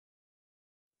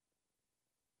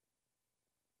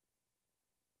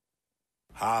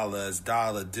Holla, it's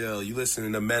Dollar Dill. You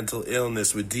listening to Mental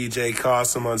Illness with DJ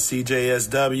Carson on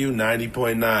CJSW 90.9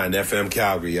 FM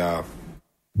Calgary, y'all.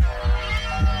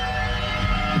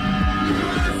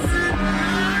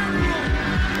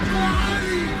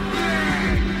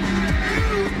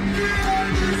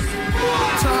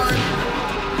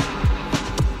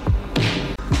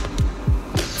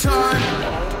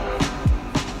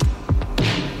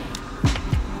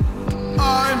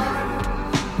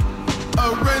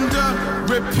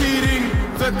 Repeating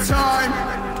the time,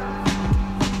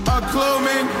 a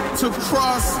gloaming to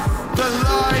cross the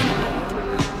line,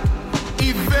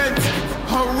 event,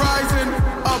 horizon,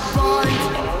 a bind,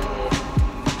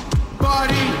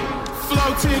 body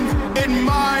floating in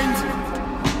mind,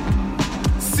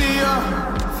 seer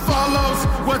follows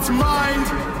what's mind,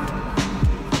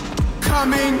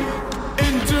 coming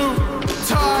in due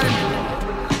time,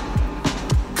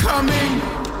 coming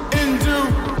in due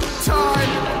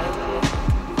time.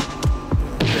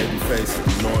 Babyface,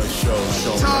 noise show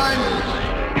time.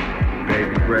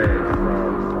 Baby Red.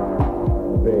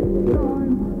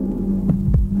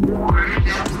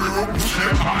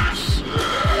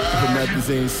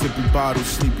 Promethazine, sippy bottle,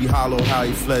 sleepy hollow, how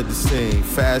he fled the scene.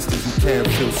 Fast as you can,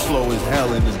 feel slow as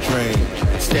hell in the drain.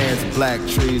 Stands of black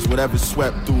trees, whatever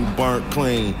swept through, burnt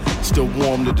clean. Still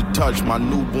warm to the touch, my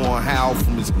newborn howl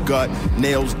from his gut.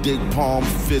 Nails dig palm,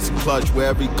 fist clutch.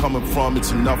 Wherever he coming from,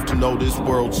 it's enough to know this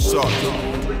world sucks.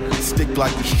 Stick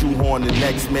like a shoehorn, the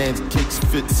next man's kicks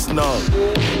fit snug.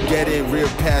 Get in, rear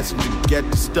passenger, get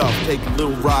the stuff. Take a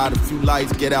little ride, a few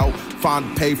lights, get out. Find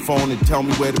a payphone and tell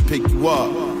me where to pick you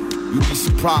up. You'd be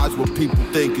surprised what people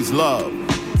think is love.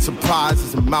 Surprise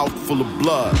is a mouthful of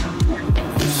blood.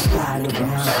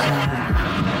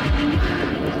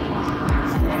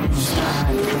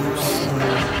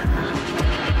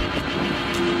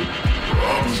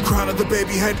 Crown of the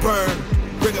baby head burn.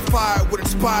 Ring of fire would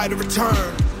inspire to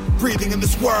return. Breathing in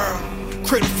this world,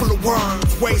 cradle full of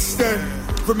worms, wasting.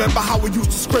 Remember how we used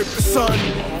to scrape the sun?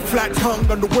 Flat tongue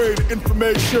on the way to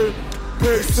information.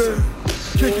 Pacing,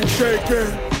 kicking,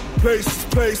 shaking.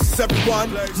 Places,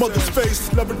 everyone. Mother's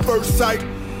face, love at first sight.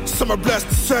 Some are blessed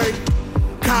to say.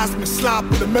 Cosmic slop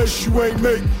with a mess you ain't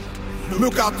make.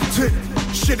 Look out the tip,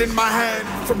 shit in my hand.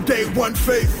 From day one,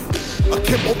 faith. A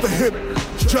Kimbo the hip,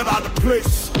 jut out of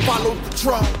place. Follow the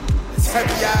drum, it's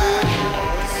heavy eyes.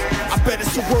 I bet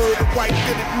it's a word the white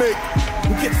didn't make.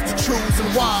 Who gets to choose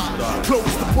and why?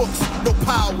 Close the books, no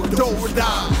power, don't or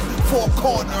die. Four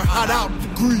corner, hot out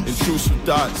degrees. Intrusive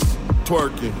thoughts,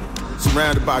 twerking.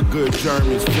 Surrounded by good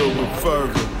Germans filled with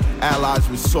fervor. Allies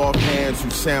with soft hands who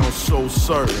sound so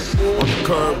certain. On the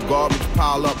curb, garbage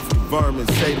pile up for the vermin.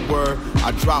 Say the word,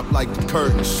 I drop like the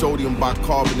curtain. Sodium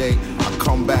bicarbonate, I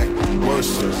come back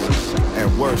worse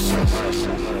and worse.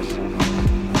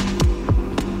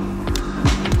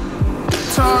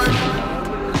 Time.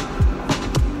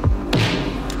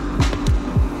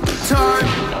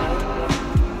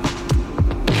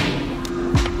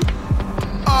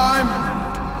 I'm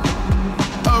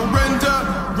a render,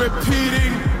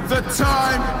 repeating the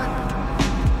time.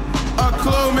 A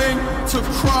gloaming to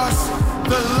cross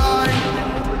the line.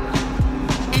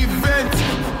 Event,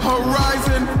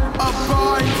 horizon, a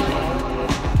bind.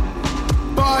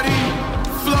 Body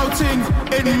floating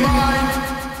in mind.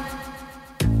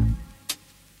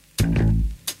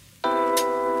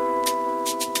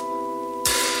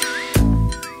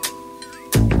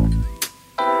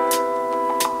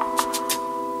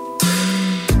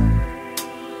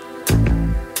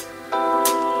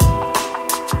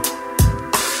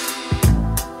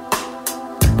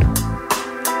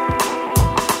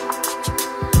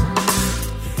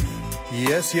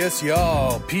 Yes,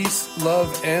 y'all. Peace,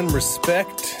 love, and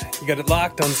respect. You got it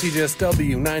locked on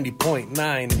CJSW 90.9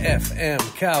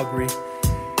 FM Calgary.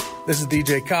 This is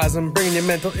DJ Cosm bringing you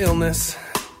Mental Illness.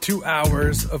 2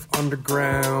 hours of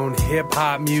underground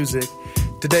hip-hop music.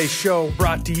 Today's show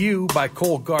brought to you by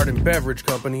Cold Garden Beverage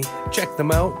Company. Check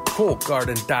them out,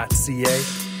 coldgarden.ca.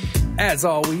 As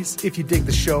always, if you dig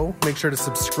the show, make sure to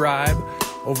subscribe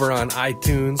over on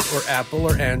iTunes or Apple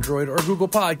or Android or Google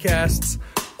Podcasts,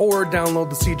 or download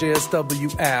the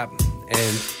CJSW app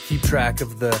and keep track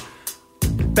of the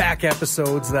back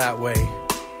episodes that way.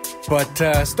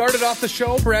 But started off the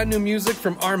show, brand new music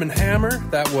from Arm & Hammer.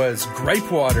 That was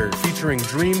Grapewater featuring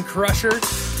Dream Crusher,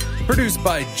 produced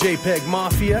by JPEG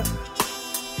Mafia.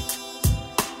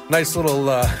 Nice little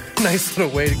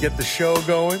way to get the show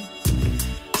going.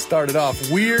 Started off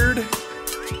weird,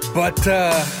 but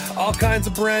all kinds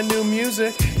of brand new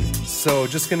music. So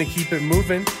just gonna keep it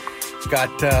moving.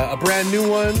 Got a brand new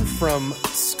one from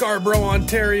Scarborough,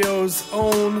 Ontario's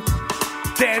own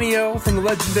Danio from the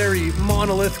legendary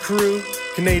Monolith crew.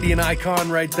 Canadian icon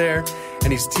right there.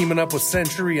 And he's teaming up with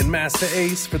Century and Master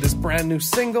Ace for this brand new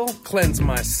single, Cleanse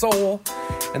My Soul.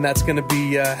 And that's going to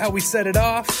be how we set it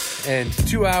off. And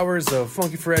 2 hours of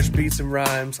funky fresh beats and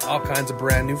rhymes, all kinds of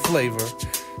brand new flavor.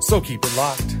 So keep it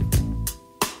locked.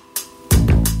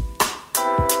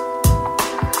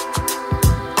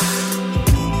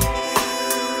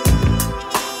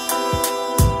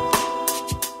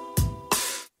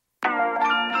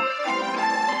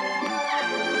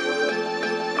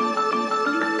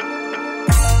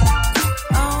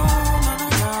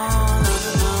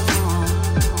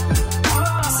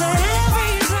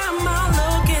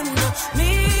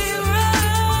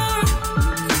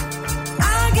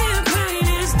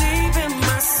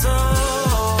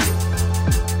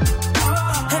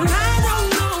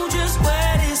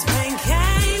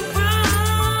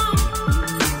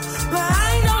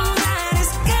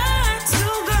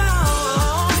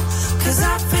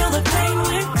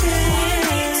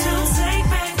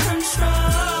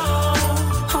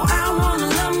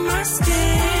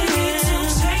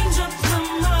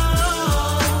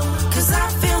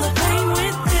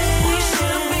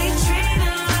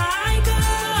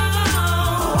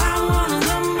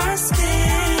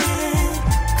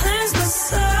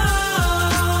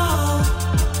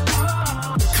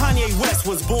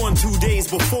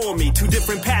 Before me, 2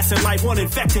 different paths in life, one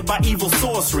infected by evil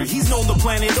sorcery. He's known the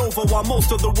planet over while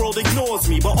most of the world ignores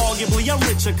me, but arguably I'm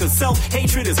richer cause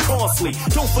self-hatred is costly.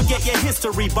 Don't forget your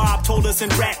history, Bob told us in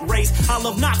Rat Race. I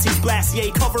love Nazis,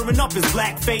 Blasier covering up his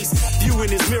black face.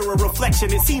 Viewing his mirror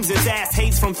reflection, it seems his ass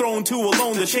hates. From throne to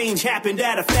alone, the change happened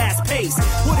at a fast pace.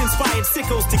 What inspired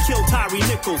sickos to kill Tyree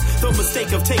Nichols? The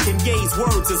mistake of taking Ye's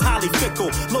words is highly fickle.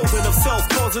 Loathing of self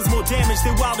causes more damage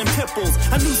than wild and pipples.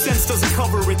 A new sense doesn't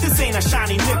cover it, this ain't a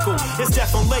shiny nickel. It's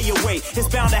death on layaway. It's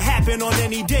bound to happen on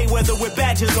any day, whether with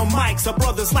badges or mics. A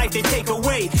brother's life they take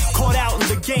away. Caught out in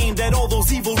the game that all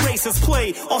those evil racists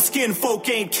play. All skin folk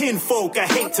ain't kinfolk, I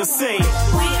hate to say. We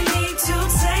need to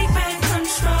take back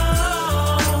control.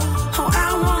 Oh,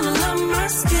 I wanna love my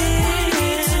skin. We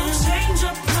need to change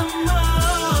up the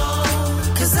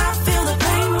mode. Cause I feel the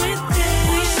pain within.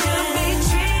 We should be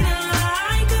treated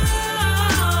like gold.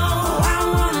 Oh, I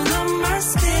wanna love my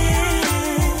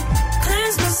skin.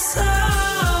 Cleanse my soul.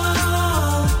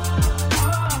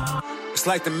 It's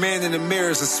like the man in the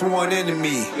mirror is a sworn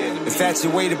enemy.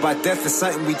 Infatuated by death is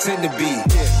something we tend to be.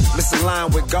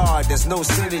 Misaligned with God, there's no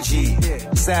synergy.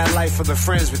 Sad life for the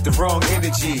friends with the wrong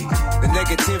energy. The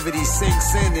negativity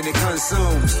sinks in and it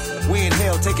consumes. We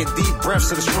inhale, taking deep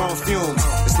breaths of the strong fumes.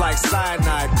 It's like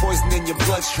cyanide, poison in your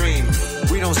bloodstream.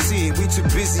 We don't see it, we too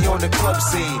busy on the club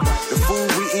scene. The food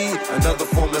we eat, another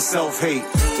form of self-hate.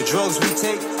 The drugs we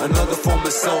take, another form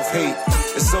of self-hate.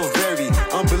 It's so very,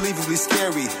 unbelievably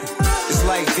scary. It's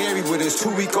like dairy with its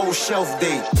 2-week-old shelf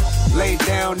date. Lay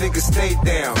down, niggas, stay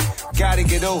down. Gotta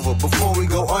get over before we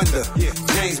go under.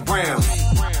 James Brown.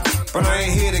 But I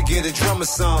ain't here to get a drummer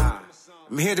song.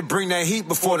 I'm here to bring that heat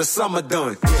before the summer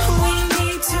done. We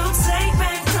need to take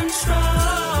back control.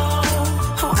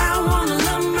 Oh, I wanna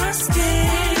love my skin.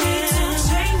 We need to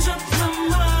change up the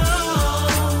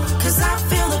mode. Cause I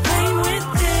feel the pain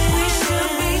within. We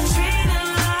should be treated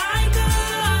like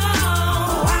gold.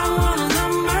 Oh, I wanna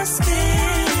love my skin.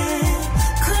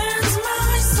 Cleanse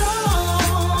my soul.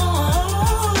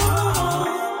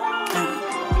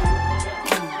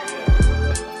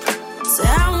 Say I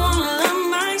wanna love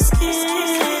my skin.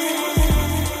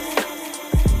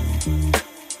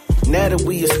 Now that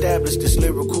we established this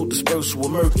lyrical dispersal will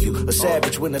murk you. A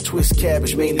savage when I twist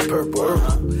cabbage, mainly purple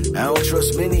herbal. I don't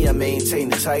trust many, I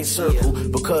maintain a tight circle.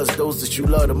 Because those that you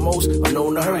love the most are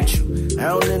known to hurt you. I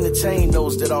don't entertain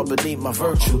those that are beneath my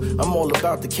virtue. I'm all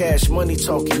about the cash money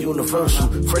talking universal.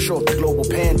 Fresh off the global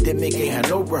pandemic, ain't had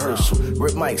no rehearsal.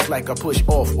 Rip mics like I push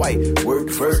off-white, word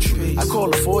virtue. I call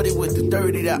a 40 with the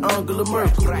 30, that Angela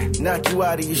Merkel. Knock you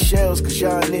out of your shells cause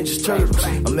y'all ninjas turtles.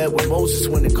 I met with Moses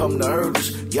when it come to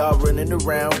hurdles. Y'all running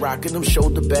around, rocking them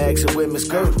shoulder bags and women's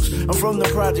girdles. I'm from the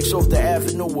projects off the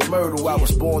avenue of Myrtle. I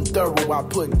was born thorough, I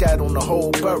put that on the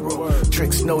whole borough.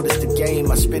 Tricks notice the game,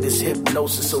 I spit is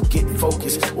hypnosis. So get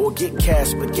focused or get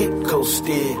cast, but get coasted.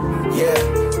 Yeah,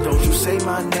 don't you say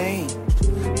my name.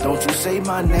 Don't you say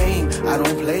my name. I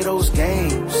don't play those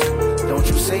games. Don't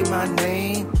you say my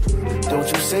name. Don't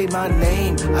you say my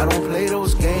name. I don't play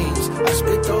those games. I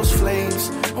spit those flames.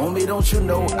 Homie, don't you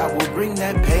know I will bring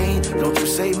that pain. Don't you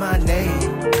say my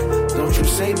name. Don't you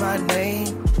say my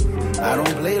name. I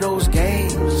don't play those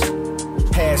games.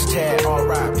 Hashtag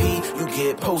RIP, you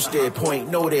get posted. Point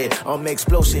noted, I'm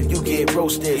explosive, you get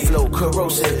roasted. Flow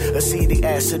corrosive, acetic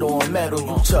acid on metal.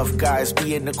 You tough guys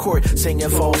be in the court singing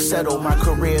falsetto. My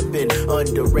career been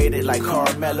underrated like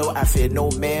Carmelo. I fear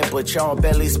no man, but y'all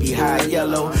bellies be high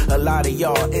yellow. A lot of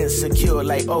y'all insecure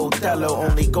like Othello.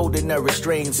 Only golden era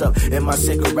strains up in my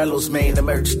cigarillos, man. The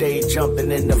merch stay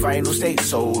jumping in the vinyl state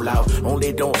sold out.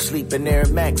 Only don't sleep in Air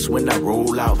Max when I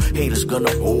roll out. Haters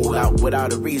gonna hold out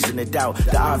without a reason to doubt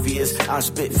the obvious. I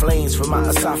spit flames from my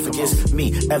esophagus.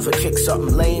 Me ever kick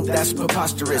something lame? That's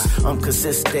preposterous. I'm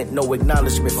consistent, no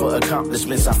acknowledgement for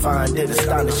accomplishments. I find it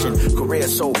astonishing. Career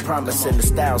so promising, the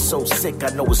style so sick. I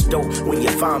know it's dope when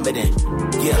you're vomiting.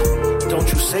 Yeah, don't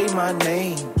you say my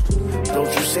name.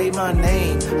 Don't you say my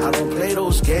name. I don't play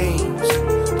those games.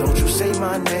 Don't you say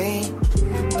my name.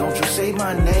 Don't you say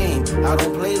my name. I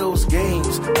don't play those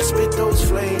games. I spit those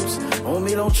flames.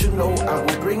 Homie, don't you know I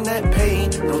will bring that pain.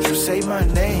 Don't you say my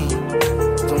name.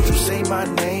 Don't you say my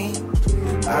name.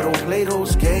 I don't play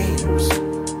those games.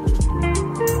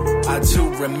 I too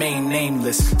remain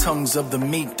nameless. Tongues of the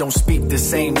meat don't speak the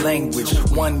same language.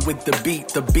 One with the beat,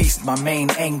 the beast, my main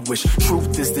anguish.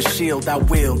 Truth is the shield I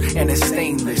wield, and it's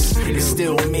stainless. It's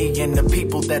still me and the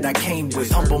people that I came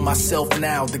with. Humble myself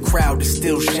now, the crowd is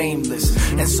still shameless.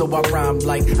 And so I rhyme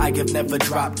like I have never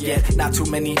dropped yet. Not too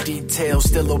many details,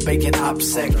 still obeying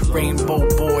OPSEC. Rainbow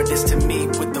board is to me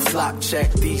with the flop check.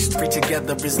 These three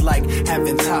together is like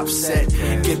having top set.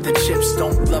 Get the chips,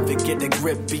 don't love it, get a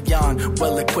grip beyond.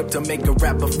 Well equipped to make a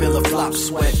rapper feel a flop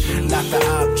sweat. Not the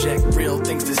object, real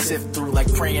things to sift through.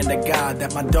 Like praying to God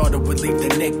that my daughter would leave the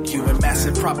NICU. And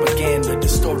massive propaganda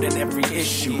distorting every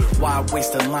issue. Why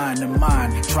waste a line of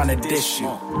mine trying to dish you?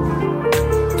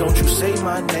 Don't you say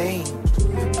my name.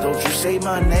 Don't you say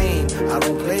my name. I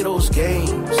don't play those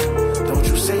games. Don't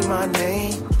you say my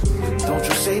name. Don't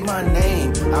you say my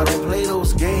name. I don't play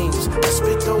those games. I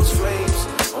spit those flames.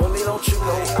 Only don't you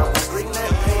know I will bring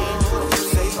that pain. Don't you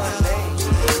say my name.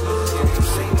 Don't you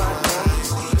say my name.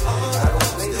 I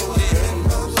don't play those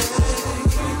games.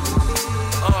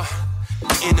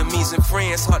 Enemies and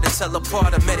friends, hard to tell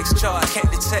apart. A medic's chart, can't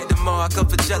detect the mark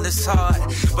of a jealous heart.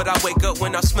 But I wake up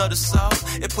when I smell the salt.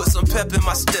 It puts some pep in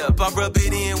my step. I rub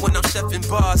it in when I'm chefing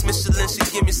bars. Michelin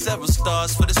should give me several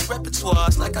stars for this repertoire.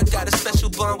 It's like I got a special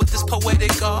bond with this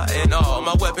poetic art. And all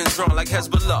my weapons drawn like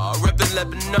Hezbollah, reppin'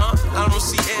 Lebanon. I don't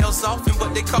see L's often,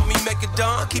 but they call me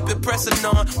Megadon. Keep it pressing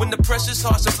on. When the pressure's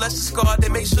harsh and flesh is scarred, they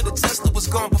make sure the Tesla was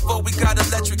gone before we got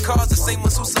electric cars. The same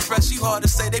ones who suppress you hard to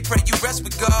say they pray you rest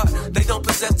with God. They don't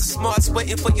possess the smarts,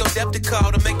 waiting for your debt to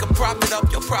call to make a profit off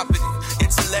your property.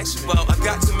 Intellectual, I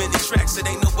got too many tracks, it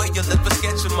ain't no way you'll ever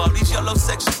sketch them all. These yellow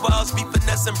sexuals be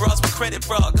finessing bras with credit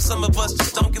fraud, cause some of us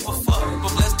just don't give a fuck.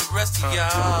 But bless the rest of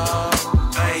y'all.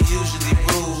 I ain't usually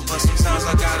rude, but sometimes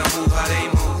I gotta move how they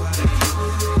move.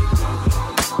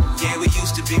 Yeah, we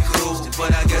used to be cool,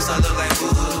 but I guess I look like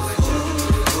boo-hoo-hoo.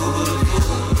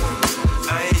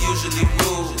 I ain't usually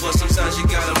rude, but sometimes you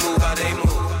gotta move how they move.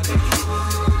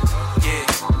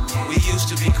 Used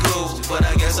to be cool, but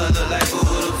I guess I look like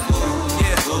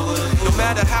no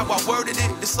matter how I worded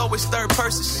it, it's always third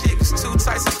person shit. Cause two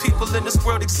types of people in this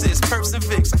world exist, perps and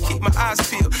Vicks. I keep my eyes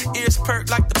peeled, ears perked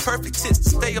like the perfect tits to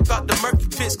stay about the murky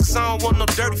piss. Cause I don't want no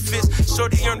dirty fist.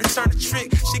 Shorty earned to turn a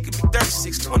trick. She could be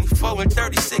 36, 24, and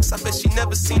 36. I bet she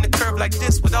never seen a curve like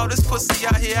this. With all this pussy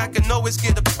out here, I can always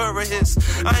get a purr of his.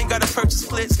 I ain't gotta purchase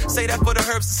splits. Say that for the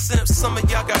herbs and simps. Some of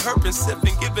y'all got herp and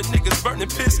sipping, giving niggas burning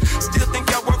piss. Still think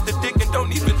y'all worth the dick and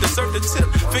don't even deserve the tip.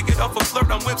 Figured off a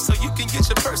flirt on whip so you can get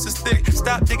your purses thick.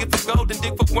 Stop digging for gold and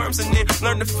dig for worms in it.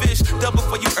 Learn to fish. Double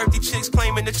for you earthy chicks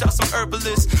claiming that y'all some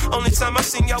herbalists. Only time I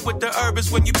seen y'all with the herb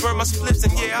is when you burn my spliffs.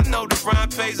 And yeah, I know the rhyme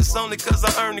pays. It's only cause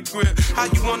I earned the grip. How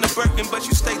you on the Birkin, but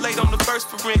you stay late on the first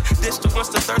for rent. Ditched her once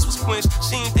the thirst was quenched.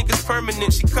 She ain't think it's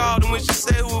permanent. She called and when she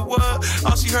said who it was,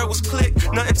 all she heard was click.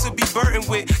 Nothing to be burdened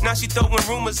with. Now she throwing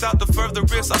rumors out the further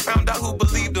risks. I found out who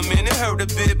believed them and it hurt a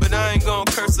bit, but I ain't gon'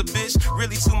 curse a bitch.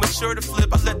 Really too mature to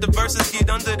flip. I let the verses get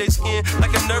under their skin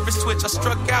like a nervous twitch. I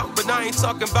struck out, but I ain't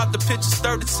talking about the pitcher's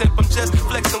third attempt. I'm just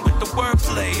flexing with the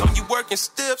wordplay on you working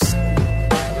stiffs.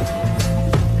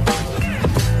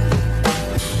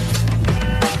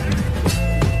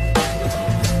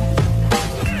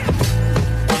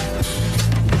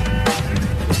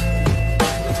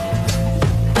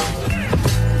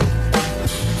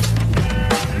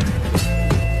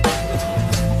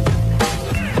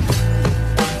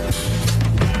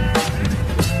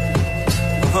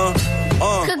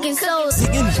 Cooking souls.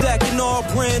 Getting back and all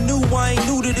brand new, I ain't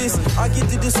new to this. I get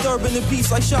to disturb disturbing the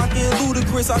peace like Shaka and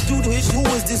Ludacris. I do the ish. Who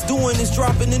is this doing this?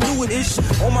 Dropping the new ish.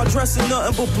 On my dressing,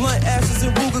 nothing but blunt ashes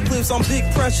and Ruger clips. I'm big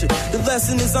pressure. The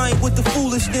lesson is I ain't with the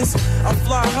foolishness. I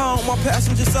fly high on my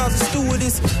passenger side's a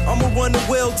stewardess. I'ma run the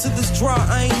well till it's dry.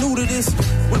 I ain't new to this.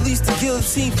 Release the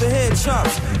guillotine for head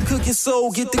chops. Cooking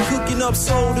soul, get the cooking up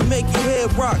soul to make your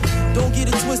head rock. Don't get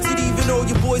it twisted, even though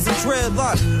your boy's a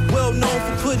dreadlock. Well known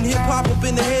for putting hip hop up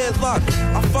in the headlock.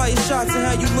 I fire shots and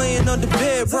how you laying under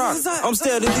bedrock. I'm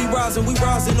steadily rising, we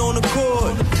rising on the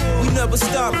court. We never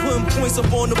stop putting points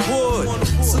up on the board.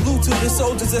 Salute to the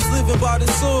soldiers that's living by the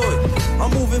sword.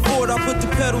 I'm moving forward, I put the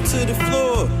pedal to the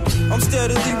floor. I'm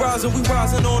steadily rising, we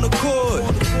rising on the court.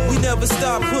 We never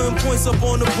stop putting points up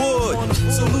on the board.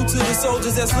 Salute to the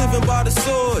soldiers that's living by the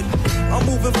sword. I'm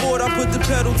moving forward, I put the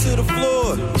pedal to the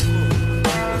floor.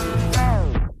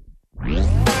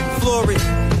 Floor it.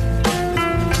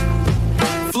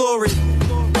 Floor it.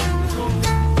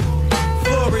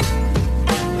 Floor it.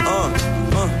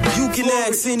 You can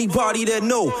ask anybody that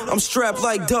know. I'm strapped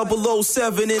like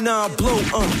 007 and I blow.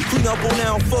 Clean up on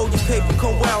now, fold your paper,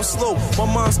 come wild slow. My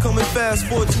mind's coming fast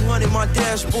for 200 my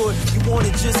dashboard. You want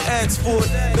it, just ask for it.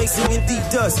 Mixing in deep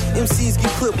dust. MCs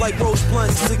get clipped like roach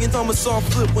blunts. Singing thumb a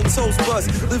soft flip when toast bust.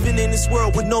 Living in this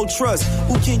world with no trust.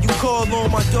 Who can you call on?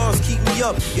 My dogs keep me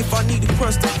up. If I need a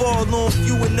crust to fall on,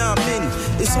 few and not many.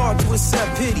 It's hard to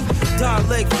accept pity.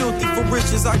 Dialect filthy for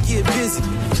riches, I get busy.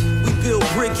 Build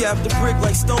brick after brick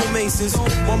like stonemasons.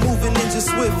 While moving ninja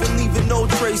swift and leaving no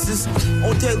traces.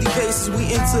 On daily basis,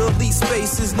 we enter elite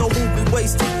spaces. No movement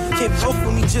wasted. Can't help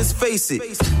with me, just face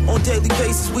it. On daily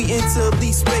basis, we enter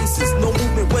elite spaces. No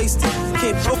movement wasted.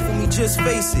 Can't help with me, just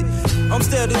face it. I'm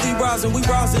steadily rising, we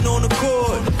rising on the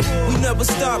court. We never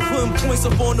stop putting points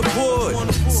up on the board.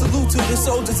 Salute to the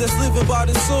soldiers that's living by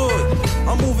the sword.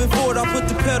 I'm moving forward, I put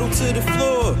the pedal to the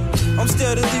floor. I'm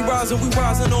steadily rising, we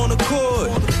rising on the court.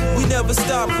 We never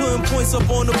stop putting points up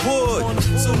on the board.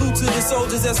 Salute to the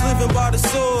soldiers that's living by the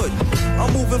sword.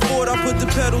 I'm moving forward, I put the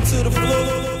pedal to the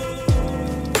floor.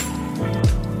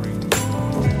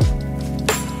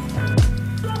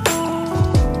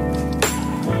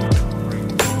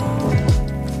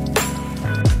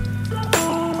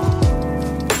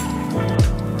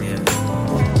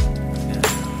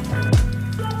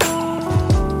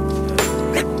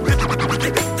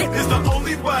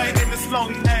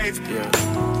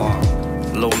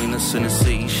 Loneliness in the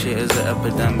city, shit is an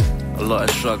epidemic. A lot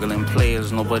of struggling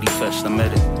players, nobody fetched the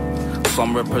medic.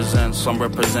 Some represent, some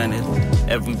represented.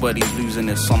 Everybody's losing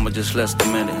it, some are just less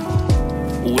demented.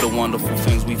 All the wonderful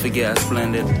things we forget are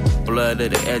splendid. Blurred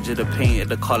at the edge of the paint,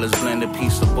 the colors blended,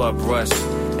 piece above rust.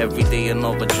 Every day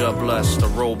another job lust, the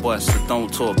robust, that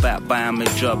don't talk back by him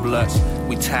is job lust.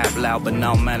 We tap loud, but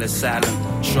now man is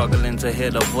silent. Struggling to hear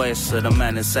the voice of the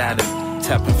man inside him.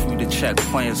 Tapping through the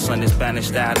checkpoint, son is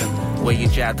banished island. Where your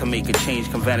job to make a change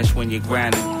can vanish when you're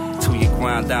grinding. Till you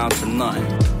grind down to nothing.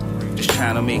 Just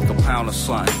trying to make a pound of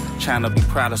something. Trying to be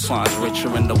proud of something.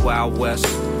 Richer in the Wild West.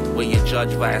 Where you're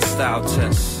judged by a style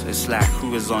test. It's like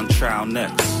who is on trial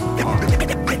next.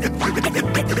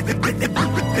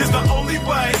 It's the only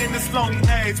way in this lonely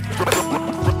age.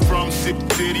 From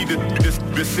city to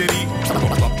the city.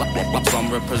 Some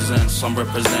represent, some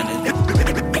represented.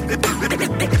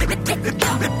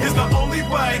 It's the only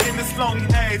way in this lonely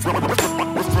age.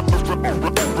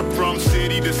 From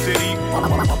city to city.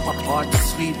 Hard to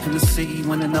sleep in the city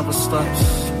when it never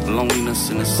stops. Loneliness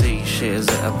in the city, shit is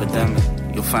an epidemic.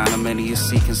 You'll find how many is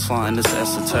seeking something that's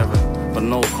esoteric. But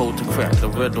no code to crack the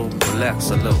riddle. Relax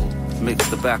a little. Mix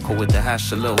the tobacco with the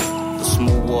hash a little. The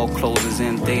smooth wall closes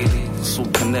in daily. It's all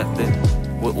connected.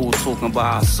 We're all talking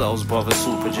about ourselves, brothers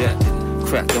who projected.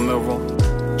 Crack the mirror.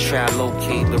 Try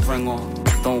locate the ringer.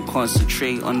 Don't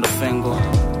concentrate on the finger.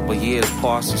 But years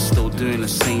pass and still doing the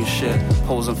same shit.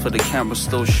 Posing for the camera,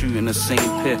 still shooting the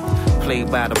same pit.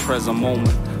 Played by the present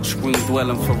moment. Screen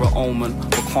dwelling for an omen.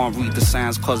 But can't read the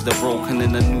signs cause they're broken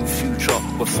in the new future.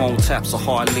 With phone taps are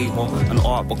hard labor. And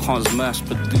art becomes mass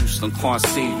produced and can't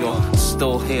save you.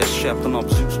 Still here strapping up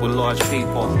Zeus with large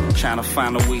paper. Trying to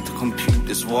find a way to compute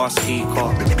this vast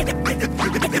acre.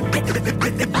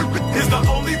 It's the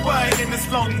only way in this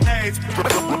lonely age.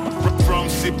 From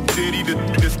city to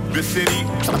the city.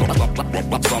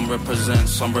 Some represent,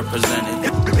 some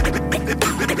represented.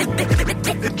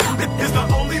 It's the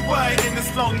only way in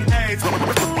this lonely age.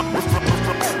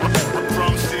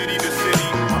 From city to city.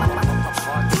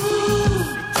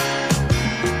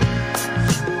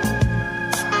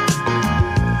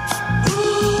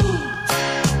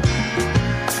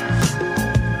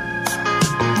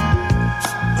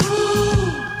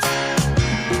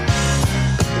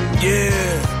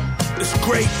 Yeah, it's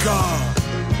great God.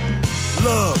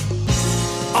 Look,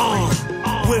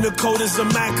 coat is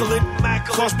immaculate.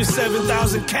 Cost me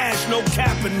 7,000 cash, no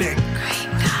Kaepernick.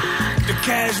 The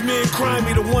cashmere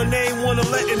crimey, the one they ain't wanna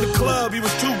let in the club. He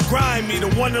was too grimy, the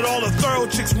one that all the thorough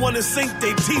chicks wanna sink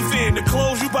their teeth in. The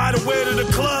clothes you buy to wear to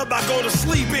the club, I go to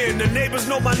sleep in. The neighbors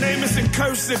know my name is in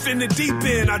cursive in the deep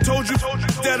end. I told you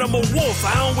that I'm a wolf,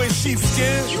 I don't wear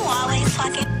sheepskin. You always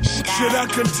fucking Should I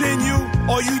continue?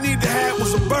 All you need to have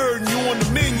was a bird and you on the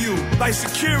menu. Like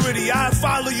security, I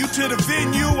follow you to the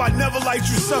venue. I never liked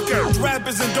you sucker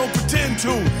rappers and don't pretend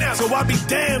to. So I be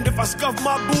damned if I scuff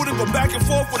my boot and go back and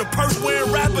forth with a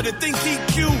purse-wearing rapper that think he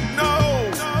cute. No.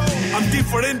 I'm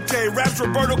differente, raps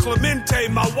Roberto Clemente.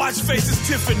 My watch face is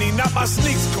Tiffany, not my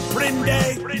sneaks,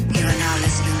 comprende? You are now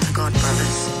listening to God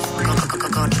Brothers.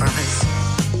 God Brothers.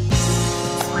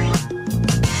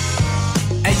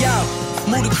 Hey yo.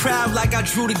 Move the crowd like I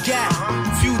drew the gap.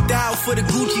 Few thou for the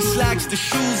Gucci slacks. The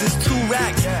shoes is 2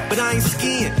 racks, but I ain't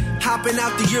skiing. Hopping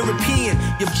out the European.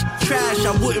 Your trash,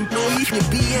 I wouldn't blow you your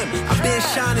BM. I been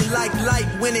shining like light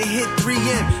when it hit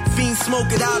 3M. Fiend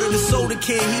smoke it out of the soda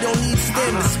can. He don't need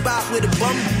stem. The spot where the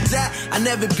bum is at, I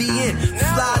never be in.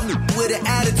 Fly with an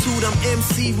attitude, I'm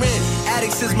MC Ren.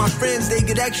 Addicts is my friends, they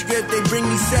get extra if they bring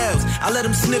me sales. I let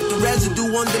them sniff the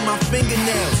residue under my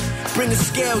fingernails. Bring a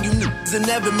scale, you niggas will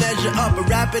never measure up. A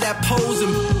rapper that pose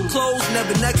and clothes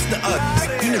never next to us.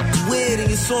 You niggas weird and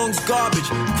your song's garbage.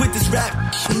 Quit this rap,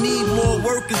 you need more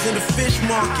workers in the fish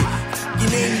market.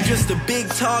 Your name is just a big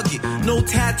target. No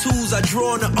tattoos, I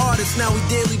draw on the artist, now we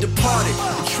dearly departed.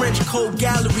 The trench coat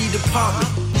gallery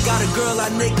department. Got a girl I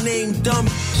nicknamed Dumb.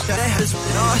 That has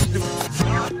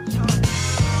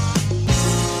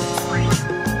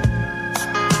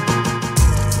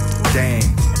Dang.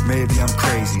 Maybe I'm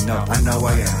crazy, no, I know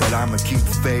I am. But I'ma keep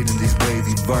fading these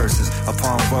wavy verses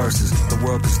upon verses. The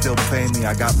world can still pay me,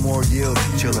 I got more yield.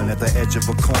 Chilling at the edge of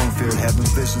a cornfield, having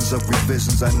visions of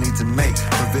revisions I need to make,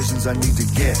 provisions I need to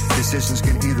get. Decisions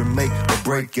can either make or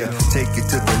break you. Take you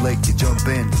to the lake, you jump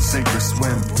in, sink or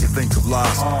swim. You think of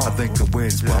loss, I think of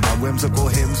wins. While my whimsical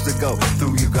hymns to go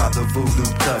through, you got the voodoo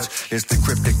touch. It's the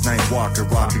cryptic night walker,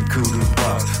 rocking kudu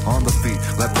bucks. On the feet,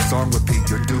 let the song repeat,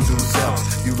 your doo-doo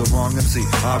sucks. You the wrong MC,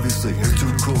 obviously, you're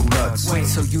too cool nuts. Wait,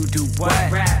 so you do what?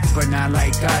 Rap, but not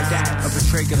like us. Of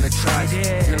a regular trust,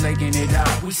 you're legging it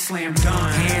up. We slam dunk.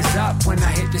 Hands up when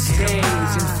I hit the stage.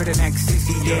 And for the next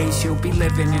 60 days, you'll be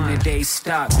living in the day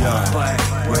stuck. Yeah, but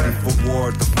ready for war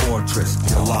at the fortress.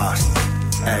 You're lost.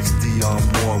 Ask Dion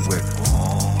Warwick.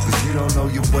 Cause you don't know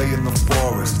your way in the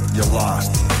forest. You're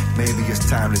lost. Maybe it's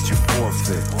time that you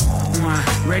forfeit.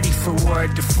 Ready for war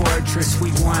at the fortress,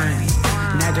 we won.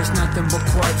 Now there's nothing but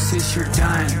corpses, you're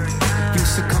done. You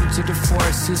succumb to the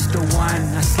forces, the one.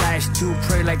 I slash through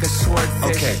prey like a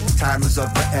swordfish. Okay, time is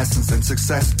of the essence, and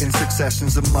success in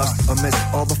succession's a must. Amidst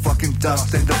all the fucking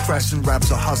dust and depression, rap's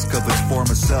a husk of its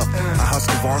former self. A husk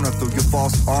of honor through your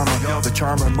false armor. The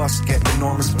charmer must get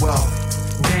enormous wealth.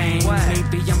 Dang,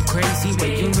 maybe I'm crazy, but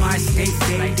you know I stay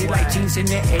faded like jeans in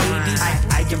the 80s.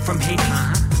 I am from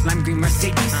Hades, lime green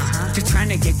Mercedes. Just trying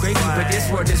to get gravy, but this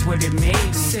world is what it made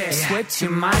me.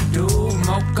 Switching my dude,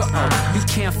 mocha, oh. You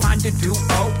can't find a duo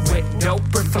with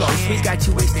doper flows. We got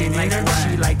you wasting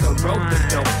energy like a roller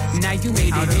dope. Now you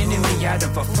made an enemy out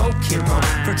of a folk hero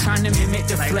for trying to mimic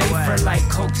the flavor like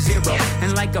Coke Zero.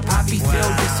 And like a poppy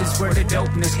field, this is where the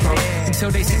dopeness grows. Until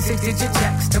they send 6-digit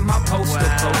checks to my postal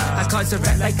code. I cause a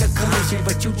rat like a collision,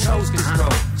 but you chose this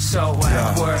road. So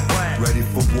we're ready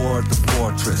for war at the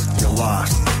fortress. You're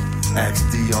lost. Ask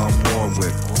Dion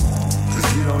Warwick.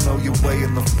 Cause you don't know your way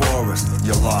in the forest.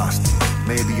 You're lost.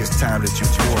 Maybe it's time that you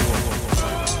forfeit.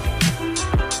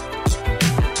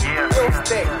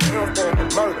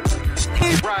 Murder.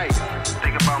 Right.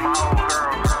 Think about my old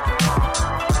girl.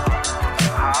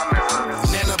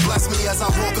 Nana blessed me as I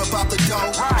woke up out the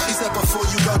door. She said, before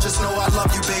you go, just know I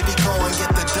love you, baby. Go and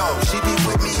get the dough. She be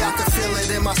with me, I can feel it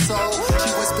in my soul.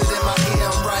 She whispered in my ear,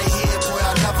 I'm right here, boy,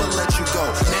 I'll never let you go.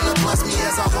 Nana blessed me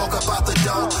as I woke up out the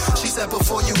door. She said,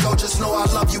 before you go, just know I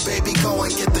love you, baby. Go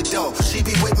and get the dough. She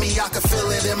be with me, I can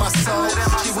feel it in my soul.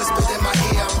 She whispered in my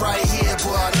ear, I'm right here,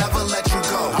 boy, I'll never let you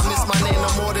go. I miss my Nana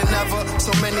more than ever.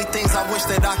 So many things I wish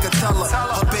that I could tell her.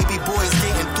 Her baby boy is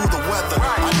getting through the weather.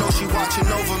 I know she watching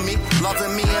over me,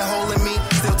 loving me and holding me.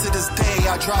 Still to this day,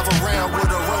 I drive around with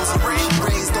a rosary. She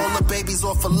raised all the babies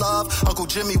off of love. Uncle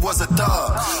Jimmy was a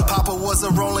thug. Papa was a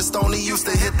Rolling Stone, he used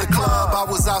to hit the club. I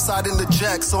was outside in the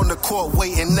jacks on the court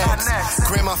waiting next.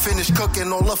 Grandma finished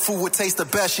cooking, all her food would taste the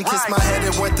best. She kissed my head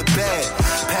and went to bed,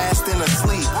 passed in her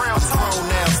sleep. I'm grown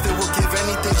now, still would give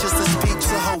anything just to speak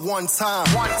to her one one time.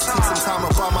 Took some time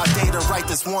about my day to write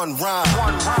this one rhyme.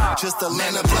 Just to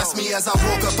let her bless me as I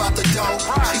walk up out the door.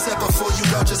 She said, before you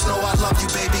go, just know I love you,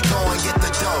 baby. Go and get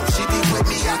the dough. She be with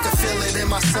me, I can feel it in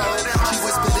my soul. She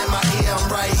whispered in my ear, I'm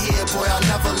right here, boy, I'll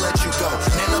never let you go.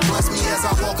 Nana bless me as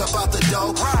I walk up out the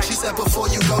door. She said, before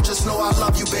you go, just know I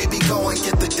love you, baby. Go and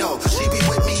get the dough. She be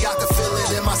with me, I can feel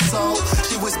it in my soul.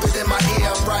 She whispered in my ear,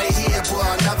 I'm right here, boy,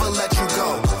 I'll never let you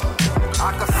go.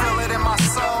 I can feel it in my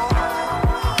soul.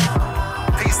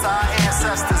 Peace to our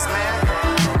ancestors, man.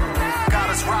 Got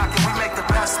us rocking, we make the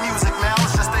best music, man.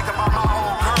 Let's just think about my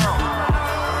old girl.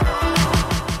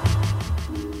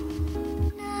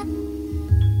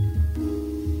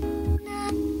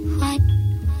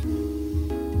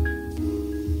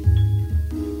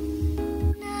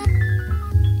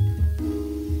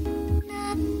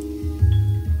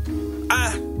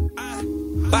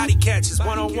 Body catches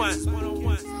 101.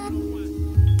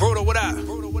 Brutal, what up?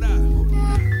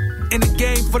 In a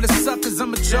game full of suckers,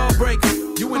 I'm a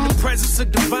jawbreaker. You in the presence of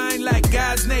divine like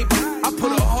God's neighbor. I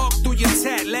put a hawk through your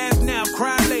tat, laugh now,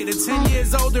 cry later. 10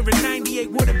 years older in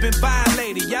 98 would have been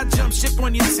violated. Y'all jump ship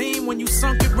on your team when you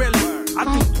sunk it really. I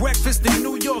do breakfast in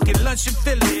New York and lunch in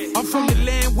Philly. I'm from the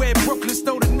land where Brooklyn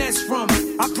stole the nest from.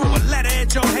 I throw a letter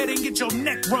at your head and get your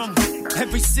neck wrung.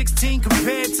 Every 16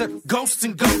 compared to ghosts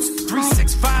and goats.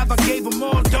 365, I gave them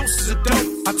all doses of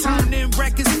dope. I turn in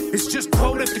records, it's just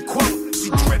quote after quote. She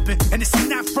dripping, and it's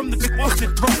not from the off the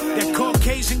throat. That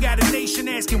Caucasian got a nation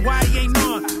asking why he ain't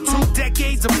on. 2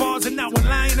 decades of bars and not one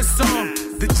line of song.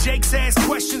 The Jakes ask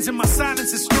questions and my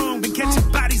silence is strong. Been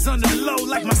catching bodies on the low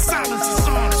like my silence is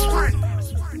on. It's right.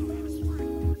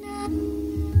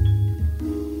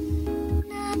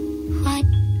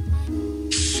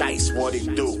 Shice, what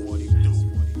it do?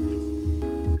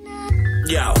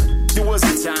 Yo, there was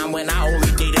a time when I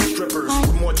only dated strippers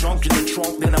with more junk in the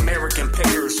trunk than American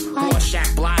pickers.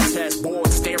 Rorschach blind test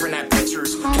boards staring at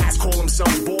pictures. Cats call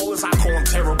themselves ballers, I call them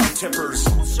terrible tippers.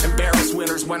 Embarrassed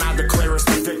winners when I declare us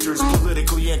the victors.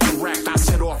 Politically incorrect, I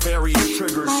set off various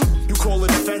triggers. You call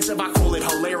it offensive, I call it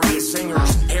hilarious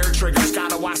singers. Hair triggers,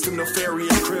 gotta watch them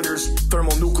nefarious critters.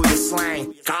 Thermonuclear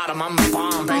slang, got 'em, I'm the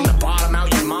bomb. Bang the bottom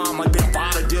out your mom like Big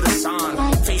Bada did a song.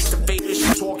 Face to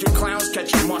face, talking clowns,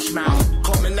 catch your mush mouth.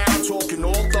 Coming out, talking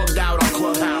all thugged out on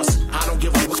Clubhouse. I don't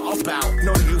give a fuck about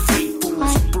none of you fake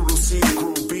fools. Brutal C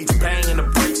crew, beats banging the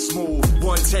break smooth.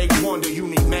 One take wonder, you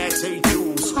need mad take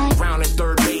dudes. Round at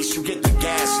third base, you get the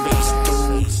gas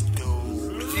face.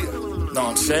 Know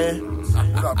what I'm saying?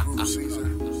 What up, Brutal Caesar?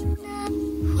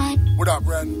 What up,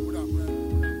 Red?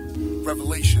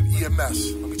 Revelation,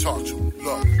 EMS. Let me talk to him.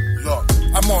 Look.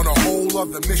 I'm on a whole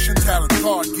other mission, talent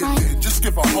God given. Just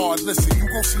give a hard listen, you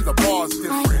gon' see the bars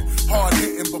different. Hard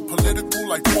hitting, but political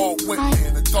like Walt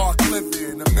Whitman. A dark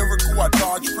living, a miracle I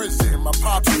dodged prison. My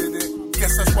pops did it,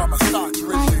 guess that's why my stock's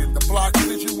risen. The block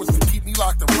vision was to keep me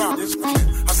locked around this shit.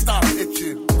 I stopped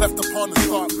itching, left upon the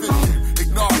start fishing.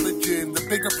 Acknowledging the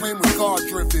bigger plan was God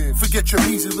driven. Forget your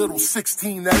measly little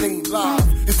 16, that ain't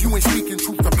live. If you ain't speaking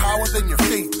truth to power, then your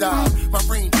faith died. My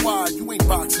range wide, you ain't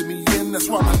boxing me in. That's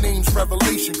why my name's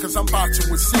Revelation, cause I'm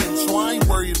boxing with sin. So I ain't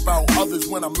worried about others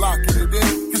when I'm locking it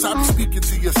in. Cause I be speaking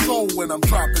to your soul when I'm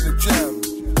dropping a gem.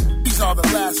 These are the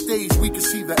last days we can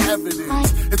see the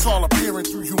evidence. It's all appearing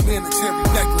through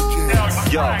humanitarian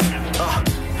negligence. Yo,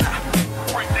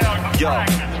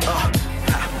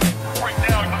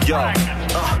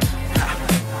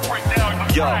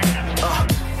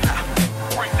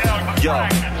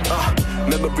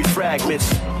 memory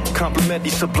fragments. Compliment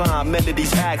these sublime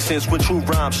melodies, accents with true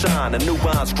rhyme shine. A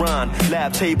nuance grind,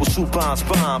 lab table, supine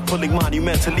spine. Pulling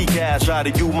monumentally gas out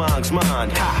of you mind's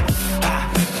mind.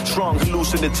 Strong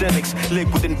hallucinogenics,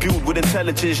 liquid imbued with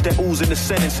intelligence that ooze in the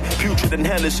sentence. Putrid and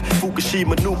hellish,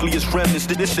 Fukushima nucleus remnants.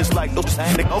 This is like those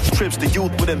trips the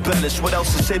youth would embellish. What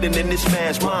else is hidden in this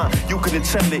man's mind? You couldn't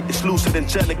tell it, it's lucid,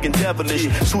 angelic, and devilish.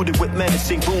 Suited with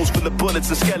menacing rooms full of bullets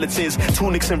and skeletons.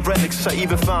 Tunics and relics, I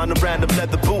even found a random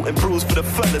leather boot and bruise for the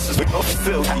fellas. It's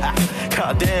filthy.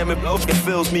 God damn, it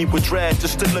fills me with dread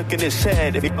just to look in his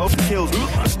head. If it kills me,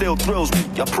 it still thrills me.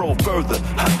 I probe further.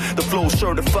 The flow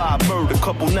certified murder,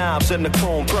 couple knives and the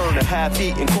chrome burner,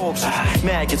 half-eaten corpses,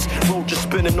 maggots, roaches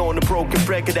spinning on the broken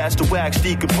record as the wax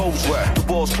decomposes. The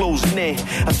walls closing in.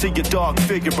 I see a dark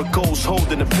figure, a ghost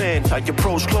holding a pen. I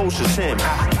approach close as him.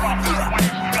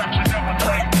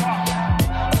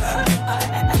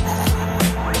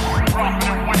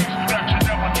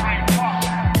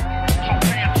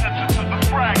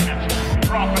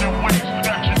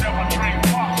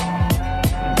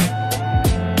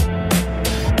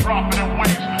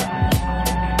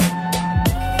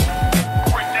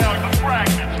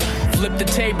 Flip the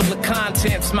table of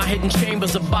contents, my hidden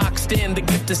chambers are boxed in. The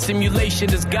gift of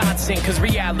simulation is godsend, cause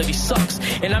reality sucks.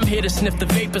 And I'm here to sniff the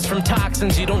vapors from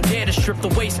toxins. You don't dare to strip the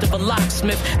waste of a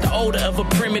locksmith. The odor of a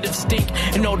primitive stink,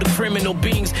 and all the criminal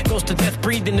beings. Goes to death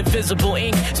breathing invisible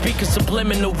ink. Speaking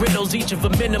subliminal riddles, each of a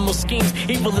minimal schemes.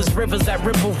 Evil as rivers that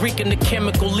ripple, reeking the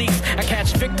chemical leaks. I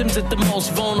catch victims at the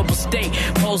most vulnerable state.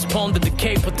 Postpone the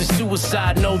decay, put the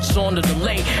suicide notes on the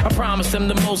delay. I promise them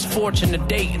the most fortunate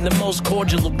date in the most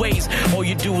cordial of ways. All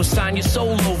you do is sign your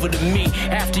soul over to me.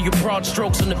 After your broad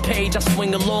strokes on the page, I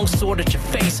swing a long sword at your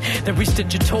face. Then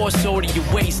restitch your torso to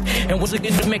your waist. And was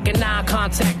looking to make an eye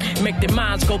contact, make their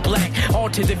minds go black,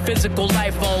 alter their physical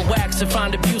life on wax, and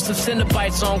find abusive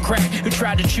Cenobites on crack who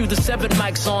try to chew the 7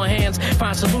 mics on hands.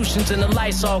 Find solutions in the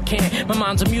Lysol can. My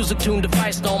mind's a music tune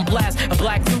device on blast, a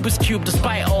black Rubik's cube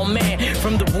despite all man.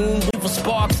 From the womb, evil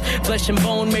sparks, flesh and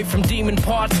bone made from demon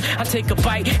parts. I take a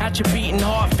bite at your beating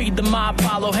heart, feed the mob,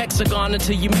 follow hexagon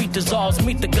until your meat dissolves.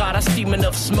 Meet the god, I steam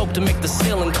enough smoke to make the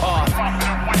ceiling cough.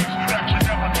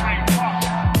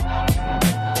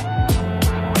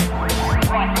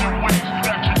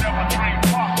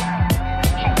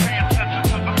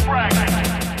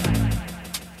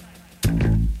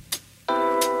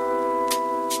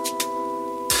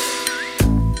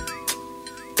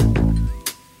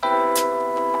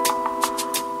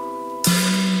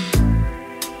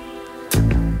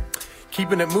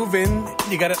 Keeping it moving,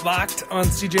 you got it locked on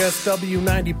CJSW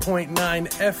 90.9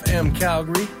 FM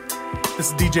Calgary. This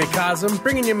is DJ Cosm,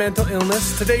 bringing you mental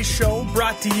illness. Today's show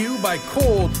brought to you by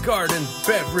Cold Garden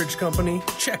Beverage Company.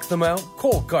 Check them out,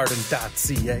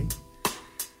 coldgarden.ca.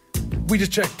 We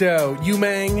just checked out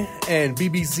Umang and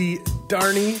BBC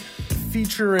Darney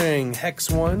featuring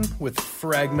Hex One with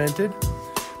Fragmented.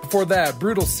 Before that,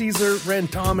 Brutal Caesar, Ren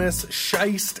Thomas,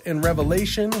 Scheist, and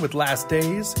Revelation with Last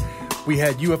Days. We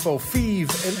had UFO Feeve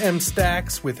and M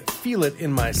Stacks with Feel It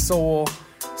in My Soul.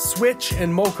 Switch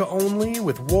and Mocha Only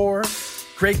with War.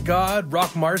 Great God,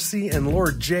 Rock Marcy, and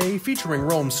Lord J featuring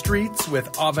Rome Streets with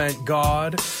Avant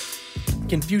God.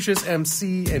 Confucius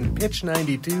MC and Pitch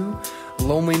 92,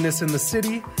 Loneliness in the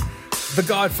City. The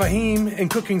God Fahim and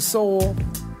Cooking Soul,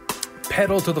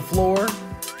 Pedal to the Floor.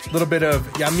 A little bit of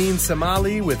Yamin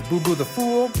Samali with Boo Boo the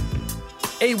Fool.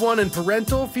 A1 and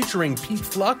Parental featuring Pete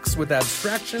Flux with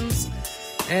Abstractions.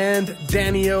 And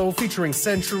Danio featuring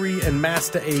Century and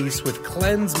Master Ace with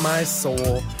Cleanse My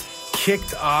Soul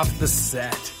kicked off the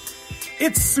set.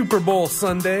 It's Super Bowl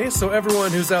Sunday, so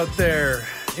everyone who's out there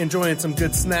enjoying some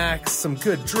good snacks, some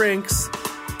good drinks,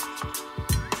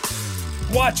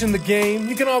 watching the game,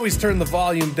 you can always turn the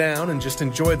volume down and just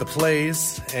enjoy the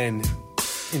plays and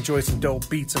enjoy some dope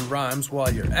beats and rhymes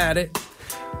while you're at it.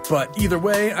 But either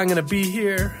way, I'm going to be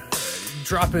here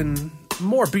dropping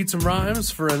more beats and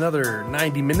rhymes for another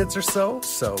 90 minutes or so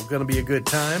going to be a good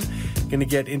time. Going to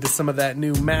get into some of that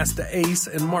new Master Ace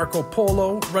and Marco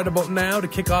Polo right about now to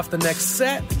kick off the next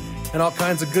set, and all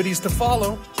kinds of goodies to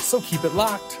follow, so keep it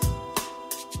locked.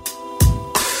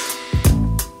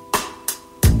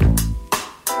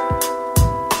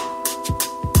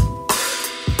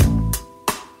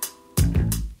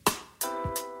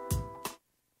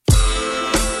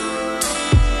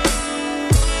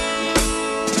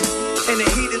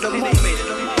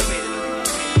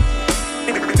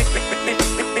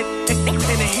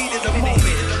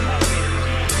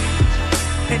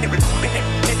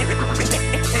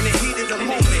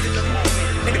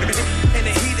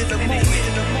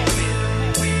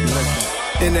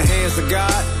 In the hands of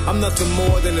God, I'm nothing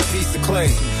more than a piece of clay.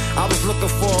 I was looking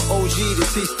for an OG to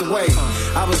teach the way.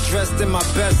 I was dressed in my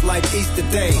best like Easter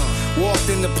Day. Walked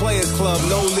in the Players Club,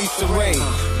 no Lisa Ray,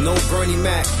 no Bernie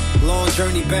Mac, long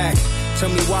journey back. Tell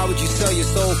me, why would you sell your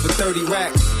soul for 30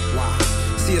 racks?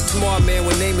 See, a smart man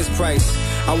would name his price.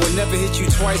 I would never hit you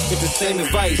twice with the same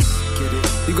advice.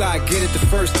 You gotta get it the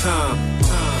first time,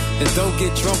 and don't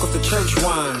get drunk off the church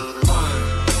wine.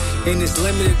 In this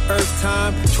limited earth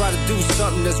time, try to do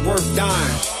something that's worth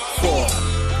dying for.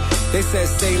 They said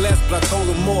say less, but I told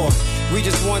them more. We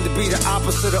just wanted to be the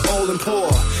opposite of old and poor.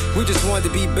 We just wanted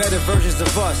to be better versions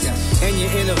of us. And your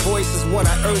inner voice is what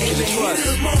I urge you to trust.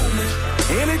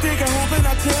 Anything can happen,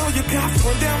 I tell you. Cops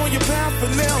run down on your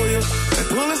paraphernalia and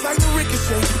bullets like the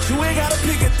ricochet. But you ain't gotta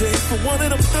pick a day for one of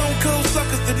them stone cold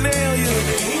suckers to nail you.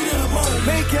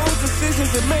 Make your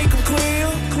decisions and make them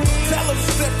clear. Tell them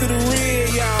to step to the rear,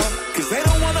 y'all, cause they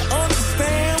don't wanna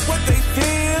understand what they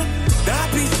feel. I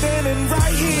be standing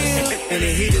right here. In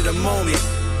the heat of the moment,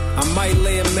 I might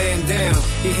lay a man down.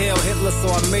 He hailed Hitler, so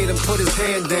I made him put his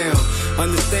hand down.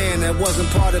 Understand that wasn't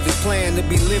part of his plan, to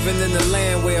be living in the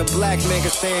land where a black man can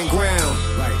stand ground.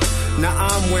 Right. Now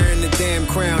I'm wearing the damn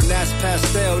crown. That's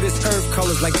pastel. This earth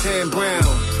colors like tan brown.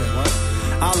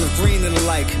 Olive green and the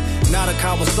like. Not a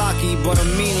Kawasaki, but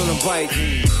I'm mean on a bike.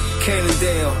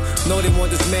 Cannondale, know they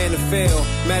want this man to fail.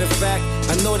 Matter of fact,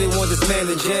 I know they want this man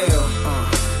in jail.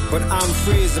 But I'm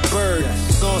free as a bird.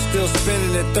 Song still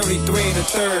spinning at 33 and a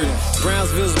third.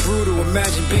 Brownsville's brutal,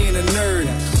 imagine being a nerd.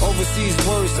 Overseas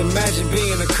worse, imagine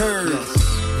being a Kurd.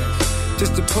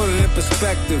 Just to put it in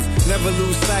perspective, never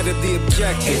lose sight of the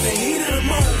objective. In the heat of the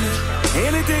moment,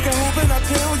 anything can happen, I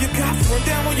tell you. Cops run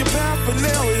down on your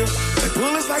paraphernalia. And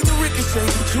bullets like the ricochet,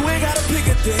 but you ain't gotta pick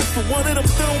a day for one of them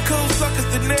stone cold suckers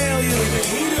to nail you. In the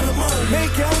heat of the moment,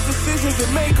 make your decisions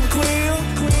and make them clear.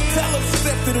 Tell them to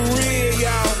step to the rear,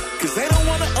 y'all. Cause they don't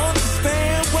wanna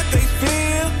understand what they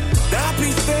feel. I'll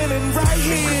be standing right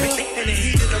here. In the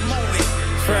heat of the moment.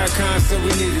 Farrakhan said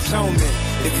we need atonement.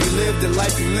 If you live the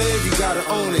life you live, you gotta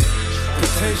own it.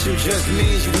 Potential just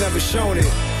means you've never shown it.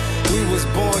 We was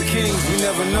born kings, we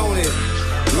never known it.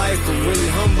 Life will really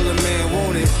humble a man,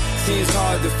 won't it? Seems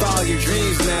hard to follow your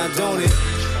dreams now, don't it?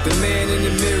 The man in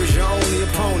the mirror is your only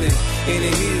opponent. In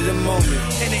the heat of the moment.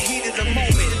 In the heat of the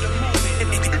moment.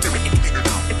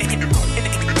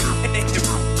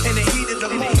 In the heat of the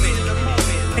moment.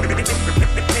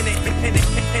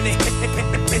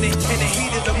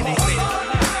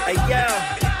 Hey, yo,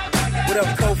 what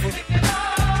up, Kofa?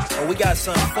 Oh, we got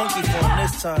something funky for him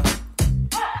this time.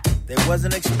 They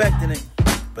wasn't expecting it,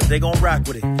 but they gon' rock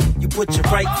with it. You put your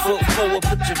right foot forward,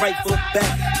 put your right foot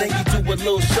back. Then you do a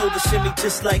little shoulder shimmy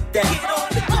just like that. Get on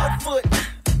the good foot.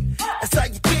 That's how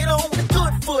you get on the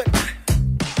good foot.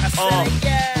 I said,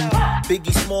 yeah.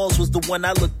 Biggie Smalls was the one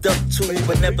I looked up to,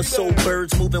 but never sold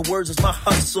birds. Moving words is my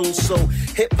hustle, so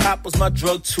hip hop was my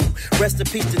drug too. Rest in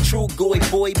peace to True Goy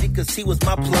Boy, because he was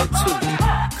my plug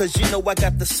too. Cause you know I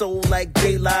got the soul like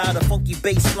daylight, a funky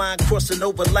bass line crossing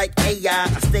over like AI.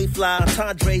 I stay fly,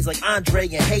 Tandres like Andre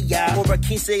and Hey Ya. Or a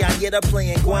Quinceañera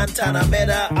playing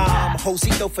Guantanamera.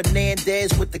 Josito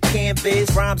Fernandez with the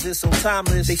canvas. Rhymes is so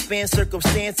timeless, they span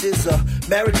circumstances.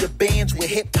 Marriage of bands with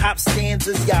hip hop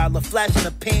stanzas. Y'all are flashing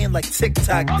a pan like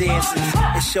TikTok dances.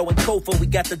 It's showing Kofa, we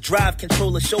got the drive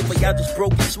controller chauffeur. Y'all just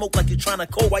broke and smoke like you trying to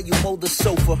cold while you mold the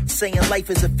sofa. Saying life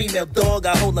is a female dog,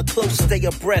 I hold her close, stay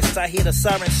abreast. I hear the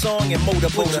siren song and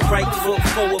motorboat. Put your right foot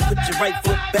forward, put your right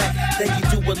foot back. Then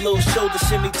you do a little shoulder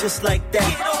shimmy just like that.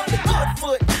 Get on the good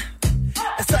foot.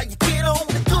 That's how you get on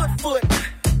the good foot.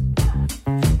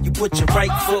 You put your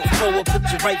right foot forward, put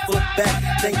your right foot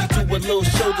back. Then you do a little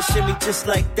shoulder shimmy just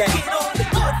like that. Get on the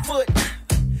good foot.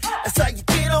 That's how you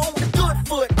get on the good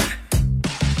foot.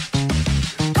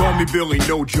 Call me Billy,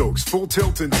 no jokes. Full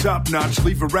tilt and top notch.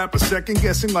 Leave a rapper second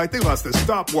guessing like they lost their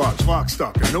stopwatch. Lock,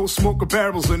 stock, and no smoke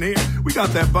barrels in here. We got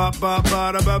that bop, bop,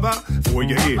 ba, da, ba, ba for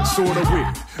your ears. Sorta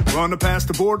weird. Running past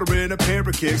the border in a pair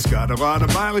of kicks. Got a lot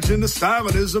of mileage and the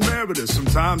styling is emeritus.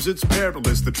 Sometimes it's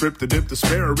perilous. The trip to dip the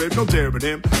spare rib. No daring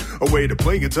him. A way to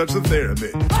play and touch the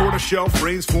theremin. Tortoise shell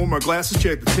frames for my glasses.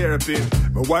 Check the terrapin.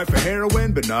 My wife a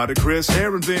heroine, but not a Chris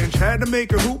Herrinvinge. Had to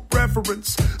make a hoop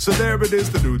reference. So there it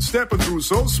is, the dude stepping through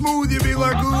so smooth. You be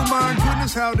like, oh my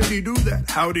goodness, how did he do that?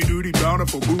 Howdy doody,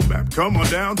 bountiful boom bap. Come on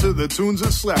down to the tunes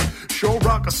and slap. Show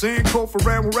rock a sand coat for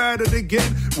and we're at it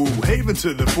again. Woo haven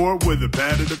to the fort with a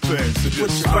pad of the pen. So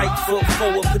put your right foot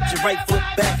forward, put your right foot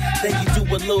back. Then you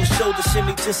do a little shoulder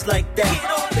shimmy just like that.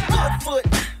 Get on the good foot.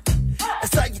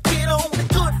 That's how you get on the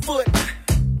good foot.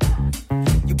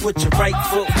 You put your right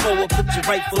foot forward, put your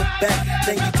right foot back.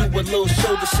 Then you do a little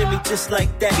shoulder shimmy just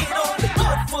like that. Get on the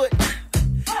good foot.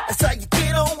 That's how you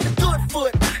get on the good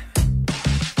foot.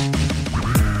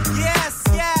 Yes,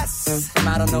 yes. From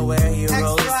out of nowhere, he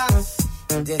rose.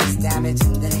 Did his damage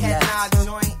and then he left.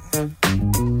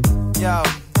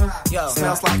 Yo,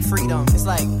 smells like freedom. It's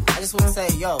like, I just want to say,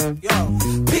 yo.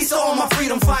 Peace to all my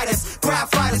freedom fighters, grab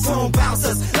fighters, home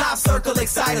bouncers, live circle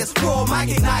exciters, raw mic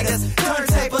igniters,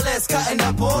 turntablists, cutting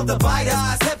up all the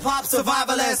biters, hip hop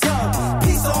survivalists. Yo,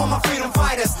 peace to all my freedom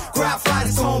fighters, grab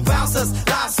fighters, home bouncers,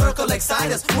 live circle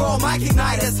exciters, raw mic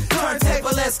igniters,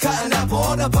 turntablists, cutting up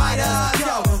all the biters.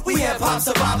 Yo, we hip hop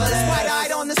survivalists.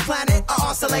 Wide-eyed on this planet, I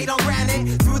oscillate on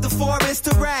granite through the forest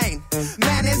terrain.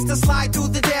 Manage to slide through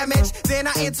the damage, then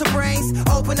I enter brains,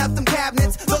 open up them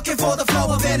cabinets, looking for the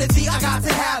flow of energy, I got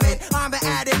to have it. I'm an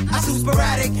addict, I shoot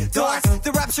sporadic darts,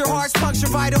 the rupture hearts, puncture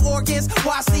vital organs,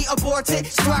 wisely aborted,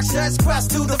 structures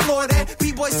pressed to the floor, then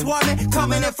B-boys swarming,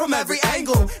 coming in from every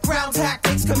angle, ground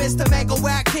tactics, commits to mangle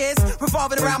whack kids,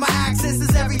 revolving around my axis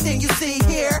is everything you see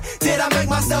here. Did I make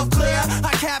myself clear?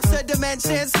 I captured the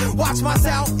dimensions. Watch my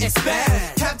sound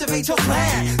expand, captivate your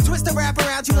plan. Twist the rap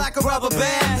around you like a rubber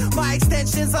band. My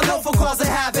extensions are known for causing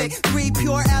havoc. 3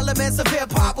 pure elements of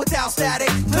hip hop without static.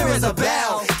 Clear as a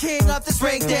bell. King of this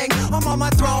ring ding. I'm on my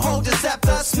throne, hold the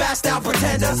scepter. Smash down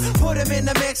pretenders. Put them in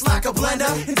the mix like a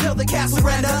blender until the cats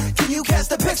surrender. Can you catch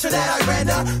the picture that I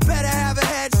render? Better have a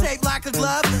head shaped like a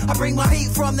glove. I bring my heat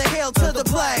from the hill to the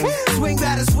play. Swing,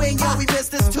 batter, swing, yo, we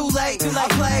missed this too late. I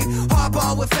play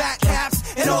hardball with fat caps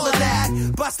and all of that.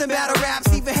 Busting battle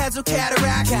raps, even heads with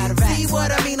cataracts. See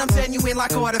what I mean? I'm genuine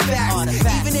like artifacts.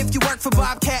 Even if you work for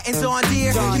Bobcat and John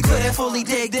Deere, you couldn't fully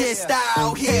dig this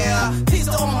style here. Peace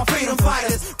to all my freedom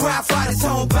fighters, grab fighters,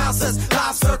 tone bouncers,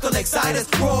 live circle exciters,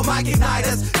 raw mic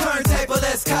igniters,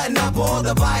 turntablists, cutting up all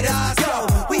the biters. Yo,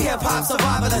 we hip hop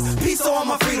survivalists. Peace to all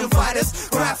my freedom fighters,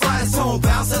 grab fighters, tone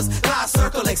bouncers, live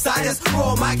circle exciters,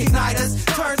 raw mic igniters,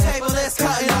 turntablists,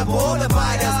 cutting up all the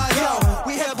biters. Yo,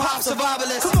 we hip hop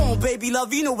survivalists. Come on, baby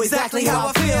love, you know exactly how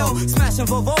I feel. Smashing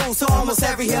for votes to almost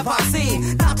every hip hop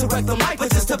scene. Not to wreck the mic,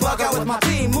 but just to bug out with my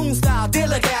team. Moon style,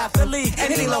 Dilla Gap, Philly,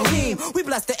 and Elohim. We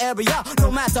bless the area,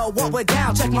 no matter what we're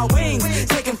down. Check my wings,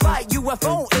 taking flight,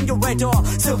 UFO in your radar.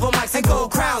 Silver mics and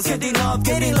gold crowns,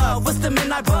 getting love. What's the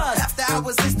midnight buzz? After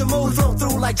hours is the mood, flow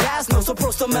through like jazz notes,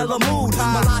 approach the mellow mood.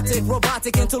 Melodic,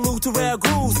 robotic interlude to rare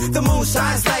grooves. The moon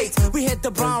shines late, we hit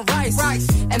the brown rice,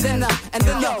 and then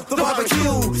yo, the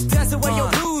barbecue. Dance away your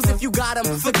blues if you got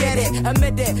 'em, forget it,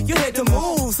 admit it, you hit the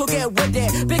move, so get with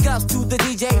it. Big ups to the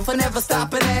DJ for never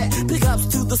stopping it. Big ups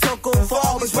to the circle for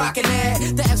always rocking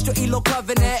it. The extra Elo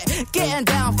covenant, getting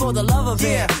down for the love of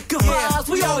it. Good vibes,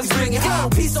 we always bring it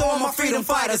out. Peace to all my freedom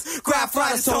fighters, grab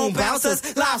fighters, tone bouncers,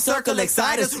 live circle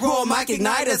exciters, raw mic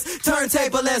igniters,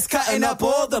 turntablists, cutting up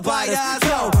all the biters.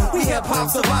 Yo, we hip hop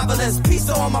survivalists. Peace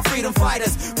to all my freedom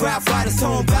fighters, grab fighters,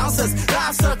 tone bouncers,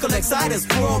 live circle exciters,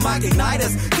 raw mic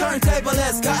igniters,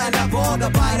 turntablists, cutting up all the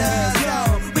biters.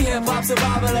 Yo, we hip hop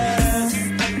survivalists.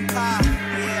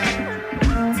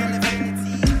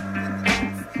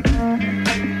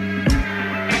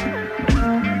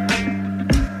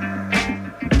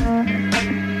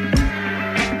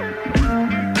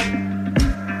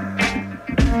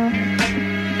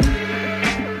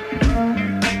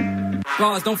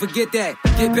 Bars, don't forget that.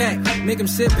 Get back, make them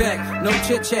sit back. No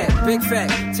chit chat, big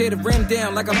fact. Tear the rim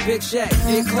down like I'm Big Shaq.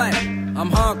 Get clap. I'm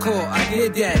hardcore, I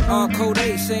did that. Hardcore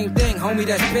A, same thing, homie,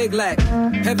 that's Big Lack.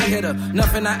 Heavy hitter,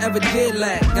 nothing I ever did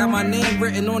lack. Got my name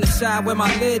written on the side where my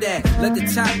lid at. Let the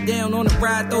top down on the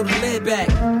ride, throw the lid back.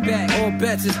 All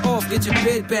bets is off, get your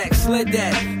bid back. Slid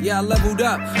that, yeah, I leveled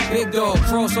up. Big dog,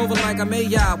 cross over like I'm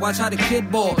A.I. Watch how the kid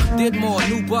ball. Did more,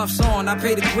 new buffs on, I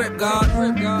pay the grip, God.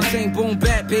 This ain't boom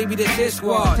bat, baby, this his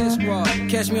squad.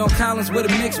 Catch me on Collins with a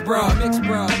mixed broad.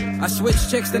 I switch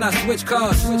chicks, then I switch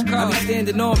cars. I be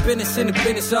standing on business in the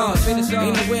business ours. Ain't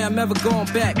no way I'm ever going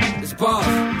back. It's bars.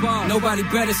 Nobody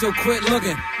better, so quit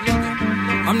looking.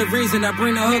 I'm the reason I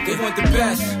bring the hook. They want the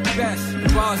best. The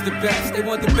bars the best. They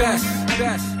want the best.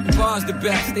 The bars the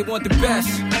best. They want the best.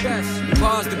 The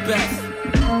bars the best.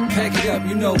 Pack it up,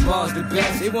 you know bars the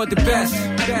best. They want the best.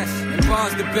 And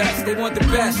bars the best. They want the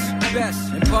best.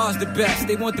 And bars the best.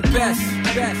 They want the best.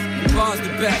 And bars the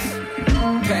best.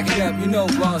 Pack it up, you know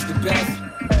bars the best.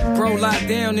 Bro locked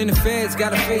down in the feds,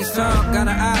 got a FaceTime, got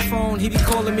an iPhone, he be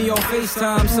calling me on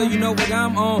FaceTime, so you know what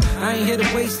I'm on. I ain't here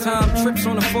to waste time, trips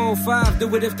on the 405,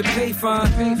 do it if the pay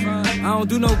fine. I don't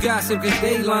do no gossip, cause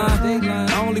they line.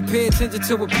 I only pay attention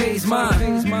to what pays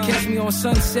mine. Catch me on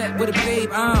Sunset with a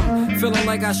babe, I'm feeling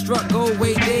like I struck gold,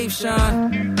 way Dave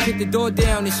shine. Kick the door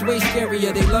down, it's way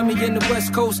scarier. They love me in the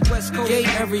West Coast gay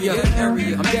area.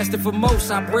 I'm destined for most,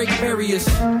 I break barriers.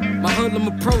 My hoodlum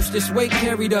approach, this weight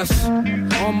carried us.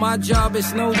 On my job,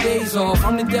 it's no days off.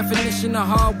 I'm the definition of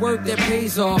hard work that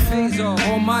pays off.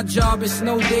 On my job, it's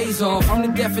no days off. I'm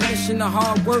the definition of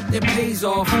hard work that pays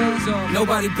off.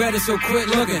 Nobody better, so quit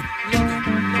looking.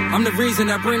 I'm the reason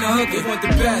I bring the hook. They want the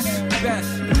best.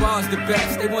 The bars the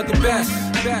best. They want the best.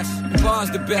 The bars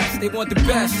the best. They want the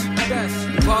best.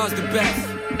 The bars the best.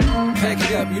 Pack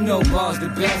it up, you know bars the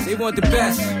best. They want the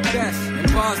best.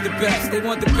 And bars the best. They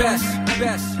want the best.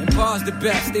 And bars the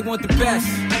best. They want the best.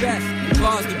 And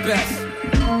bars the best.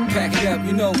 Pack it up,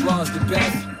 you know bars the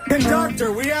best.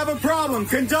 Conductor, we have a problem.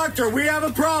 Conductor, we have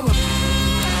a problem.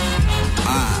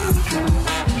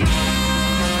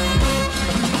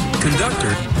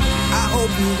 Conductor. I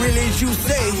hope you real as you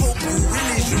say.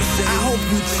 I hope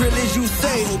you trill as you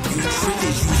say.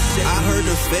 I heard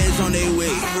the feds on their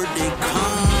way.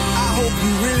 I hope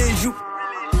you real as you.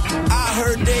 I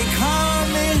heard they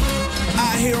coming.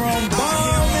 I hear them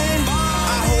bombing.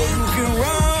 I hope you can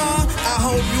run. I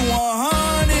hope you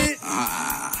 100.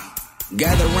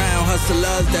 Gather round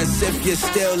hustlers, that's if you're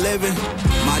still living.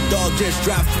 My dog just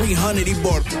dropped 300, he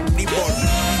bought.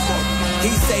 He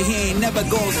say he ain't never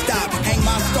gonna stop. Hang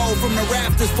my skull from the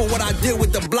rafters for what I did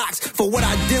with the blocks, for what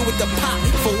I did with the pop,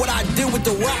 for what I did with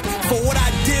the rock, for what I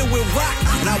did with rock.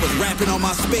 And I was rapping on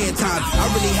my spare time. I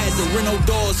really had the Renault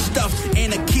doors stuffed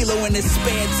and a kilo in the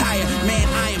spare tire. Man,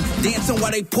 I am dancing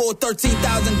while they pull 13,000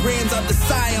 grams out the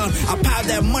Scion. I piled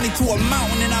that money to a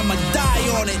mountain and I'ma die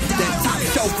on it. That top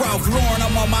shelf Ralph Lauren,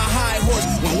 I'm on my high horse.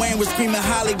 When Wayne was screaming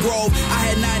Holly Grove, I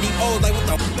had 90 O's like what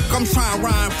the f*** I'm trying to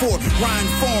rhyme for, rhyme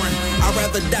foreign. I'd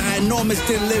rather die enormous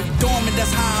than live dormant.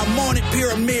 That's how I'm on it.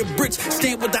 Pyramid bricks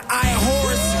stamped with the Iron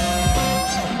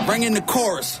Horse. Bring in the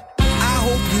chorus. I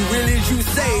hope you real as you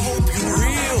say. I hope you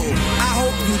real. I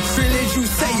hope you trill as you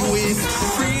say you is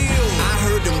real. I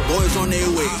heard them boys on their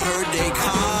way. I heard they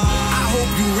come. I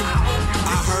hope you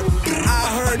I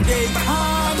heard they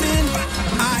coming.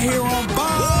 I hear them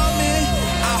bombing.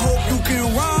 I hope you can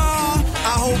run.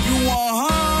 I hope you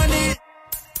 100.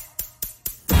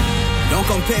 Don't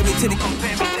compare me to the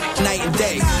night and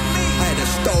day. I had a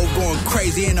stove going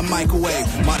crazy in the microwave.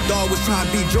 My dog was trying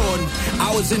to be Jordan.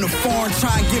 I was in the foreign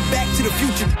trying to get back to the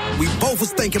future. We both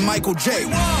was thinking Michael J.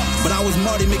 But I was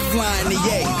Marty McFly in the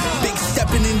Yay. Big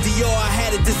stepping in Dior, I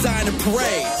had a design a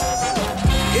parade.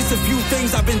 It's a few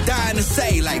things I've been dying to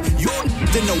say. Like, you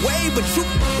in the way, but you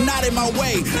not in my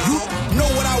way. You know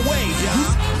what I weigh. You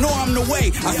know I'm the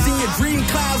way. I seen your dream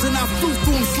clouds and I flew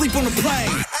through them, sleep on the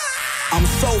plane. I'm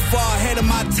so far ahead of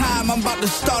my time, I'm about to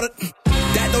start it.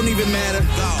 That don't even matter.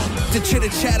 The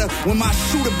chitter chatter, when my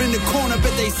shooter been the corner,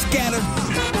 bet they scatter.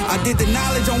 I did the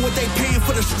knowledge on what they paying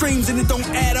for the streams and it don't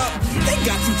add up. They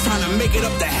got you trying to make it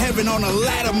up to heaven on a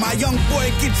ladder. My young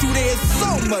boy get you there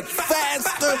so much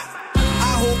faster.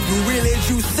 I hope you real as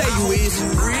you say you is.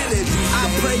 I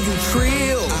pray you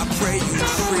trill. I pray you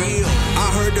trill. I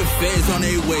heard the feds on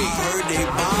their way. I heard they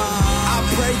bomb. I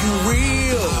pray you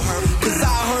real. Cause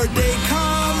I heard they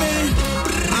coming.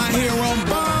 I hear them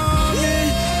bombing.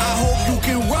 I hope you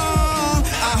can run.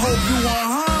 I hope you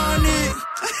 100.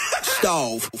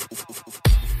 Stove.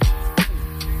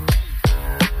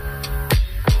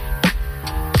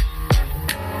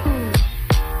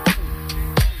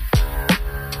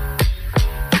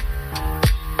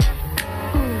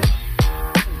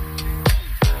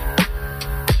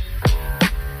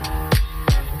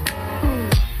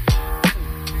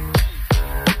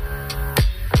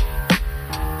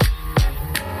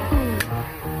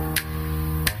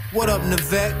 What up,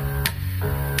 Navek?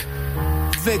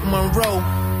 Vic Monroe.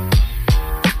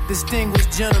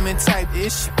 Distinguished gentleman type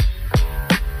ish.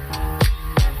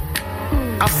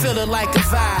 I feel it like a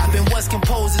vibe, and what's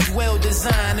composed is well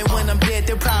designed. And when I'm dead,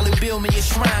 they'll probably build me a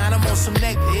shrine. I'm on some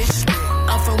neck ish.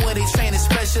 I'm from where they train a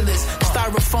specialist.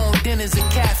 Styrofoam dinners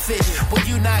and catfish. When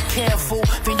you not careful,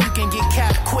 then you can get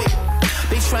capped quick.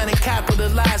 They trying to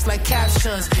capitalize like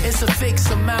captions. It's a fixed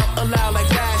amount allowed like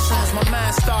rations. My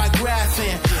mind start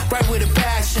graphing, right with a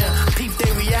passion. Peep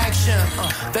their reaction.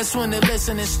 That's when the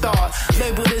listening start.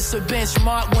 Label this a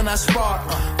benchmark when I spark.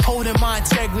 Holding my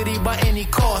integrity by any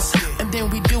cost. And then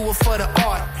we do it for the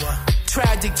art.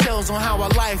 Tragic tales on how our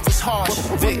life was harsh.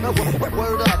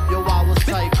 Word up, yo, I was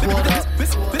tight. What up?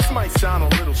 This might sound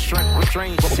a little strange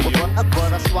to you.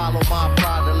 But I swallow my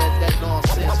pride to let that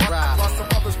nonsense ride. While some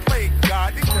others play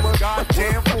God, they just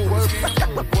goddamn fools.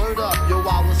 Word up, yo,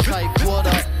 I was tight. What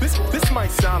up? This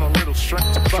might sound a little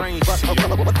strange to you.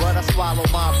 But I swallow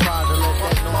my pride to let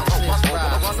that nonsense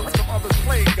ride. While some others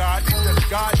play God, they just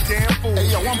goddamn fools. Hey,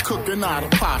 yo, I'm cooking out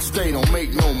of pots, they don't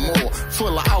make no more.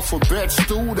 Full of alphabet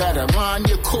stew that'll line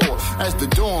your core. As the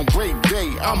dawn break day,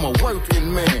 I'm a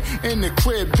working man. In the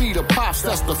crib, be the pops,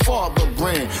 that's the father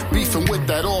brand. Beefing with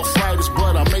that arthritis,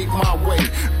 but I make my way.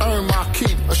 Earn my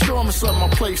keep, assurance of my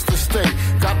place to stay.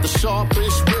 Got the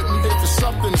sharpish with me if it's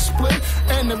something to split.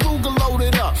 And the Ruger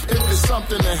loaded up if it's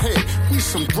something to hit. We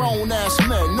some grown ass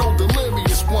men, no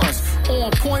delirious ones.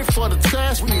 On point for the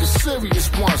task, we the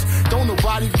serious ones. Don't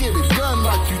nobody get it done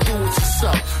like you do it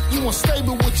yourself. You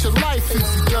unstable with your life if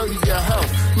you dirty your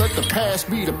health. Let the past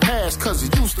be the past, cause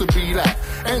it used to be that.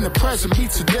 And the present be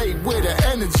today where the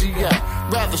energy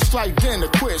at. Rather strike than to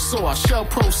quit, so I shall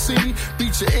proceed.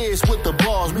 Beat your ears with the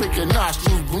bars, make your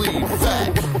nostrils bleed.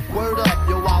 Fact. Word up,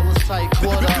 yo, I was tight.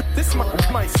 What up? This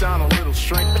might sound a little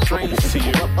strange to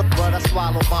you. But I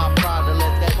swallow my pride to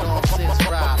let that nonsense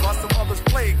ride. While some others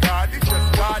play God, they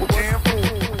just goddamn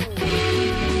fools.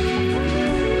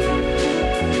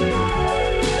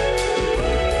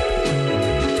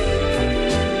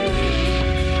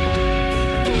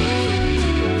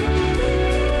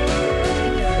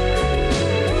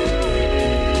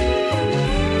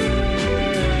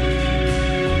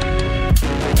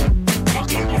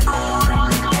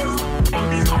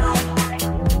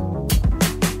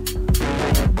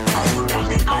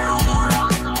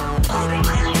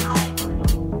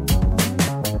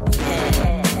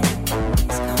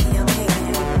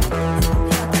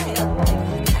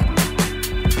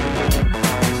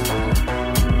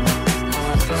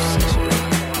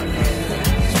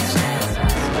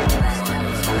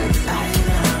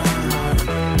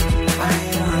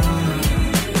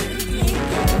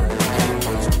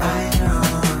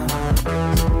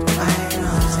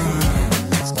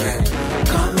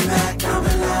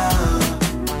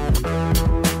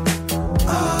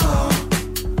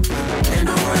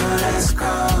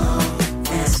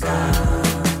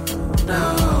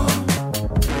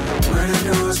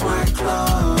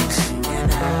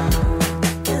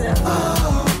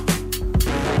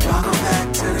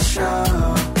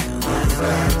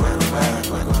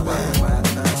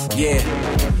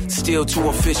 still too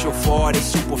official for all they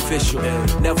superficial.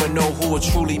 Never know who will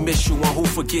truly miss you and who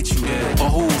forget you. Or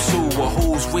who's who, or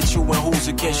who's with you and who's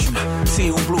against you. See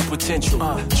who blew potential,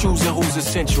 choosing who's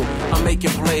essential. I'm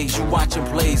making plays, you watching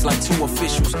plays like two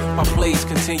officials. My plays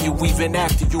continue even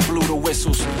after you blew the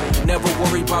whistles. Never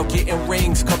worry about getting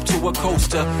rings, cup to a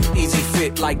coaster. Easy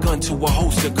fit like gun to a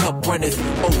holster. Cup runneth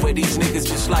over these niggas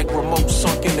just like remote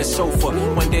sunk in the sofa.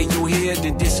 One day you hear,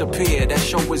 then disappear. That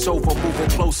show is over, moving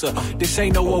closer. This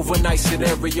ain't no overnight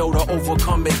scenario to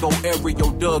overcome it. Go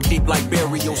aerial, dug deep like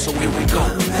burial. So here we go.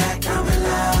 Come back, I'm in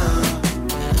love.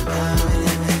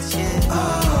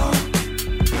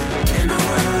 In a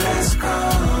world that's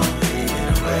cold, in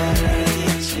a world that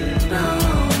gets you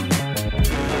down.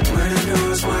 Where the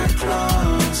doors weren't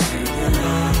closed, you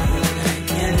know.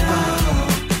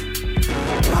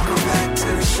 Welcome back to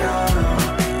the show.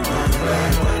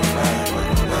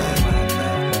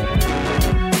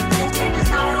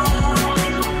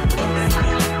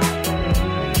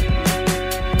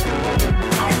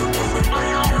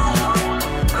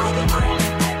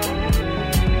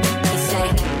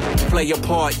 Play your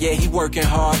part, yeah, he working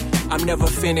hard. I'm never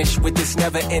finished with this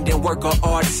never-ending work of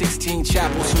art. 16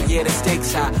 chapels, so yeah, the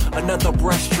stakes high. Another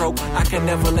brushstroke, I can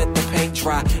never let the paint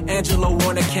dry. Angelo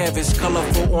on the canvas,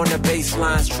 colorful on the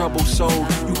baselines. Troubled soul,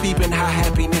 you peeping how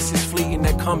happiness is fleeting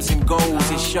that comes and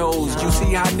goes. It shows, you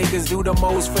see how niggas do the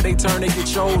most for they turn to get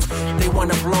chose. They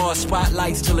want applause,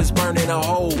 spotlights till it's burning a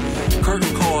hole.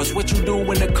 Curtain calls, what you do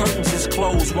when the curtains is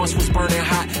closed. Once was burning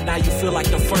hot, now you feel like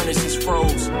the furnace is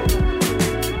froze.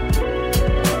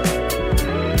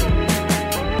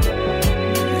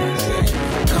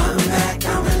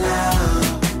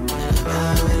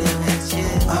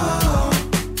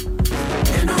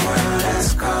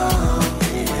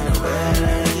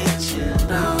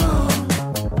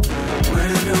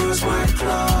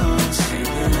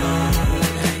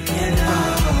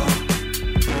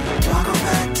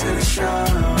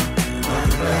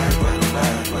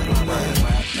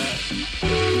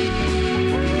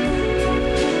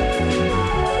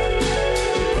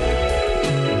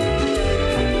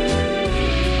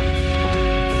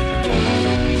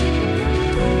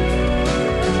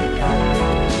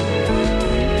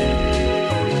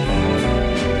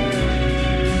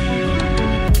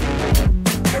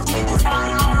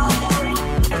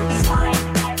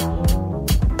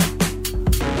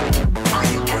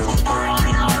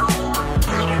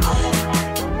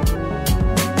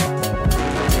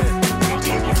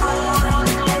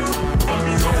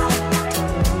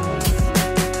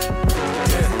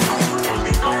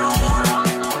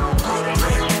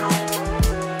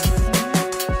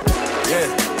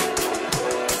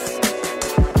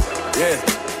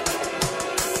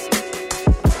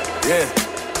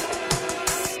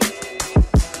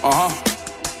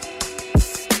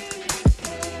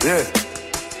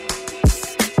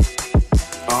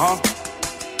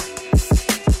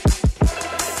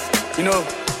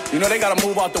 They gotta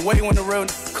move out the way when the real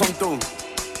come through.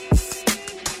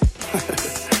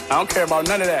 I don't care about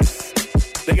none of that.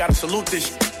 They gotta salute this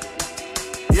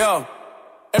shit. Yo,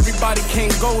 everybody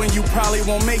can't go and you probably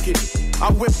won't make it.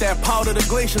 I whipped that powder the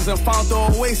glaciers and found the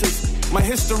oasis. My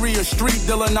history of street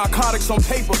dealer narcotics on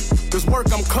paper. This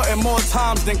work I'm cutting more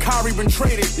times than Kyrie been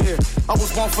traded. Yeah, I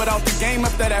was 1 foot out the game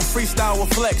after that freestyle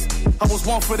with Flex. I was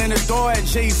 1 foot in the door at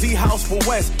Jay-Z house for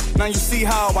West. Now you see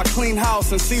how I clean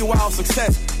house and see wild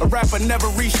success. A rapper never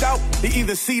reached out, they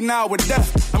either see now or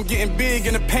death. I'm getting big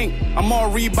in the paint, I'm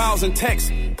all rebounds and texts.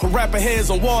 Put rapper heads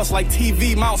on walls like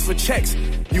TV mounts for checks.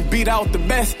 You beat out the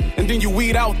best, and then you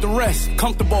weed out the rest.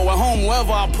 Comfortable at home,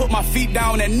 wherever I put my feet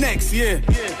down at next, yeah.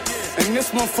 And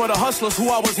this one for the hustlers who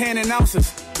I was handing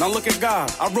ounces. Now look at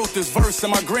God, I wrote this verse in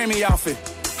my Grammy outfit.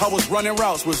 I was running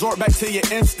routes, resort back to your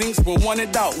instincts when one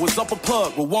in doubt. Was up a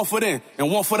plug with 1 foot in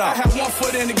and 1 foot out. I had 1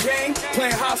 foot in the game,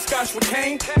 playing hopscotch with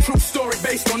Kane. True story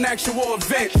based on actual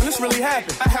events, and this really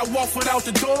happened. I had 1 foot out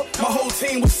the door, my whole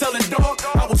team was selling dog.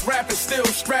 I was rapping still,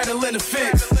 straddling the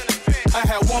fence. I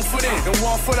had 1 foot in and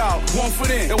 1 foot out, 1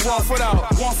 foot in and 1 foot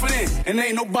out, 1 foot in, and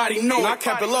ain't nobody know. I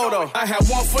kept it low though. I had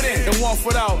 1 foot in and 1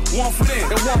 foot out, 1 foot in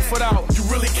and 1 foot out. You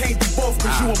really can't do both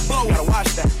cause you a blow. Gotta watch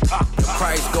that. The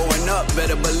price going up,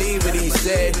 better believe it, he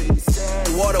said.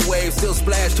 The water waves still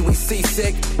splash till we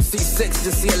seasick. C6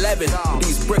 to C11.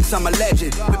 These bricks, I'm a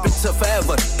legend. Whip it to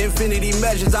forever. Infinity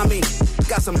measures, I mean,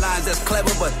 got some lines that's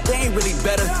clever, but they ain't really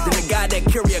better than the guy that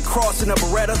carry a cross in a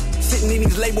Beretta. Sitting in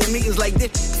these label meetings like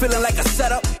this, feeling like a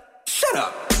setup. Shut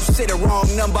up. You say the wrong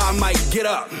number, I might get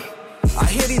up. I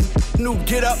hear these new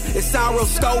get up, it sound real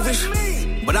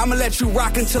stovish, but I'ma let you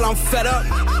rock until I'm fed up.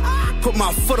 Put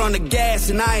my foot on the gas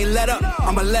and I ain't let up.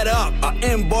 I'ma let up,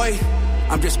 M boy.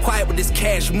 I'm just quiet with this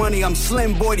cash money, I'm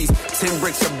slim boy. These 10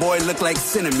 bricks a boy look like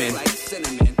cinnamon.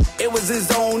 It was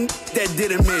his own that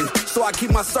did him in. So I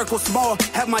keep my circle small,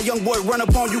 have my young boy run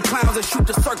up on you clowns and shoot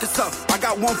the circus up. I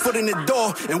got 1 foot in the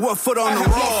door and 1 foot on the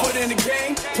raw. 1 foot in the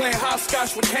game, playing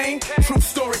hopscotch with Kane. True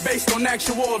story based on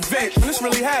actual events. When this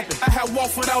really happened, I had 1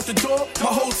 foot out the door.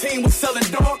 My whole team was selling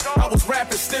dog. I was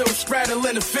rapping still,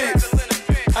 straddling the fence.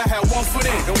 I had 1 foot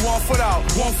in and 1 foot out,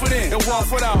 1 foot in and 1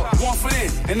 foot out, 1 foot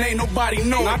in, and ain't nobody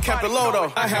know. I kept it low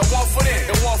though. I had 1 foot in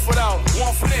and 1 foot out,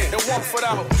 1 foot in and 1 foot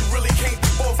out. You really can't do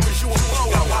both cause you a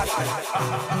blowout.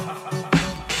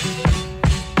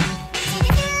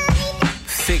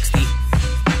 60.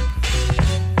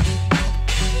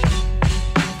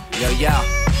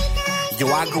 Yo,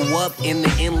 I grew up in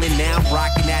the inland, now I'm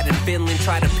rocking out in Finland.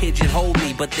 Try to pigeonhole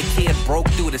me, but the kid broke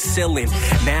through the ceiling.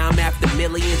 Now I'm after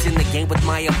millions in the game with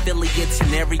my affiliates,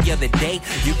 and every other day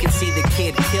you can see the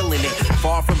kid killing it.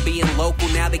 Far from being local,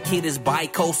 now the kid is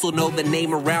bi-coastal. Know the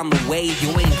name around the way, you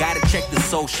ain't gotta check the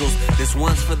socials. This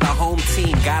one's for the home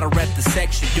team, gotta rep the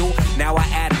section, dude. Now I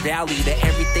add value to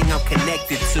everything I'm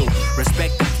connected to.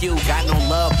 Respect the few, got no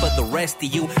love for the rest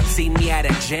of you. Seen me at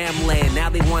a jam land, now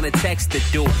they wanna text the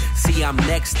dude. See, I'm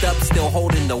next up, still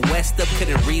holding the West up.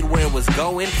 Couldn't read where it was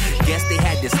going, guess they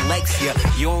had dyslexia.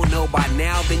 You don't know by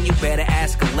now, then you better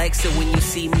ask Alexa. When you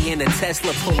see me in a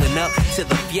Tesla pulling up to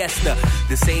the Fiesta.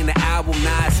 This ain't an album,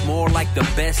 nah, it's more like the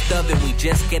best of it. We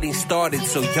just getting started,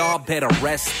 so y'all better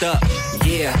rest up.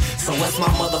 Yeah, so what's my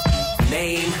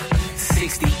name?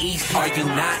 60 East, are you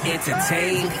not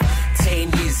entertained?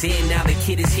 10 years in, now the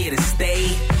kid is here to stay.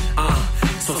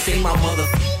 So say my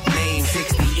name,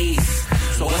 60 East.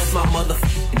 So what's my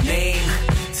name?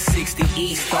 60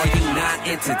 East, are you not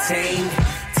entertained?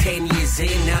 10 years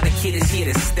in, now the kid is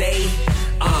here to stay.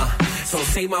 So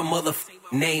say my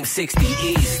name, 60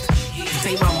 East.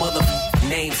 Say my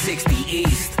name, 60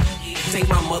 East. Say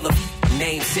my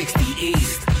name, 60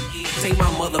 East. Say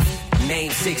my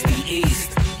name, 60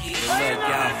 East.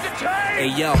 Hey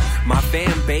yo, my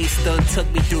fan base done took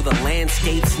me through the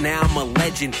landscapes. Now I'm a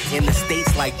legend in the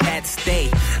States like Pat Stay.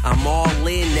 I'm all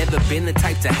in, never been the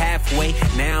type to halfway.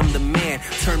 Now I'm the man,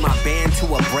 turn my band to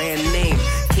a brand name.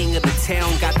 King of the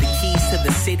town, got the keys to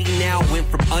the city now. Went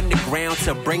from underground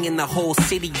to bringing the whole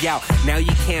city out. Now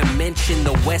you can't mention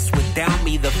the West without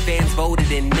me. The fans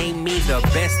voted and named me the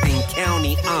best in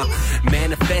county.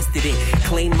 Manifested it,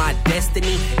 claimed my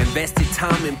destiny. Invested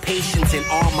time and patience in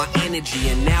all my energy.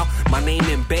 And now my name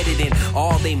embedded in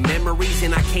all they memories.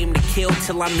 And I came to kill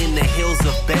till I'm in the hills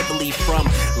of Beverly. From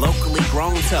locally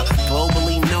grown to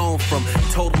globally known. From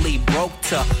totally broke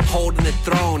to holding the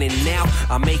throne. And now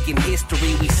I'm making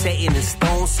history. We setting in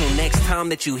stone, so next time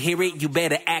that you hear it, you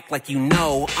better act like you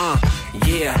know.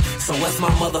 Yeah, so what's my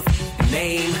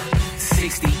name?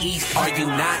 60 East, are you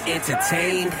not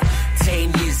entertained?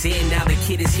 10 years in, now the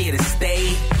kid is here to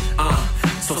stay.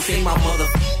 So say my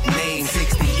name,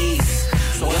 60 East.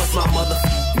 So what's my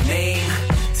name?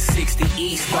 60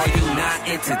 East, are you not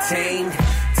entertained?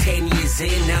 10 years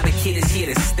in, now the kid is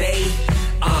here to stay.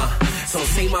 So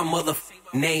say my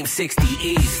name, 60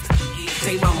 East.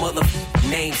 Say my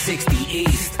name, 60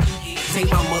 East. Say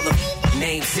my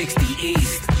name, 60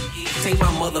 East. Say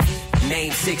my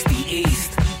name, 60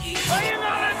 East. Are you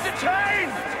not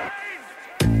entertained?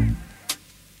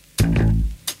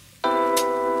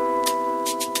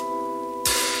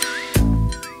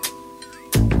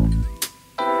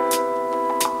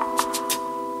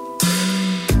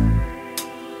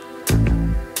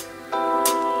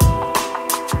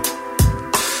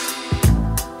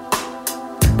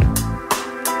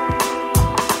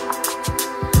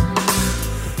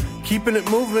 Keeping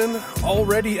it moving,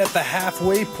 already at the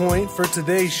halfway point for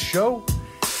today's show.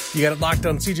 You got it locked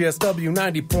on CJSW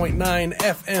 90.9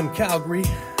 FM Calgary.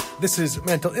 This is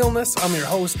Mental Illness. I'm your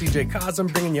host, DJ Cosm,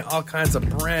 bringing you all kinds of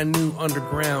brand new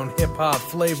underground hip-hop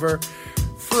flavor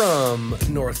from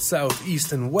north, south,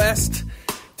 east, and west.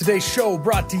 Today's show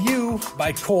brought to you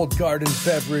by Cold Garden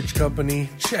Beverage Company.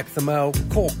 Check them out,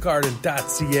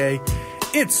 coldgarden.ca.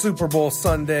 It's Super Bowl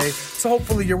Sunday, so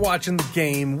hopefully you're watching the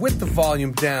game with the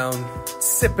volume down,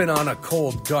 sipping on a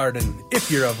Cold Garden, if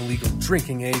you're of legal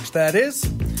drinking age, that is.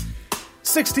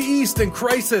 60 East and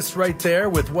Crisis right there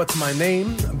with What's My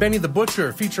Name. Benny the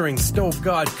Butcher featuring Stove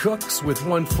God Cooks with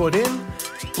 1 Foot In.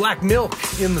 Black Milk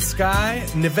in the Sky.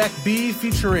 Nivek B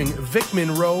featuring Vic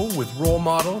Monroe with Role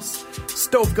Models.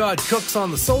 Stove God Cooks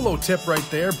on the solo tip right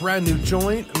there. Brand new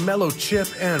joint. Mellow Chip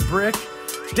and Brick.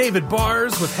 David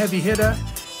Bars with Heavy Hitter,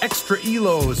 Extra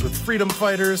Elos with Freedom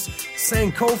Fighters,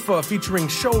 Sankofa featuring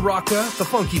Show Rocka, the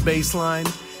funky bassline,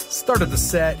 started the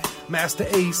set, Master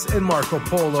Ace and Marco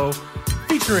Polo,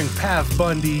 featuring Pav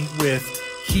Bundy with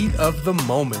Heat of the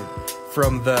Moment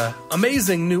from the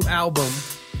amazing new album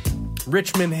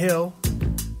Richmond Hill.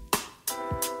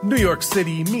 New York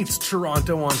City meets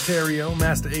Toronto, Ontario.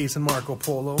 Master Ace and Marco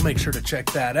Polo. Make sure to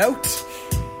check that out.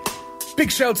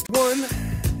 Big shouts to one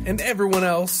and everyone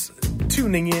else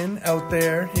tuning in out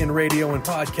there in radio and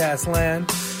podcast land.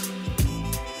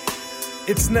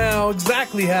 It's now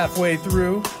exactly halfway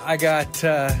through. I got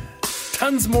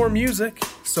tons more music,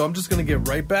 so I'm just going to get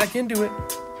right back into it.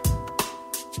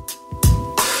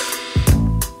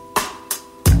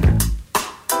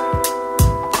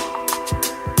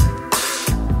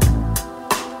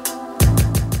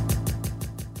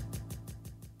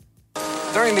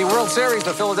 During the World Series,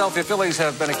 the Philadelphia Phillies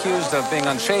have been accused of being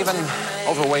unshaven,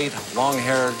 overweight,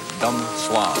 long-haired, dumb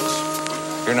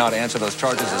slobs. Here now to answer those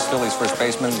charges is Phillies first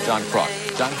baseman John Kruk.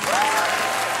 John?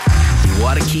 You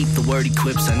ought to keep the word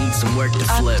equipped, I need some work to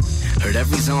flip. Heard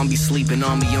every zombie sleeping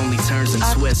on me only turns and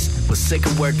twists. Was sick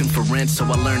of working for rent, so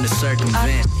I learned to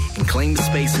circumvent and claim the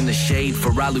space in the shade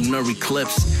for our lunar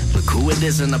eclipse. Look who it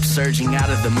is and upsurging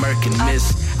out of the murk and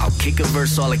mist. I'll kick a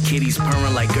verse, all the kitties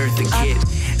purring like Eartha Kitt.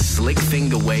 Slick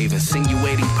finger wave,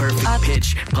 insinuating perfect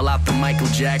pitch. Pull out the Michael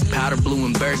Jack, powder blue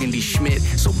and burgundy Schmidt.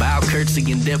 So bow,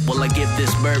 curtsy, and dip while I give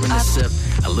this bourbon a sip.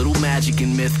 A little magic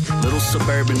and myth, little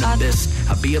suburban abyss.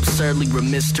 I'd be absurdly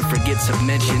remiss to forget to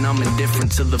mention I'm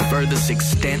indifferent to the furthest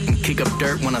extent and kick up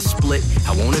dirt when I split.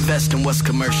 I won't invest in what's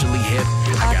commercially hip.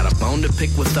 I got a bone to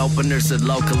pick with openers at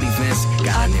local events.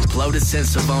 Got an imploded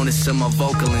sense of onus in my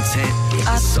vocal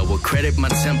intent. So I credit my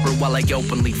temper while I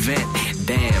openly vent.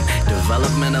 Damn,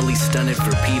 developmentally stunted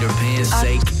for Peter Pan's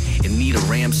sake. In need of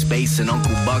Ram Space and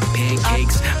Uncle Buck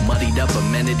pancakes. Muddied up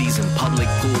amenities and public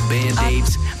pool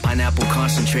band-aids. Pineapple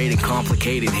concentrated,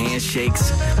 complicated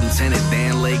handshakes. Lieutenant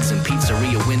Dan legs and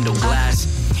pizzeria window glass.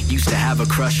 Used to have a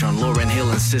crush on Lauryn Hill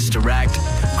and Sister Act.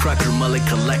 Crucker mullet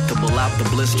collectible out the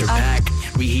blister pack.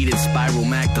 Reheated Spiral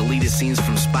Mac, deleted scenes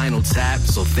from Spinal Tap.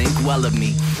 So think well of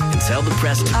me and tell the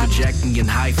press to project me in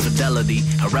high fidelity,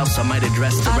 or else I might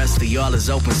address the rest of y'all as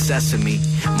open sesame.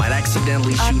 Might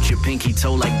accidentally shoot your pinky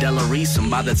toe like Della Reese, and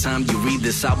by the time you read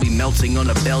this I'll be melting on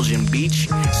a Belgian beach.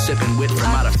 Sipping wit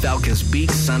from out of Falcon's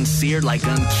beak, sun-seared like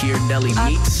uncured deli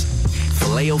meats.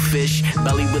 Filet-O-fish,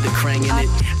 belly with a krang in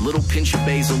it. Little pinch of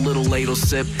basil, little ladle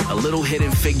sip. A little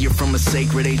hidden figure from a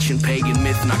sacred ancient pagan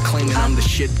myth. Not claiming I'm the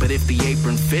shit, but if the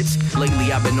apron fits.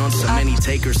 Lately I've been on so many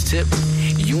takers tip.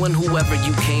 You and whoever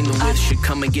you came with should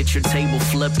come and get your table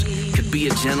flipped. Could be a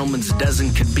gentleman's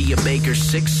dozen, could be a baker's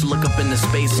six. Look up into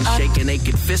space and shake a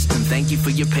naked fist and thank you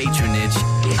for your patronage.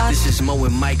 This is Mo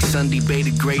and Mike's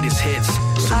undebated greatest hits.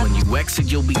 So when you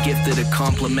exit, you'll be gifted a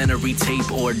complimentary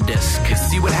tape or disc.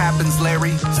 See what happens,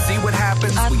 Larry? See what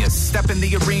happens when you step in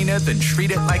the arena, then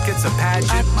treat it like it's a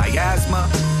pageant. Miasma,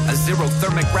 a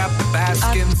xerothermic rap the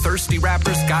baskin. Thirsty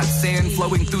rappers got sand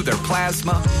flowing through their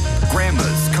plasma.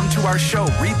 Grandmas, come to our show,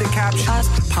 read the captions.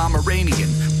 Pomeranian,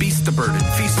 beast the burden,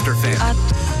 feaster famine.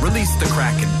 Release the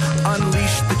Kraken,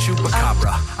 unleash the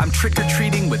Chupacabra. I'm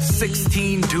trick-or-treating with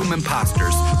 16 doom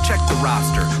imposters. Check the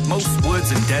roster, most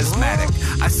Woods and Desmatic.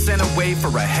 I sent away for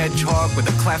a hedgehog with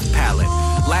a cleft palate.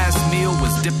 Last meal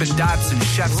was Dippin' Dots and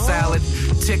chef salad.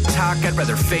 TikTok, I'd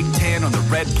rather fake tan on the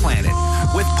red planet.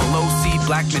 With Pelosi,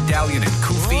 Black Medallion, and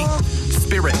Koofy.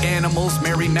 Spirit animals,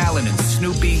 Mary Mallon and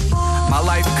Snoopy. My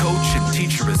life coach and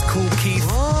teacher is Cool Keith.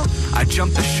 I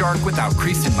jumped the shark without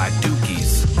creasing my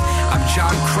dookies. I'm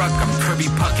John Kruk, I'm Kirby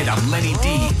Puckett, I'm Lenny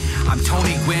D. I'm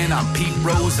Tony Gwynn, I'm Pete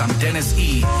Rose, I'm Dennis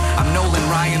E. I'm Nolan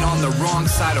Ryan on the wrong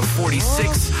side of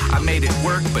 46. I made it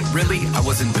work, but really, I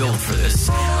wasn't built for this.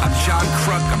 I'm John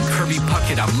Kruk, I'm Kirby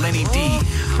Puckett, I'm Lenny D.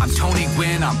 I'm Tony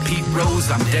Gwynn, I'm Pete Rose,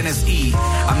 I'm Dennis E.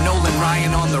 I'm Nolan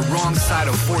Ryan on the wrong side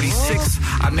of 46.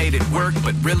 I made it work,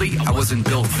 but really, I wasn't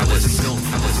built for this.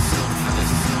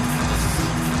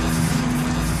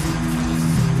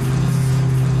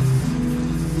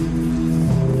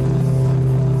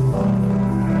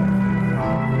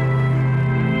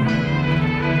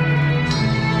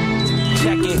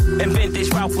 And vintage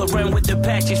Ralph Lauren with the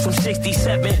patches from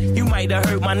 67. You might have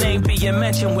heard my name being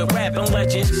mentioned with rapping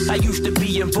legends. I used to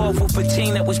be involved with a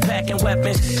team that was packing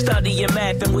weapons, studying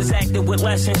math and was active with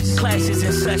lessons. Classes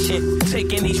in session,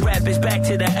 taking these rappers back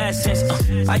to the essence.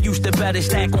 I used to bet a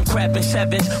stack on crap and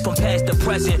sevens from past to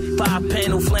present.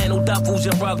 5-panel flannel duffels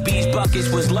and rugby's buckets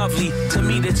was lovely. To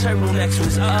me the turtlenecks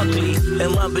was ugly.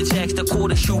 And lumberjacks the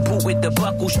quarter shoe boot with the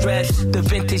buckle straps. The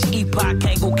vintage epoch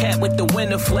Kangol cap with the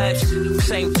winter flaps.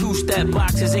 Same two-step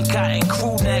boxes print cotton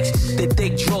crew necks, the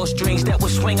thick drawstrings that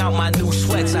would swing out my new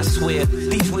sweats, I swear.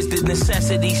 These was the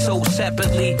necessities sold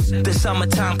separately. The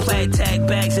summertime plaid tag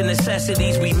bags and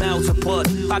necessities we mouths apart.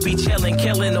 I be chillin',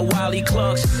 killing the Wally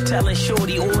Clarks, telling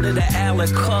Shorty order the a la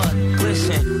carte.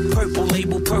 Listen, purple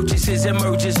label purchases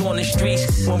emerges on the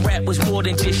streets. When rap was more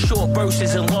than just short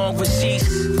verses and long receipts.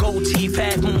 Gold teeth,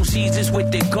 half moon seasons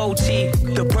with the goatee.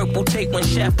 The purple take when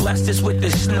Chef blessed us with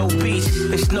the snow beats.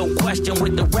 It's no question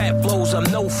with the rap flows, I'm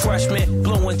no freshman.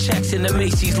 Blowing checks in the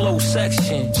Macy's low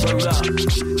section. Word up.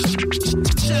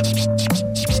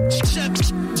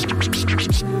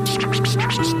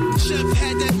 Chef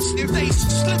had that face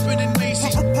slipping in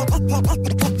Macy's.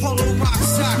 Polo rock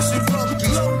socks and rugby.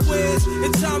 Low wears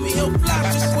and Tommy Hill block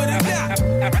just with it now.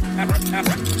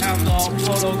 How long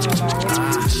polo come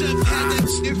on? Chef had that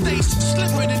face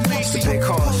slipping in Macy's. Big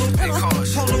horse.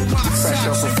 Fresh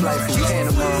off a flight from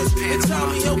Panama. And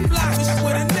Tommy Hill block just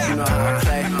with it now. You know how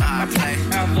I play.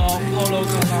 How long polo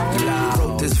come on?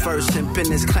 Wrote this verse in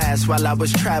business class while I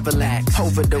was traveling.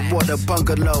 Over the water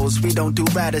bungalows, we don't do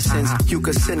Radissons. You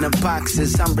could send the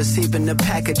boxes, I'm receiving the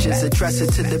packages. Address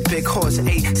it to the big horse,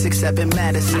 867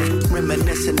 Madison.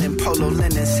 Reminiscing in polo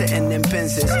linen, sitting in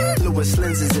Benzes. Lewis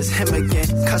lenses is him again.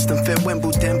 Custom fit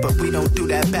Wimbledon, but we don't do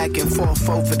that back and forth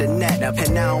over the net.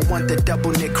 And I don't want the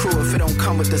double knit crew if it don't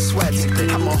come with the sweats.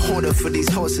 I'm a hoarder for these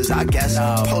horses, I guess.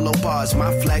 Polo bars,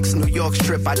 my flex. New York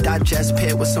strip, I digest.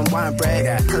 Paired with some wine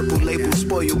bread. Purple label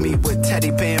spoil me with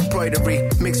teddy bear embroidery.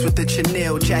 Mixed with the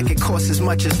Chanel jacket, costs as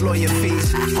much as lawyer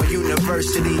fees. On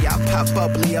university, I pop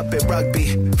bubbly up at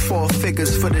rugby. 4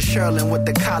 figures for the Sherlin with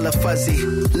the collar fuzzy.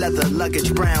 Leather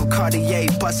luggage brown, Cartier,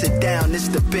 bust it down. It's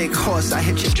the big horse, I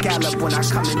hit your gallop when I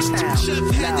come in town.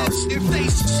 Chef had that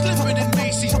face slipping in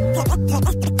Macy's.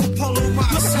 Polo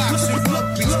rock socks and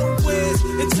rugby. Low wears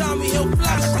and Tommy Hill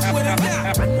block just with it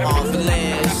now.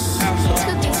 Marvelous.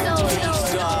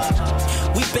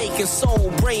 We baking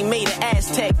soul, brain made of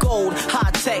Aztec gold,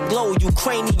 high tech low,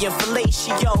 Ukrainian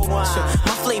fellatio.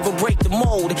 My flavor break the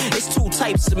mold. It's 2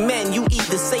 types of men. You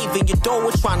either saving your dough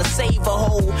or trying to save a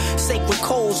hole. Sacred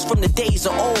codes from the days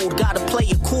of old. Gotta play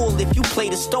it cool if you play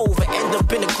the stove and end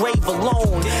up in a grave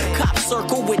alone. Cop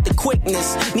circle with the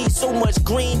quickness. Need so much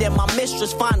green that my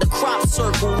mistress find a crop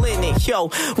circle in it. Yo,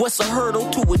 what's a hurdle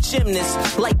to a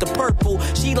gymnast? Like the purple,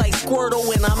 she like Squirtle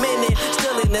when I'm in it.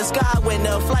 Still in the sky when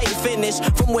the flight finished.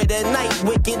 From where the night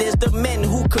wicked is the men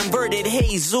who converted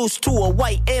Jesus to a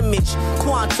white image.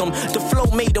 Quantum, the flow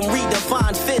made them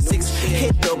redefine physics.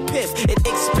 Hit the piff, it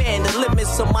expand the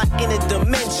limits of my inner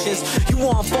dimensions. You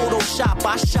want Photoshop,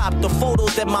 I shop the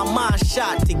photos that my mind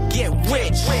shot to get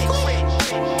rich.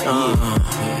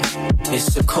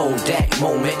 It's a Kodak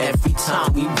moment every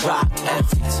time we rock.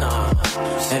 Every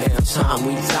time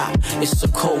we rock. It's a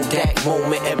Kodak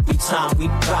moment every time we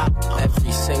rock.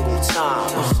 Every single time,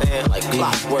 I'm saying like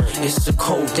clockwork. It's a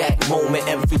Kodak moment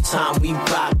every time we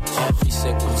rock. Every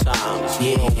single time,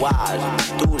 yeah, why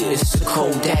do this? It's a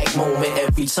Kodak moment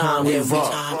every time we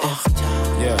rock.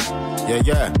 Yeah.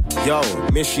 Yo,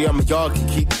 Mishy, I'm a yard, can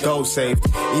keep the dough saved.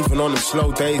 Even on them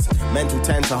slow days, mental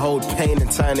tend to hold pain and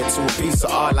turn it to a piece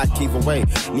of art like either way.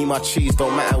 Need my cheese,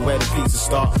 don't matter where the pizza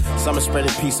start. Some are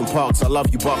spreading peace in parks. I love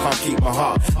you, but I can't keep my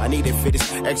heart. I need it for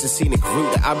this extra scenic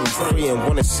route that I've been freeing.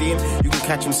 Wanna see him? You can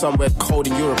catch him somewhere cold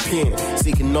and European.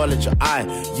 Seeking knowledge of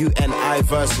you and I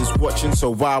versus watching,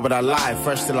 so why would I lie?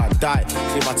 Fresh till I die.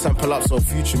 Clear my temple up so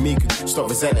future me could stop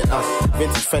resenting us.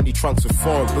 Vintage Fendi trunks with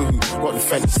foreign boohoo. Got the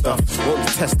Fendi stuff. Won't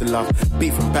you test the love?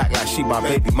 Beefing back like she my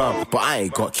baby mum. But I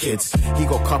ain't got kids. He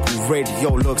got couple radio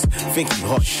looks. Think he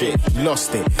hot shit.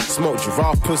 Lost it. Smoked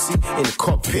giraffe pussy in the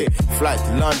cockpit. Flight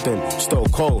to London. Stone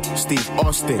Cold. Steve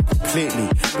Austin. Completely.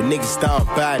 The niggas down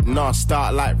bad and I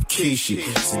start like Rikishi.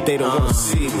 So they don't wanna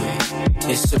see me.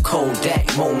 It's a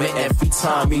Kodak moment every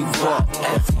time we rock.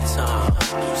 Every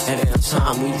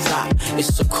time we rock.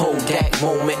 It's a Kodak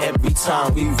moment every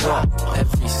time we rock.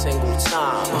 Every single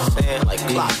time, I'm saying like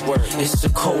clockwork. It's a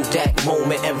Kodak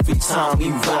moment every time we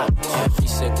rock. Every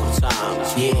single time,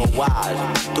 yeah,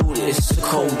 why do this? It's a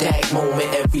Kodak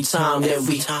moment every time that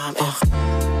we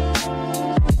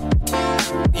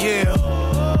Yeah,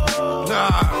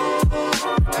 nah.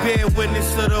 Bear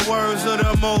witness to the words of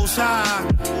the Most High.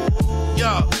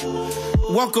 Yo,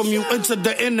 Welcome you into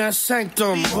the inner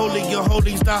sanctum. Holy your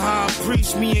holies, the high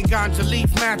priest. Me and ganja leaf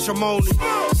matrimony.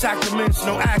 Sacraments,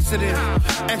 no accident.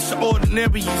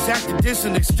 Extraordinary, exact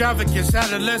addition, extravagance.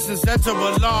 Adolescence, enter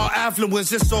a law,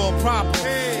 affluence, it's all proper.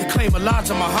 They claim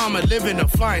Elijah Muhammad living in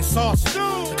flying saucers.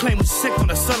 They claim we're sick on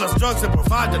the sellers, drugs and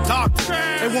provide the doctor.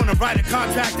 They want to write a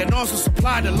contract and also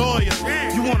supply the lawyer.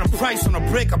 You want a price on a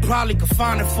brick, I probably could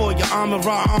find it for you. I'm a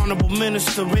raw honorable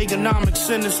minister, Reaganomics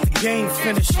sinister, game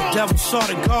finisher. Devil saw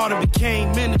the God and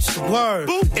became miniature. Word.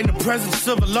 In the presence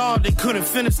of the law, they couldn't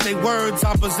finish their words.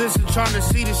 Opposition trying to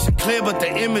see this shit clear, but the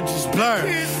image is blurred.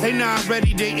 They not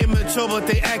ready, they immature, but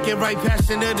they acting right.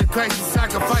 Passionate to Christ and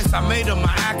sacrifice. I made them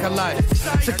my acolyte.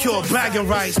 Secure bragging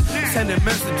rights. Sending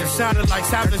messages, sounded like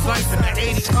savage life in the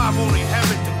 85. Only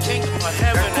heaven, the kingdom of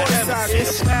heaven. The heaven,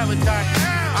 it's paradise.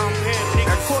 I'm here, niggas.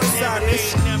 That courtside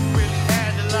ish. Never really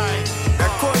had the life.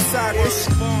 That courtside ish.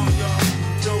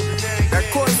 That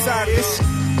courtside ish.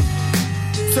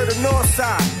 To the north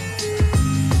side.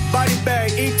 Body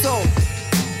bag, Ito.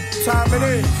 Time it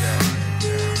is.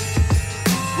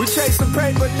 We chasing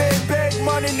paper, need big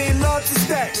money, need large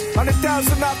stacks.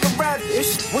 100,000 off the rap,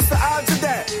 what's the odds of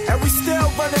that? And we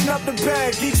still running up the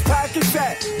bag, each packet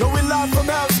fat. No, we live from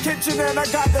Hell's Kitchen and I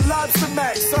got the lobster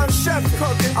max. Son chef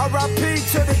cooking, R.I.P.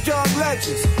 to the young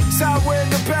legends. Sour in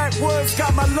the backwoods,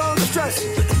 got my lungs stressing.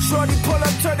 Shorty pull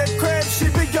up to the crib, she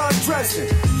be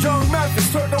undressing. Young Memphis,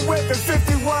 turn the whip in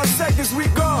 51 seconds, we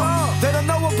gone. They don't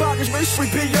know about this, bitch, we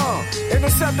be on.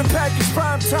 Intercept the package,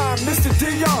 prime time, Mr.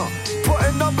 Dion.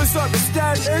 Putting numbers up, the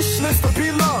stat-ish list to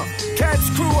be long. Catch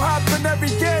crew hopping every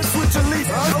year, switch a leaf.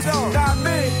 Not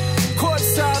me.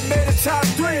 Courtside made it top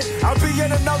 3. I'll be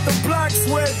in and out the blocks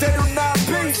where they do not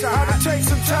be. I had to take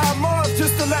some time off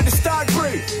just to let the stock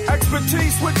breathe.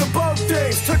 Expertise with the both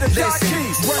days to the dock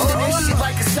keys. Running this shit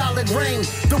like a solid ring.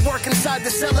 The work inside the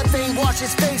cellophane, wash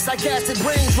his face like acid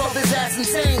rain. Drove his ass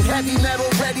insane. Heavy metal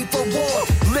ready for war.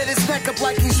 Lit his neck up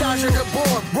like he's Zsa Zsa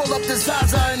Gabor. Roll up the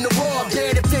Zaza in the raw.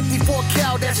 Bear the 54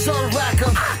 cal, that's Sir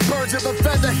Racker. Birds of a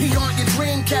feather, he on your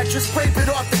dream catcher. Scrape it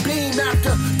off the beam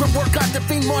after. From work got the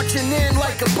fiend marching in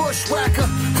like a bushwhacker.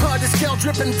 The scale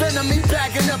dripping venom, he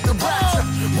bagging up the rapture.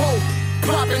 Whoa,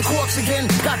 popping corks again.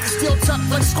 Got the steel tucked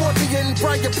like scorpion.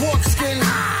 Fry your pork skin.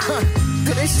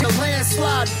 This shit a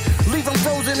landslide. Leave them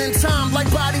frozen in time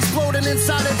like bodies floating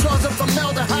inside the jaws of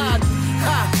formaldehyde.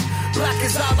 Black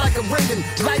his eye like a Raven.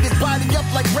 Light his body up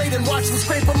like Raiden. Watch him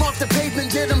scrape him off the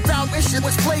pavement. Get him foul. This shit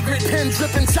was flagrant. Pen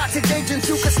dripping, toxic agents.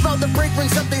 You can smell the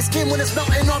fragrance of their skin when it's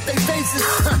melting off their faces.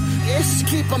 It's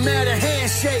keep them at a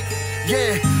handshake.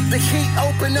 Yeah, the heat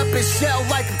open up his shell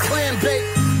like a clam bake.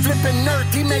 Flipping nerd,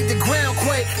 he made the ground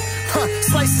quake.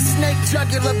 Slice a snake,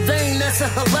 jugular vein, that's a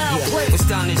halal plate. What's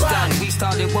done is done. We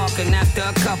started walking after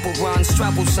a couple runs,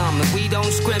 troublesome. And we don't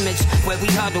scrimmage where we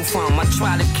huddle from. I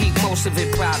try to keep most of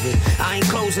it private. I ain't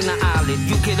closing the eyelid.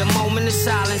 You get a moment of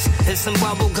silence and some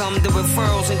bubble gum. The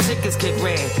referrals and tickets get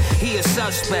read. He a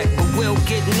suspect, but we'll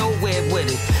get nowhere with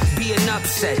it. Being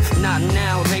upset, not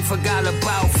now. They forgot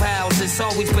about vows. It's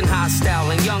always been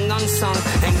hostile and young unsung.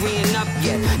 Ain't reeing up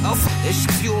yet. Oh, it's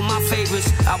a few of my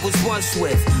favorites I was once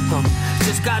with.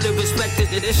 Just gotta respect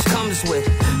it that this comes with.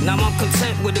 Now I'm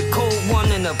content with a cold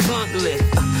one and a blunt lit.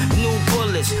 New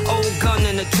bullets, old gun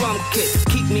and a drum kit.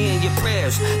 Keep me in your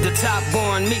prayers. The top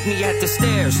born, meet me at the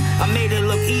stairs. I made it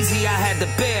look easy, I had to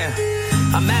bear.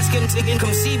 I'm asking to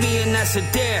come see me and that's a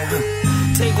dare.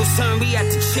 Tables turn, we at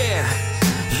the chair.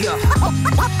 Yeah.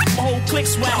 Whole click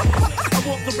swell. I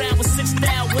walk around with 6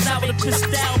 down without a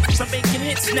pistol. I'm making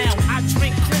hits now. I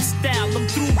drink crystal. I'm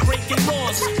through breaking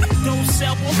laws. Don't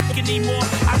sell more anymore.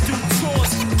 I do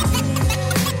tours.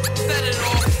 Set it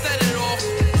off, set it off.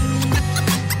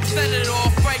 Set it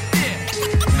off right there.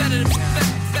 Set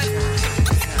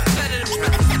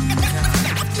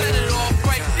it off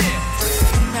right there.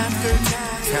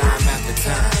 Time after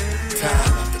time.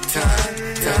 Time after time.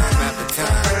 Time after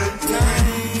time.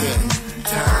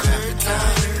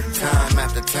 Time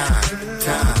after time.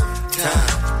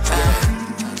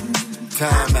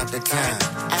 Time after time,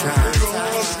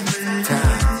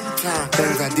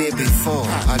 things I did before,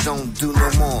 I don't do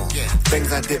no more.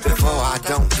 Things I did before, I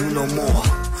don't do no more.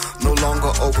 No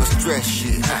longer overstressed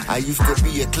shit. I used to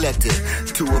be eclectic,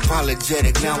 too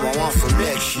apologetic. Now I'm on some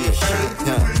next shit.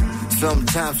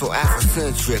 Sometimes so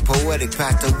Afrocentric, poetic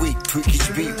past a week, tweak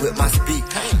each beat with my speak.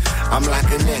 I'm like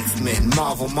an X-Men,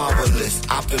 Marvel, marvelous,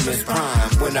 Optimus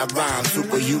Prime. When I rhyme,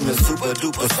 superhuman, super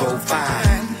duper, so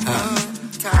fine.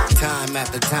 Time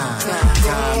after time,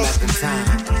 time after time.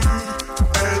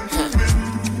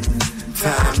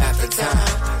 Time after time,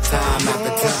 time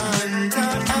after time.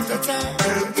 Time after time,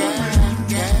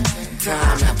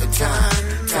 time after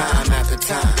time, time after time.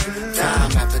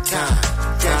 time,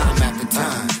 time after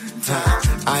time.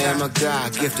 I am a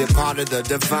God, gifted part of the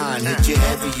divine. Hit you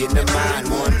heavy in the mind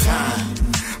one time.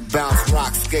 Bounce,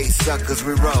 rock, skate, suckers,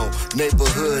 we roll.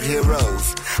 Neighborhood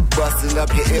heroes. Busting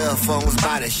up your earphones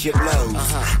by the shitloads.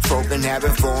 Folk and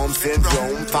habit form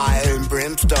syndrome. Fire and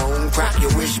brimstone. Crack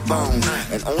your wishbone.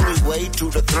 And only way to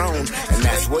the throne. And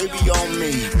that's way beyond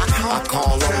me. I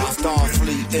call on my star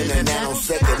fleet in a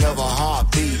nanosecond of a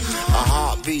heartbeat. A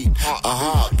heartbeat. A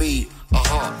heartbeat.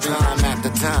 Time after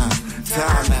time.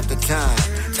 Time after time.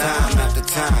 Time after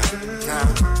time.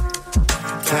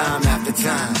 Time after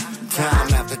time.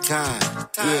 Time after time,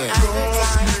 yeah.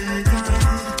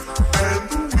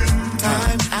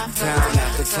 Time after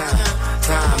time,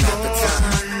 time after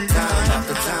time, time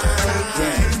after time,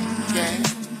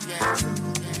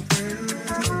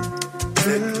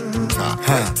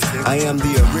 I am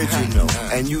the original,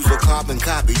 and use a carbon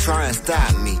copy, try and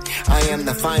stop me. I am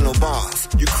the final boss,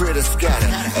 you critters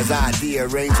scatter. As I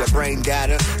rearrange your brain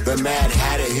data, the Mad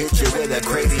Hatter hit you with a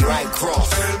crazy right cross.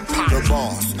 The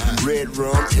boss, red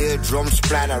rum, eardrum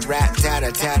splatter, rat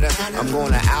tatter tatter. I'm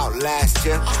gonna outlast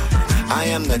you. I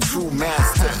am the true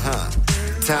master,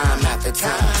 Time after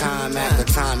time, time after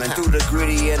time, and through the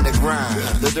gritty and the grind,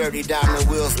 the dirty diamond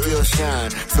will still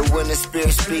shine. So when the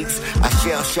spirit speaks, I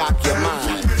shall shock your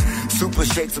mind. Super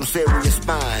shake some serious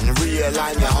spine,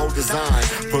 realign your whole design.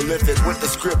 Prolific with the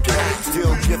scripted,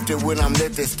 still gifted when I'm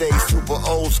lifted. Stay super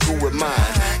old school with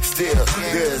mine. Still,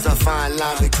 there's a fine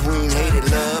line between hate and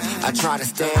love. I try to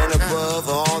stand above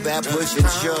all that push and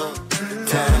shove.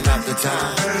 Time after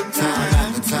time, time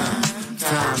after time,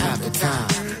 time after time.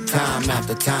 Time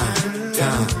after time,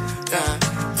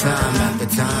 time after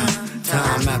time,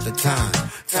 time after time,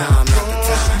 time after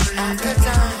time,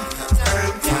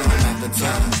 time after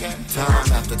time,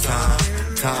 time after time,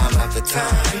 time after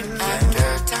time,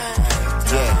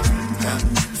 yeah.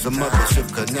 Some mothership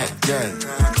connect, yeah.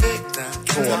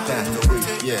 4 past the week,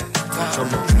 yeah.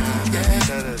 Come on.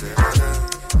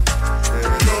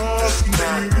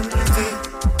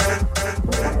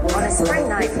 On a spring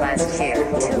night last year,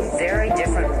 2 very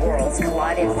different worlds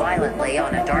collided violently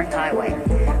on a dark highway.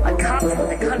 A cop from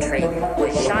the country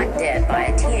was shot dead by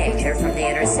a teenager from the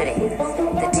inner city.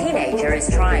 The teenager is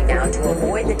trying now to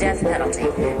avoid the death penalty,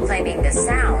 claiming the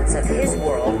sounds of his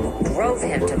world drove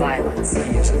him to violence.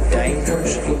 It's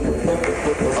dangerous.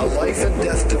 A life and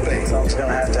death debate. Something's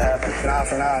gonna have to happen. Eye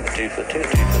for an eye, tooth for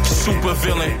tooth. Super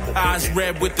villain, eyes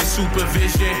red with the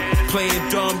supervision. Playing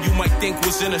dumb, you might think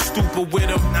was in a stupor with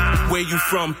him. Where you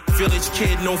from? Village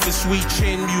kid, known for sweet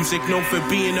chin music, known for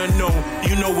being unknown.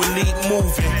 You know elite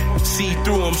moving. See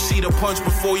through him, see the punch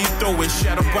before you throw it.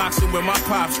 Shadow boxing with my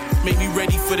pops, made me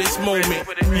ready for this moment.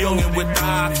 Youngin' with the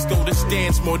ops, though the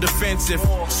stance more defensive.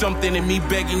 Something in me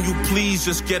begging you, please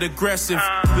just get aggressive.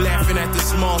 Laughing at the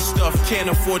small stuff, can't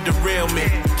afford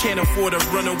derailment. Can't afford a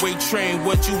runaway train,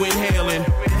 what you inhaling?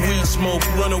 Weed smoke,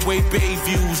 runaway bay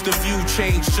views, the view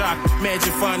change, shock.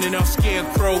 Imagine finding out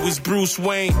Scarecrow is Bruce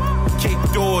Wayne.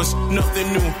 Cake doors, nothing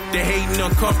new, the hating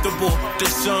uncomfortable. The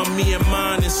sun, me and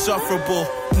mine, insufferable.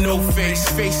 No face,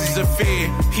 faces of fear,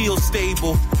 heel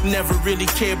stable. Never really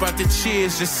care about the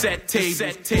cheers, just set table.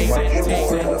 Much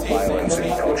more the violence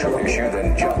and culture issue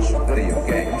than just video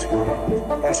games.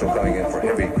 Also coming in for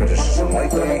heavy criticism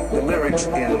lately, the lyrics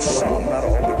in some, not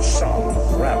all, but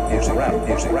some rap music.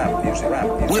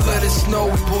 We let it snow,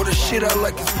 we pour the shit out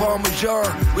like it's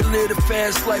Parmesan. We live a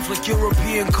fast life like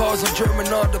European cars on German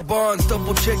autobahns.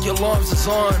 Double check your alarms is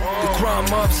on. The crime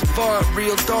mob savant,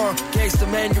 real dawn. Gangsta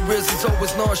mannerisms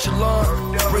always nonchalant.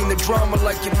 Bring the drama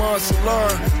like your mom's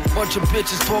salon. Bunch of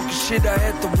bitches talking shit, I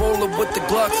had to roll it with the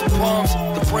Glocks and palms.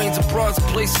 The brains of bronze,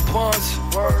 place of pawns.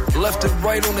 Left and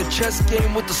right on the chess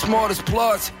game with the smartest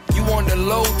plots. You on the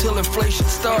low till inflation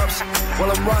stops.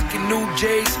 While I'm rocking new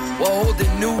J's, while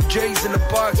holding new J's in the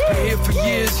box. Been here for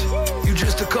years. You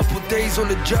just a couple days on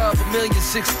the job,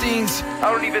 1,016s.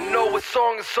 I don't even know what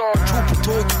song is on. Trooper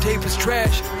told the tape is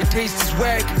trash, your taste is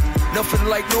whack. Nothing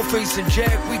like No Face and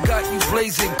Jack, we got you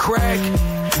blazing crack.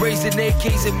 Raising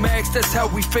AKs and Max, that's how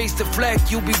we face the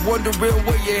flak. You'll be wondering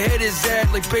where your head is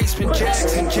at, like Basement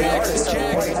Jackson. We can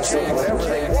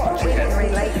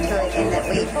relate to it in that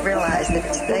we realize that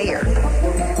it's there.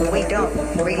 We don't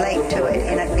relate to it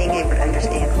in being able to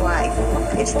understand why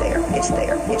it's there.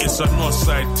 It's a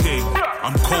Northside thing.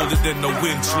 I'm colder than the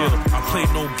wind chill. I play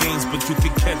no games, but you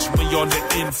can catch me on the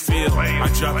infield. I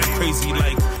drop it crazy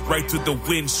like right through the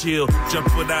windshield.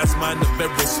 Jeopardize mine, the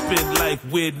barrel spin like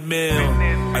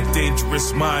windmill. A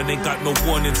dangerous mind, ain't got no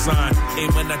warning sign.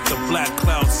 Aiming at the black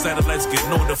clouds, satellites get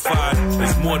notified.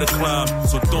 There's more to climb,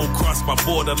 so don't cross my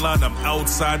borderline. I'm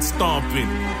outside stomping,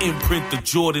 imprint the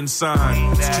Jordan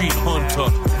sign. Street hunter,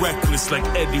 reckless like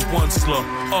Eddie Wunsler.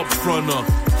 Up fronter,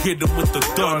 hit him with the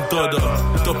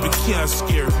dun-dudder. Dumpy can't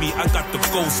scare me, I got the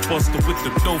Ghostbuster with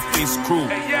the no-face crew.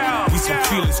 We some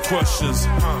feelings crushers.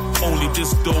 Only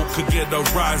this dope could get a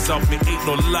rise out me. Ain't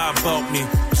no lie about me.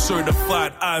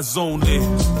 Certified eyes only.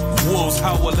 Wolves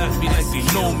howl at me like they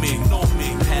know me.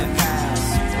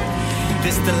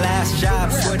 This the last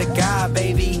job, swear to God,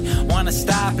 baby. Wanna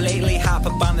stop lately, hop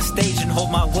up on the stage and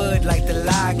hold my wood like the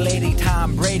log lady.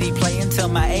 Tom Brady, play until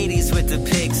my 80s with the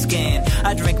pigskin.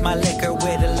 I drink my liquor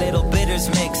with a little bitters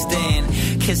mixed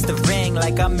in. Kiss the ring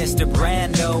like I'm Mr.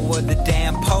 Brando or the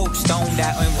damn Pope. Stoned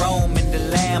out in Rome in the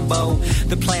Lambo.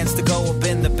 The plans to go up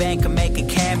in the bank and make a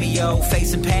cameo.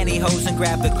 Facing pantyhose and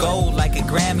grab the gold like a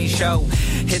Grammy show.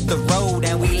 Hit the road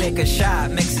and we lick a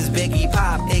shot. Mixes Biggie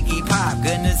Pop, Iggy Pop.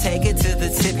 Gonna take it to the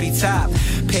tippy top.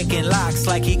 Picking locks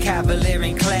like he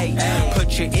cavaliering clay.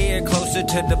 Put your ear closer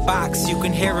to the box. You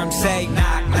can hear him say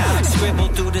knock knock. Scribble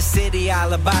through the city a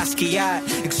la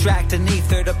Basquiat. Extract an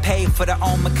ether to pay for the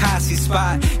omakase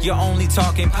spot. You're only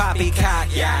talking poppycock.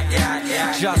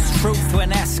 Just truth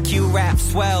when SQ rap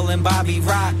swell and Bobby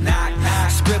Rock. Knock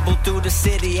knock. Scribble through the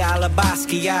city a la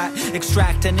Basquiat.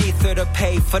 Extract an ether to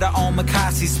pay for the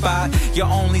omakase spot. You're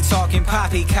only talking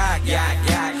poppycock.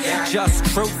 Just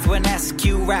truth when SQ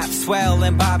rap swell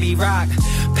and Bobby Rock.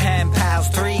 Pen Pals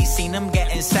 3, seen them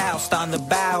getting soused on the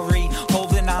Bowery.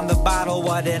 Holding on the bottle,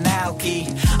 what an alky.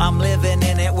 I'm living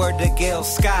in it, word to Gil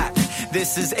Scott.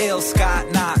 This is ill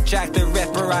Scott, not Jack the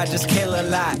Ripper, I just kill a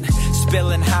lot.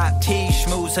 Spilling hot tea,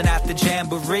 schmoozing at the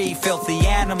jamboree. Filthy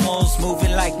animals,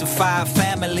 moving like the 5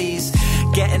 families.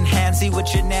 Getting handsy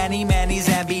with your nanny mannies,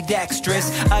 ambidextrous.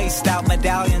 Iced out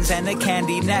medallions and a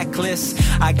candy necklace.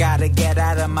 I gotta get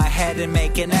out of my head and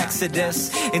make an exodus.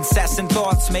 Incessant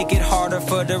thoughts make it harder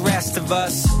for the rest of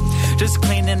us. Just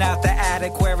cleaning out the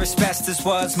attic where asbestos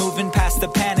was. Moving past the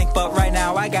panic, but right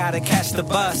now I gotta catch the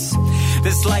bus.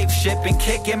 This life shit been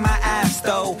kicking my ass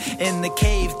though. In the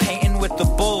cave, painting with the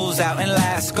bulls out in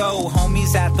Lascaux.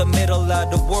 Homies at the middle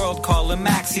of the world, call him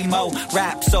Maximo.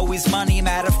 Rap's always money,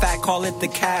 matter of fact, call it the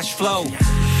cash flow.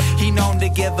 He known to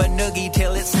give a noogie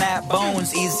till it snap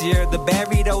bones. Easier to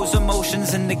bury those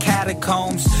emotions in the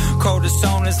catacombs.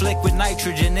 Cortisone is liquid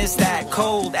nitrogen, it's that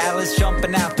cold. Alice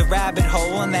jumping out the rabbit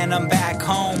hole and then I'm back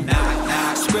home.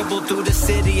 Scribble through the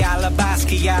city a la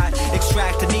Basquiat.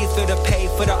 Extract an ether to pay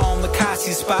for the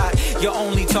omakase spot. You're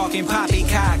only talking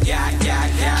poppycock.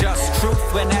 Just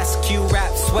truth when SQ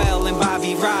rap swell and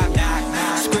Bobby Rock.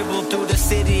 Scribble through the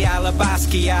city a la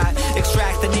Basquiat.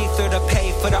 Extract an ether to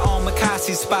pay for the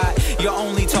omakase spot. You're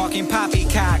only talking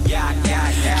poppycock.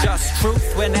 Just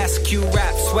truth when SQ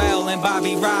rap swell and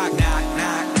Bobby Rock.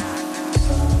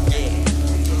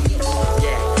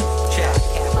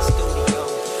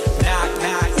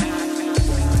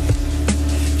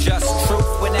 Just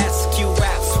truth when SQ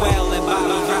rap swell and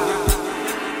Bobby Rock.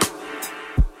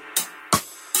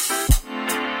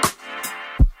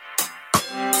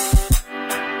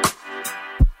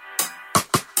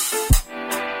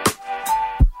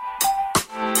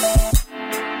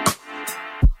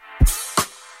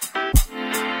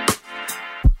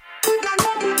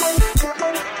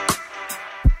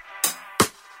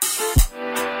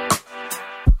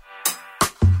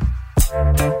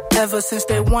 Ever since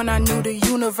day one, I knew the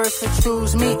universe would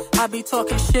choose me. I be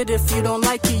talking shit, if you don't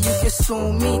like it, you can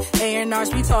sue me. A&Rs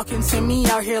be talking to me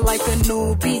out here like a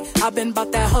newbie. I've been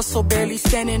about that hustle, barely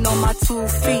standing on my 2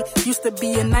 feet. Used to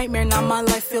be a nightmare, now my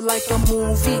life feel like a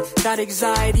movie. Got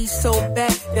anxiety so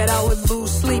bad that I would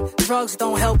lose sleep. Drugs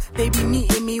don't help, they be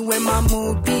meeting me when my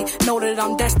mood be. Know that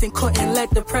I'm destined, couldn't let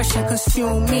depression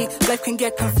consume me. Life can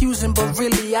get confusing, but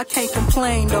really I can't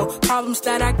complain though. Problems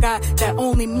that I got that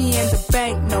only me and the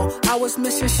bank know. I was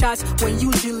missing shots when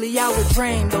usually I would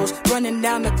drain those. Running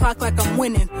down the clock like I'm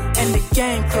winning and the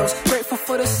game close. Grateful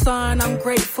for the sun, I'm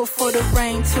grateful for the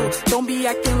rain too. Don't be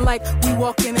acting like we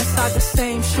walking inside the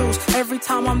same shoes. Every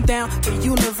time I'm down, the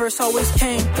universe always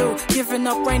came through. Giving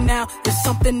up right now is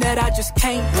something that I just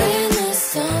can't do. When the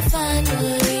sun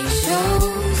finally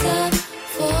shows up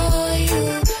for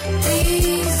you,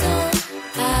 please don't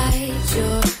hide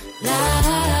your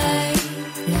light.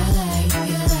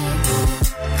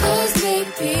 Cause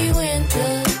baby, when the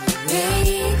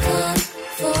rain comes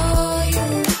for you,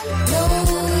 know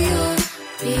you'll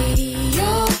be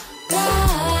alright.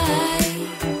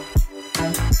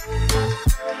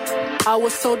 I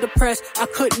was so depressed, I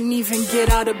couldn't even get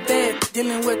out of bed.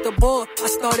 Dealing with the bull, I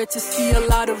started to see a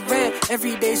lot of red.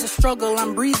 Every day's a struggle,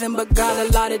 I'm breathing, but got a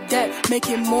lot of debt.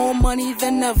 Making more money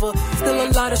than ever, still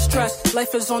a lot of stress.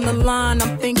 Life is on the line,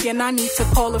 I'm thinking I need to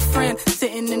call a friend.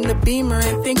 Sitting in the Beamer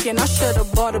and thinking I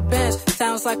should've bought a Benz.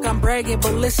 Sounds like I'm bragging,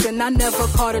 but listen, I never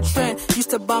caught a trend. Used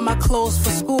to buy my clothes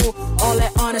for school, all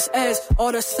at honest eds.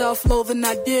 All the self-loathing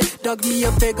I did dug me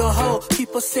a bigger hole.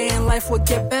 People saying life would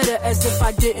get better as if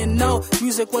I didn't know.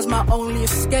 Music was my only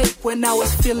escape when I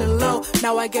was feeling low.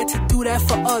 Now I get to do that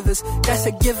for others, that's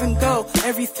a give and go.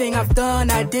 Everything I've done,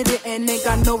 I did it and ain't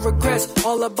got no regrets.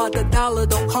 All about the dollar,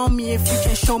 don't call me if you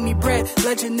can show me bread.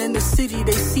 Legend in the city,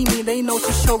 they see me, they know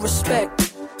to show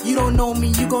respect. You don't know me,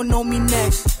 you gon' know me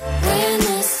next. When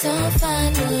the sun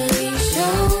finally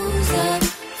shows up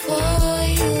for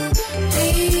you,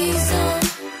 please don't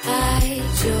hide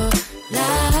your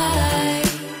light.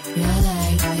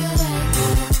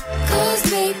 Cause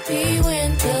baby, when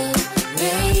the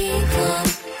rain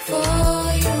comes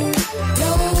for you,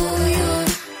 know you'll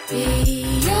be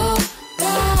alright.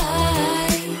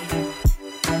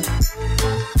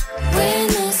 When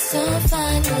the sun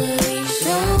finally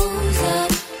shows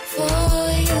up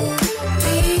for you,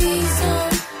 please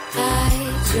don't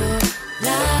hide your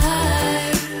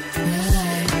light.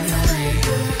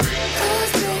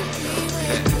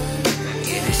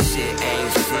 Yeah, this shit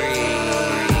ain't free.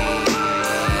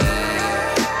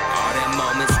 All them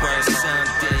moments worth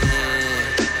something.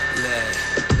 Look,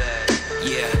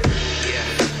 yeah.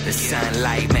 The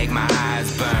sunlight make my eyes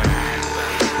burn.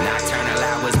 Nocturnal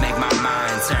hours make my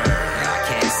mind turn. I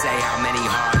can't say how many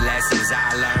hard lessons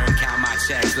I learned. Count my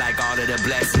checks like all of the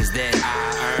blessings that I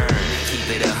earn. Keep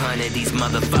it 100, these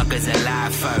motherfuckers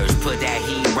alive first. Put that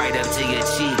heat right up to your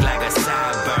cheek like a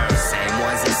sideburn. Same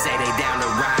ones that say they down to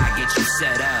ride, get you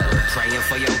set up. Praying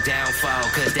for your downfall,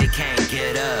 cause they can't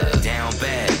get up. Down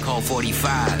bad, cold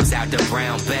 45s, out the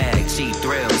brown bag. Cheap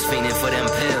thrills, fiending for them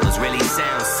pills, really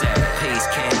sound sad. Peace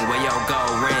king, where your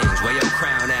gold rings, where your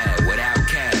crown at? Without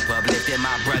cap, uplifting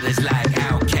my brothers like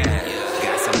Outcast.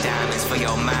 Got some diamonds for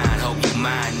your mind, hope you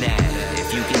mind that.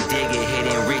 If you can dig it,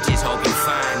 hidden riches, hope you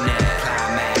find that.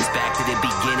 Climax, back to the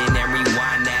beginning and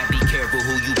rewind that. Be careful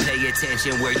who you pay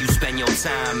attention, where you spend your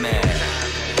time at.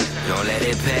 Don't let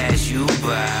it pass you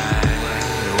by.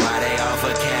 Why they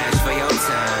offer cash for your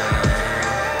time?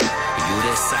 You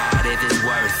decide if it's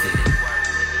worth it.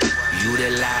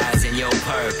 Utilizing your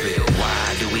purpose.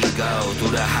 Why do we go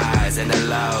through the highs and the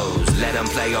lows? Let them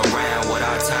play around with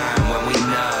our time when we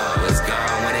know it's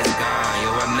gone when it's gone.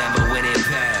 You'll remember when it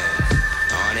passed.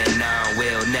 On and on,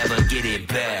 we'll never get it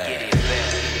back.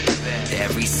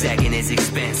 Every second is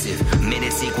expensive.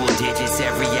 Minutes equal digits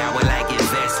every hour like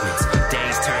investments.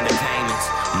 Days turn to payments,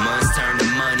 months turn to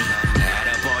money. Add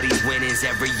up all these winnings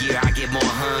every year, I get more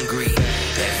hungry.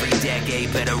 Every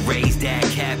decade better raise that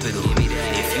capital.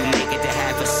 If you make it to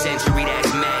half a century,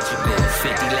 that's magical.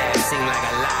 50 laps seem like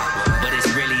a lot, but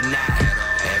it's really not.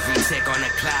 Every tick on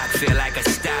the clock feel like a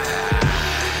stop.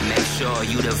 Make sure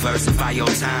you diversify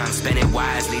your time, spend it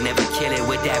wisely, never kill it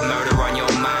with that murder on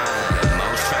your mind.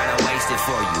 Most try to waste it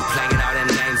for you, playing all them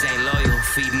games ain't loyal.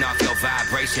 Feeding off your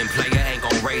vibration, player ain't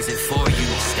gon' raise it for you.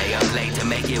 Stay up late to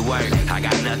make it work, I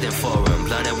got nothing for them.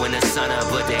 Blunted when the sun up,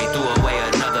 but they threw away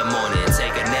another morning.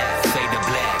 Take a nap, fade to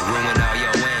black, ruin all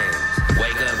your wins.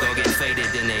 Wake up, go get faded,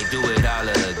 then they do it all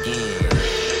again.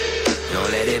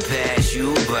 Don't let it pass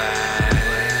you by.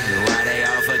 Why they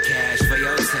offer cash for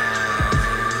your time?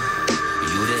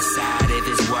 You decide if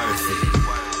it's worth it.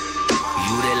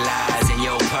 Utilizing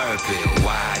your purpose.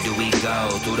 Why do we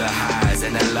go through the highs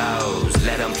and the lows?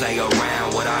 Let them play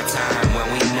around with our time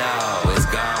when we know it's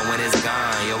gone when it's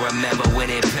gone. You'll remember when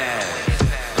it passed.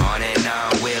 On and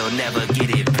on, we'll never get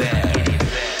it back.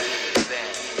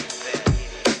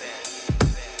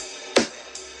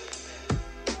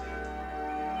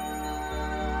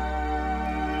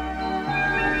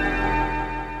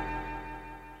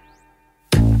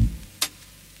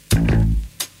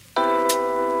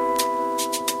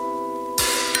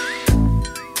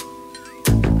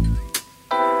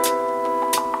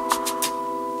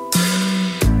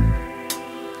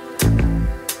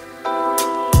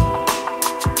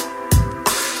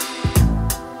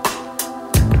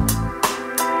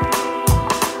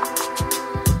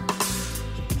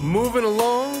 Moving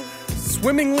along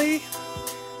swimmingly,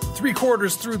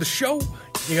 3/4 through the show.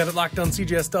 You got it locked on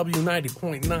CJSW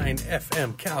 90.9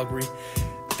 FM Calgary.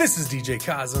 This is DJ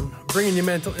Cosm, bringing you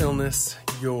mental illness,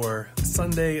 your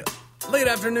Sunday late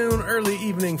afternoon, early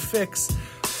evening fix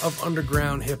of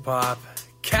underground hip-hop,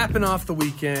 capping off the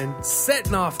weekend,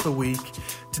 setting off the week.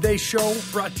 Today's show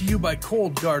brought to you by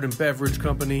Cold Garden Beverage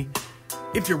Company.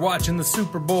 If you're watching the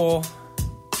Super Bowl,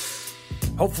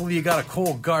 hopefully you got a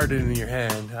cold garden in your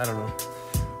hand. I don't know.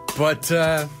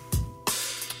 But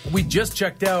we just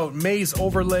checked out Maze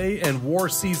Overlay and War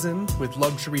Season with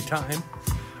Luxury Time.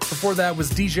 Before that was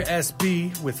Deja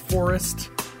SB with Forest.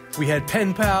 We had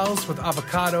Pen Pals with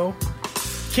Avocado.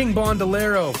 King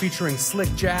Bondolero featuring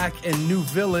Slick Jack and New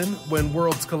Villain, When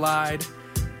Worlds Collide.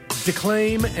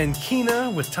 Declaim and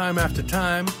Kina with Time After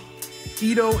Time.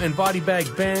 Ito and Body Bag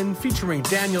Ben featuring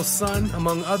Daniel Son,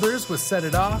 among others, with Set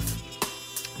It Off.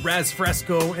 Raz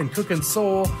Fresco and Cookin'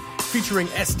 Soul featuring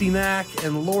SDNAC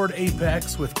and Lord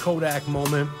Apex with Kodak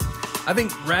Moment. I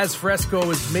think Raz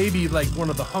Fresco is maybe like one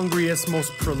of the hungriest,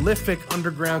 most prolific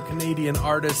underground Canadian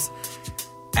artists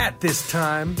at this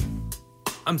time.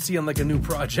 I'm seeing like a new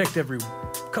project every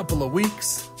couple of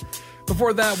weeks.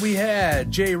 Before that, we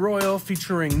had Jay Royal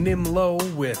featuring Nim Low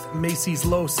with Macy's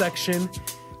Low Section.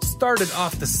 Started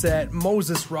off the set,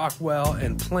 Moses Rockwell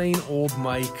and Plain Old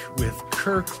Mike with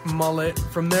Kirk Mullet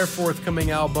from their forthcoming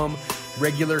album,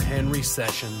 Regular Henry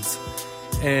Sessions.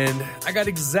 And I got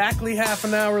exactly half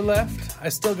an hour left. I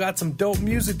still got some dope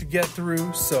music to get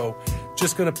through, so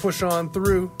just gonna push on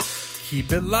through.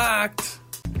 Keep it locked.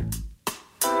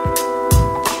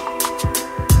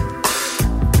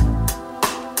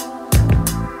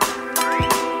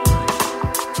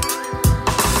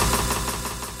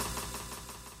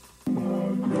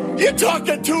 You're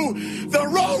talking to the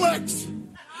Rolex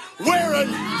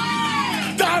wearing,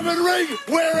 diamond ring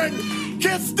wearing,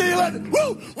 kid stealing,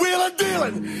 woo, wheeling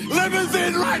dealing,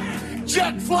 limousine right,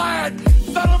 jet flying,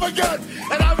 son of a gun,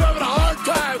 and I'm having a hard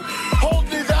time holding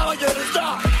these alligators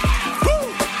down.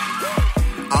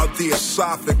 Out the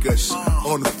esophagus,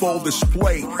 on full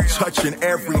display, touching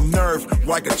every nerve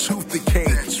like a tooth decay.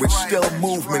 With still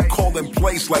movement, called in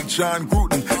place like John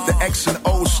Gruden. The X and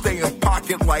O stay in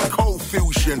pocket like cold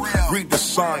fusion. Read the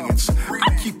science,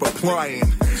 I keep applying.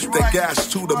 The gas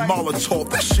to the Molotov,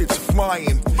 that shit's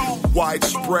flying.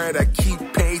 Widespread, I keep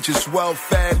pages well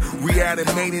fed.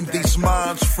 Reanimating these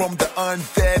minds from the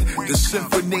undead. The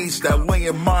symphonies that lay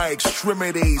in my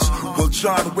extremities will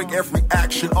John Wick every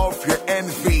action of your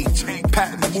envy.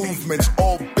 Patent movements,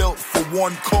 all built for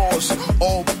one cause,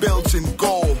 all built in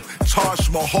gold. Taj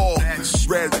Mahal,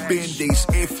 red bindis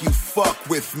if you fuck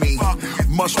with me.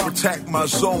 Must protect my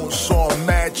zone, so I'm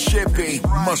mad chippy.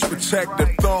 Must protect the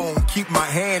throne, keep my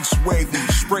hands wavy.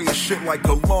 Spray a shit like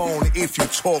cologne if you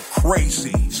talk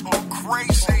crazy. Talk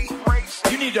crazy.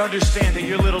 You need to understand that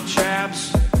your little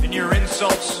jabs and your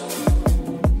insults,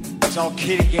 it's all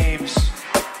kiddie games.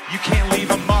 You can't leave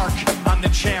a mark on the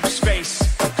champ's face.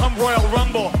 Come Royal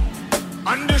Rumble,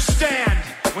 understand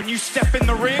when you step in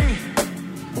the ring,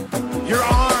 your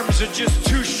arms are just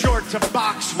too short to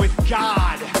box with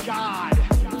God.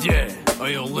 Yeah,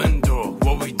 yo Lindor,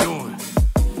 what we doing?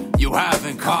 You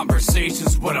having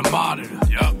conversations with a monitor.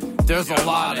 Yup. There's a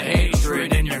lot of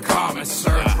hatred in your comments,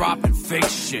 sir. Dropping fake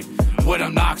shit with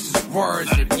obnoxious words,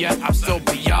 and yet I'm still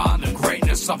beyond the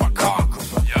greatness of a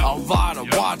conqueror. A lot of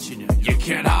watching you, you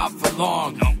can't hide for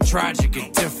long. Tragic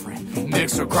and different,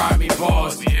 mixed with grimy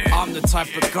balls. I'm the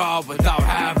type of God without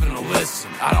having to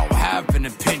listen. I don't have an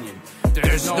opinion.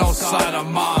 There's no side of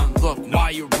mine. Look,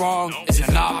 why you're wrong is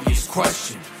an obvious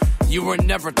question. You were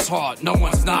never taught, no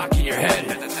one's knocking your head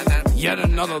in. Yet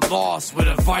another loss with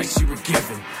advice you were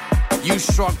given. You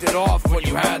shrugged it off when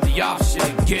you had the option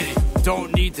to get it.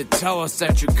 Don't need to tell us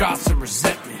that you got some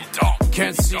resentment.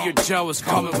 Can't see you're jealous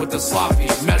coming with the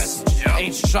sloppiest message.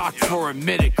 Ain't shocked for a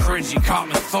minute, cringy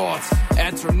common thoughts.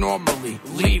 Enter normally,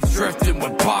 leave drifting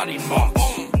with body marks.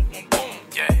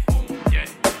 Yeah.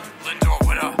 Lindor,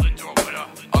 what up?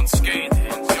 Unscathed,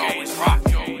 you always rock.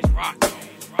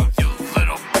 You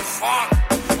little fuck.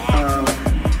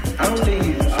 I don't think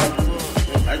he's out.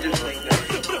 I just think that.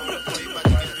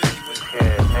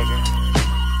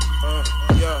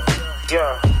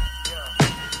 Yeah.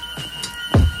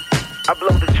 I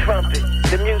blow the trumpet.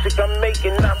 The music I'm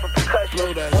making, not for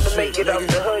percussion. Wanna make it out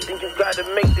the hood, then you gotta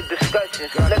make the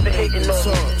discussions. Never hating on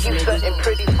me. You something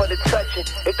pretty for the touching.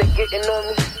 If they getting on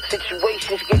me,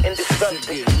 situations getting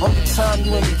disgusting. All the time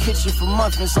you in the kitchen for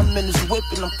muffins, I'm in this whip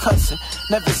and I'm cussing.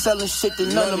 Never selling shit to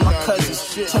none of my cousins.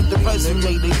 Check the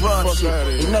resume, they run shit.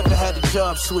 They never had a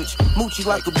job switch. Moochie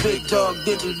like a big dog,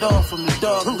 did it on from the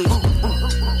dog list.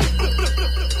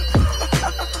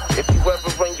 If you ever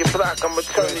run your block, I'ma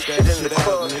turn this shit into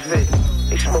CrossFit.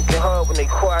 They smoking hard when they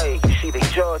quiet, you see they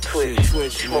jaw twitch.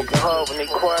 Smoking hard when they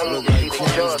quiet, you see they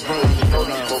jaw twitch. You know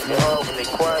they smoking hard when they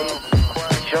quiet,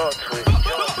 jaw twitch.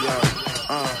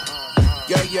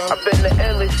 I've been the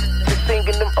endless.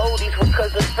 singing them oldies with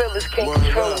cousin Phyllis can't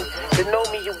control me. To know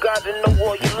me, you gotta know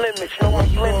all your limits. Know my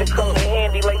blender come in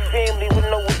handy like family with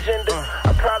no agenda.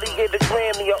 I probably get a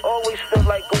Grammy, I always feel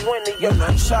like a winner. Yo.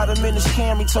 Shot him in his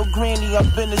Camry, told Granny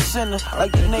I've been a sinner.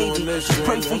 Like the Navy, just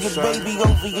pray for your baby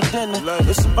over your dinner.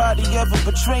 If somebody ever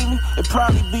betray me, it'd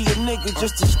probably be a nigga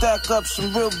just to stack up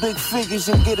some real big figures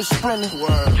and get a sprinter.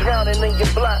 Drowning in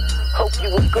your block, hope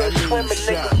you a good swimmer,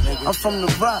 nigga. I'm from the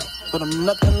Rock, but I'm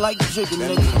nothing like Jigga,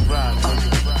 nigga.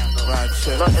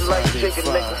 Nothing like Jigga,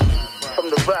 nigga. From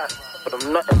the Rock, but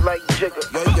I'm nothing like Jigga.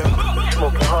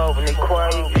 Smoking hard when they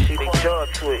quiet, you see they jaw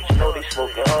twitch. You know they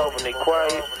smoking hard when they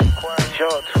quiet,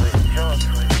 jaw twitch.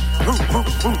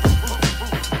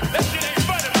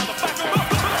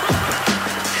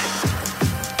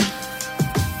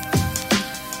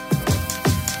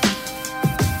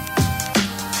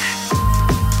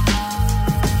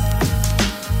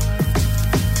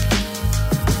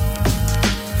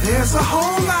 There's a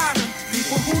whole lot of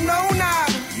people who know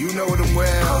nada. You know them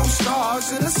well.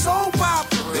 Co-stars in a soap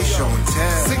opera. They show and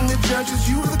tell. Sing the judges,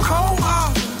 you the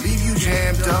co-author. Leave you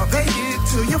jammed up. They get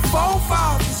to your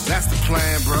forefathers. That's the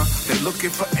plan, bruh. They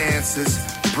looking for answers.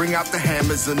 Bring out the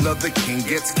hammers, another king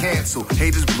gets canceled.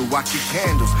 Haters blew out your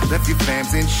candles, left your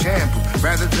fams in shambles.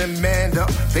 Rather than manned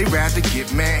up, they rather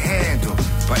get manhandled.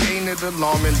 But ain't it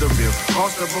alarming? The real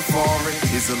cost of a foreign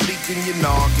is a leak in your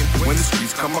noggin. When the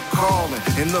streets come a calling,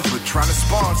 in the hood trying to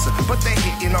sponsor, but they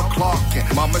hitting on clocking.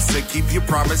 Mama said keep your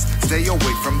promise, stay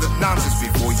away from the nonsense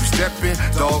before you step in.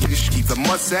 Doggish, keep the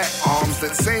mutts at arms.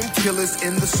 That same killer's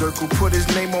in the circle, put his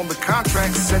name on the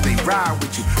contract, said they ride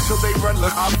with you, so they run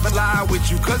look up and lie with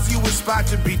you. Cause you aspire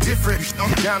to be different.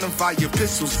 I'm down and fire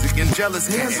pistols, getting jealous.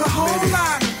 There's a whole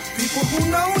lot of people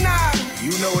who know nada. You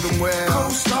know them well.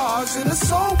 Co-stars in a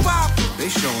soap opera. They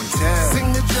show and tell.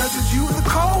 Sing the judges, you the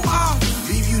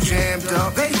co-author. Leave you jammed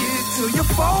up. They get to your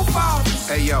forefathers.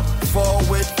 Hey yo,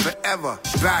 forward forever,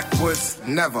 backwards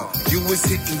never. You was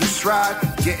hitting your stride,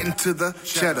 getting to the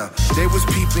cheddar. They was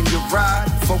peeping your ride,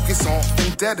 focus on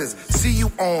vendettas. See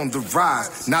you on the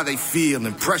rise, now they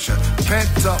feeling pressure.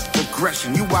 Pent up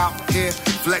aggression, you out here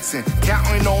flexing,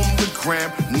 counting on the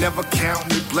gram, never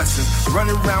counting your blessings.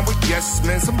 Running around with yes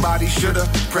men, somebody shoulda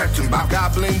prepped him. About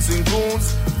goblins and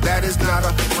goons, that is not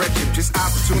a friendship, just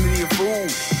opportunity of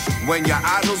food. When your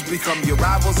idols become your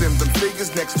rivals and the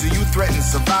figures next to you threaten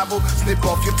survival, snip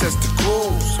off your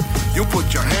testicles. You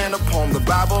put your hand upon the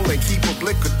Bible and keep a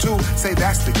blick or two. Say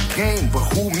that's the game, but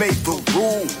who made the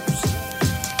rules?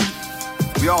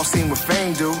 We all seen what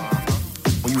fame do.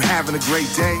 When you having a great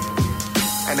day,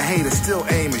 and the haters still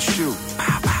aim and shoot.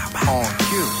 On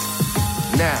cue.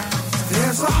 Now,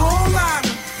 there's a whole lot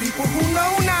of people who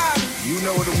know nada. You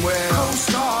know them well.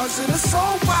 Co-stars in a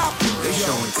soap opera. They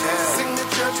show and tell. Sing the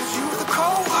judges, you the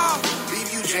co-author.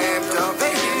 Leave you jammed up.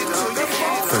 They get to your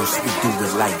phone. First we do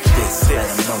it like this, let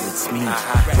them know it's me.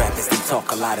 Rappers, they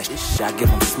talk a lot of shit, I give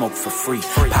them smoke for free.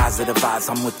 Positive vibes,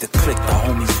 I'm with the clique, the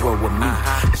homies roll with me.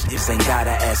 This ain't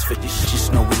gotta ask for this,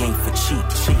 just know we ain't for cheap.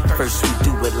 First we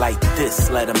do it like this,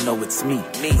 let them know it's me.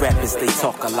 Rappers, they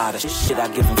talk a lot of shit, I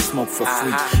give them smoke for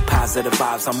free. Positive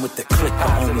vibes, I'm with the clique, the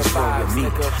homies roll with me.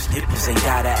 This ain't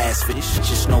gotta ask for this,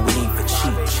 just know we ain't for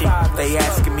cheap. They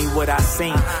asking me what I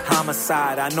seen,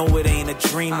 homicide, I know it ain't a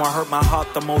dream. What hurt my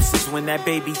heart the most is when that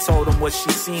baby told him what she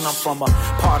seen. I'm from a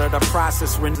part of the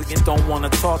process when niggas don't wanna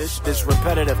talk. This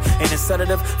repetitive, ain't a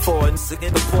sedative for a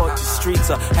nigga to port. The streets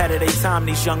are ahead of their time.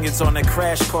 These youngins on the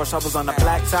crash course. I was on the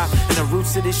blacktop and the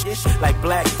roots of this shit. Like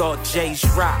Black Thought, Jay's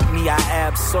rock, me I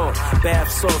absorb.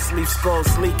 Bath sauce, leave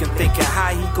skulls leaking, thinking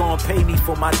how he gon' pay me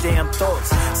for my damn thoughts.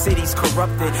 City's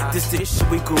corrupted, this shit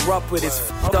we grew up with is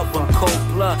f***ed up on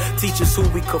cold blood. Teachers who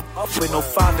we could up with no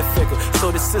father figure.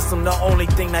 So the system the only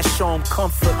thing that show them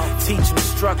comfort, teach them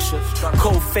structure.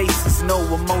 Cold faces, no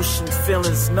emotion,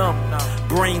 feelings numb,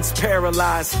 brains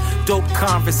paralyzed, dope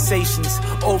conversations,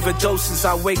 overdoses.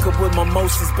 I wake up with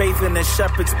mimosas, bathing in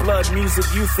shepherd's blood, music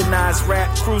euthanized,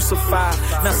 rap crucified.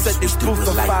 Now set this booth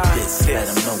on fire. Like this, let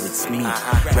them know it's me.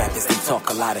 Rappers, they talk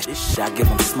a lot of shit, I give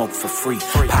them smoke for free.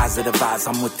 Positive vibes,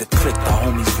 I'm with the clique, the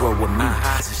homies roll with me.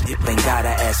 Ain't gotta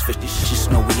ask for this,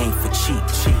 just know we ain't for cheap.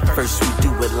 First we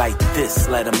do it like this,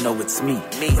 let them know it's me.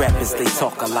 Rappers, they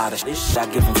talk a lot of shit, I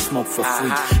give them smoke for for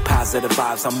free. Positive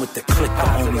vibes, I'm with the clique, the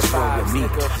homies roll with me.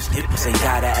 Niggas ain't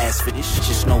gotta ask for this shit,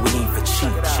 just know it ain't for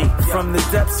cheap. From the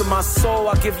depths of my soul,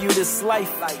 I'll give you this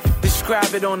life.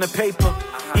 Describe it on the paper.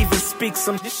 Even speak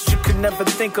some shit you could never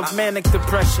think of. Manic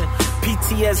depression,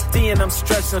 PTSD, and I'm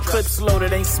stressing. Clips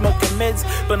loaded, ain't smoking mids,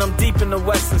 but I'm deep in the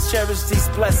Westlands. Cherish these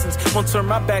blessings, won't turn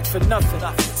my back for nothing.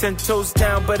 10 toes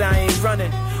down, but I ain't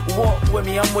running. Walk with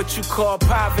me, I'm what you call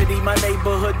poverty. My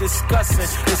neighborhood discussing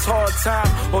this hard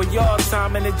time or your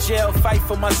time in the jail. Fight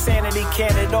for my sanity,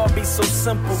 can it all be so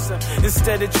simple?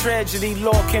 Instead of tragedy,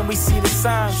 Lord, can we see the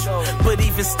signs? But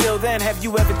even still then, have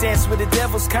you ever danced with the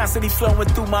devils constantly flowing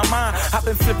through my mind? I've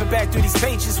been flipping back through these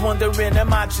pages, wondering,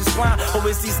 am I just blind? Or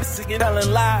is these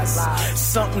telling lies?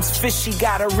 Something's fishy,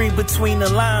 gotta read between the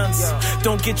lines.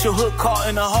 Don't get your hook caught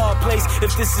in a hard place.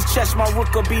 If this is chess, my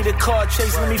rook will be the card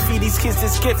chase. Let me feed these kids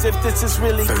this gift if this is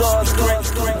really God's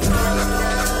grace.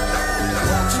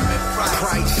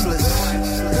 Priceless,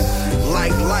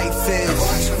 like life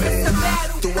is.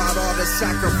 Throughout all the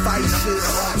sacrifices,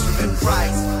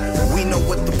 we know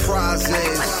what the prize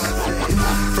is.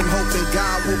 From hoping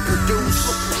God will produce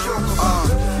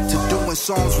to doing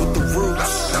songs with the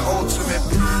roots. The ultimate.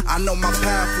 I know my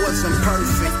path wasn't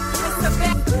perfect,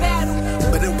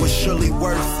 but it was surely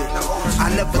worth it. I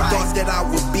never thought that I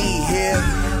would be here.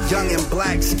 Young and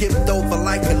black, skipped over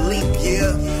like a leap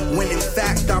year. When in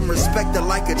fact I'm respected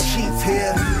like a chief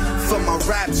here. For my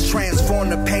raps, transform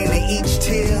the pain in each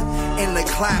tear. In the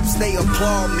claps, they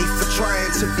applaud me for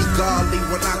trying to be godly.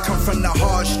 When I come from the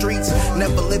hard streets,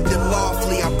 never lived it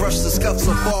lawfully. I brush the scuffs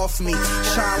up off me,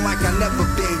 shine like I never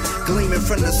been. Gleaming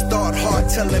from the start, heart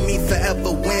telling me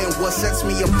forever win. What sets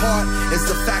me apart is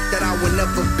the fact that I would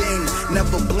never bend,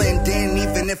 never blend in.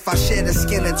 Even if I share the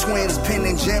skin of twins, pen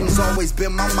and gems always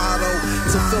been my motto.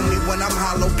 To feel me when I'm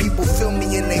hollow, people feel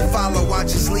me and they follow. I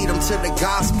just lead them to the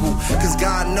gospel, cause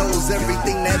God knows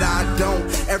everything that I don't.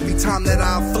 Every time that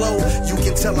I flow, you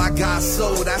can tell I got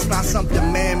soul. That's not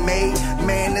something man-made.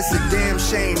 Man, it's a damn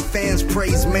shame. Fans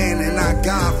praise man and not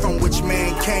God from which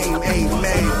man came.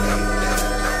 Amen.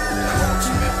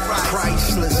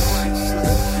 Priceless,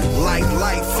 like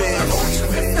life is.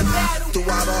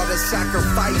 Throughout all the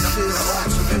sacrifices,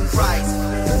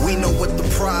 we know what the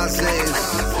prize is.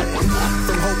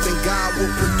 From hoping God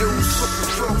will produce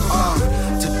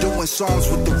to doing songs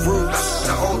with the roots.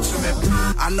 The ultimate.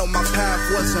 I know my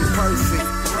path wasn't perfect,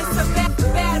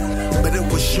 but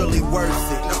it was surely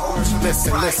worth it.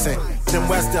 Listen, them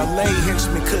West LA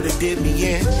henchmen could've did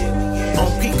me in.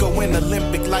 On Pico and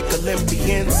Olympic like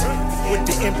Olympians. With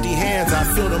the empty hands, I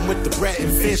filled them with the bread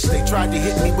and fish. They tried to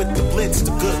hit me with the blitz.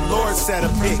 The good Lord set a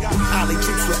pick. Alley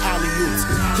troops with alley-oops.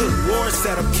 Good Lord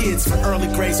set up kids for early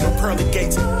grades, no pearly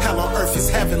gates. Hell on earth is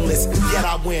heavenless, yet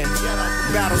I win.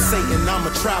 Battle Satan, I'm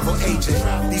a travel agent.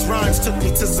 These rhymes took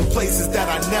me to some places that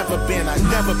I never been. I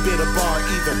never bit a bar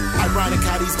either. Ironic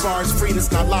how these bars freed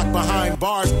us, not locked behind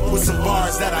bars. With some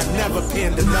bars that I never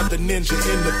pinned. Another ninja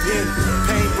in the pen.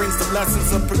 Pain brings the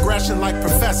lessons of progression like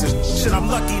professors. Shit, I'm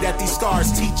lucky that these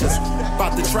stars teach us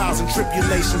about the trials and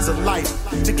tribulations of life.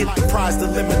 To get the prize, the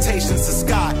limitations of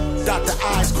sky. Dot the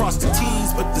I's, cross the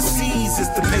T's, but the C's is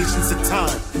the patience of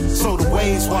time. So the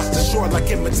waves wash the shore like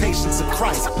imitations of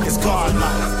Christ. It's God-like.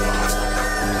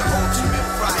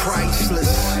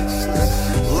 Priceless,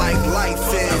 like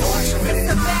life is.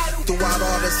 Throughout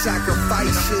all the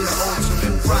sacrifices,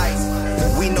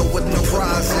 we know what the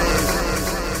prize is.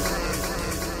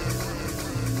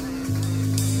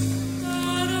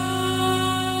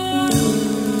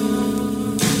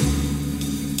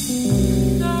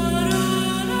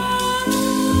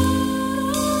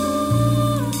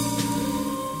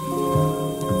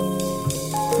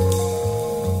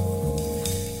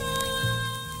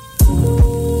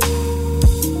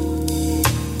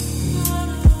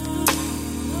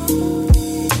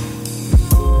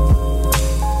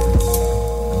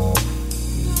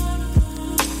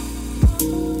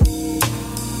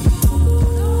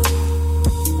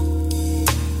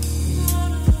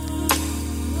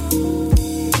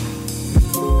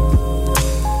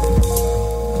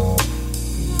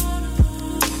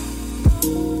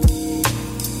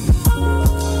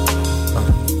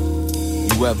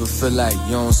 Feel like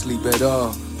you don't sleep at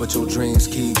all, but your dreams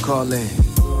keep calling.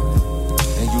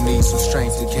 And you need some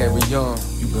strength to carry on.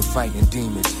 You've been fighting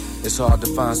demons, it's hard to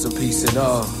find some peace at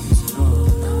all.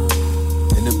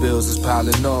 And the bills is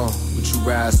piling on, but you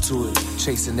rise to it,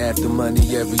 chasing after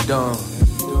money every dawn.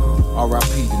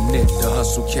 R.I.P. the knit, the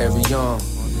hustle carry on.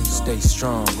 Stay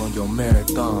strong on your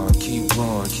marathon, keep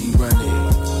going, keep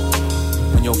running.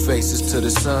 When your face is to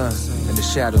the sun, and the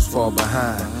shadows fall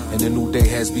behind, and a new day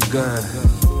has begun.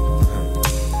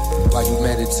 While you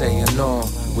meditating on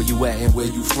Where you at and where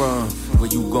you from? Where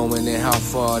you going and how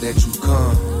far that you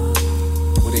come?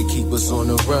 Where they keep us on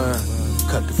the run,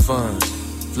 cut the funds,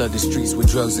 flood the streets with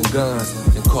drugs and guns,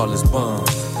 and call us bums,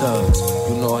 thugs.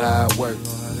 You know how it work.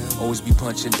 Always be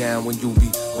punching down when you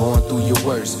be going through your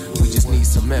worst. We just need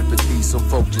some empathy. Some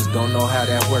folk just don't know how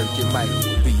that work. It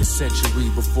might be a century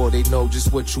before they know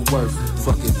just what you worth.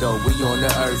 Fuck it though, we on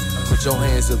the earth. Put your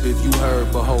hands up if you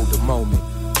heard, but hold the moment.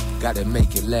 Gotta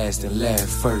make it last and laugh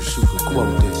first. You can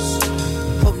quote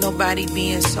this. Hope nobody be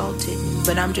insulted,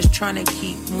 but I'm just trying to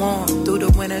keep warm through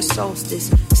the winter solstice.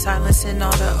 Silencing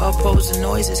all the opposing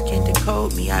noises can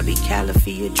decode me. I be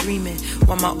California dreaming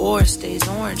while my aura stays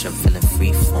orange. I'm feeling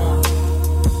free form.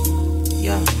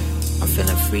 Yeah, I'm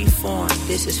feeling free form.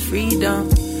 This is freedom.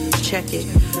 Check it.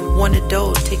 Want a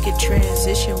dope ticket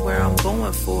transition where I'm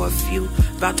going for a few.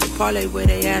 About to parlay where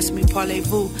they ask me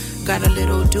parlez-vous. Got a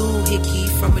little dude hickey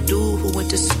from a dude who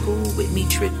went to school with me.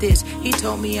 Trip this. He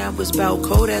told me I was about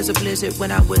cold as a blizzard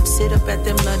when I would sit up at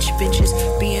them lunch benches.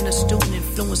 Being a student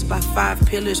influenced by 5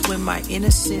 pillars when my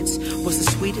innocence was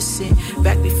the sweetest sin.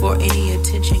 Back before any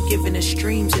attention given to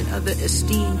streams and other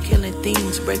esteem. Killing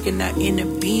things, breaking our inner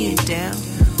being down.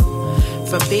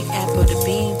 From Big Apple to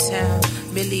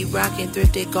Beantown, Millie rocking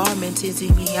thrifted garments, Izzy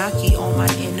Miyake on my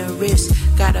inner wrist.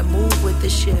 Gotta move with the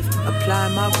shift, apply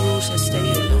my rules and stay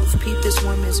aloof. Peep this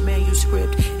woman's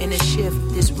manuscript in a shift.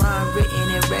 This rhyme written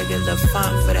in regular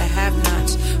font for the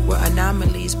have-nots. We're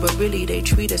anomalies, but really they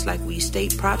treat us like we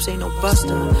state props. Ain't no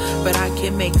buster, but I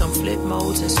can make them flip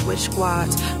modes and switch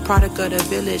squads. Product of the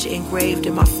village engraved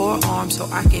in my forearm so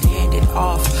I can hand it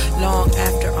off long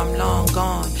after I'm long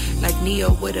gone. Like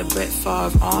Neo with a Brett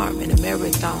Favre arm in a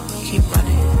marathon. Keep running.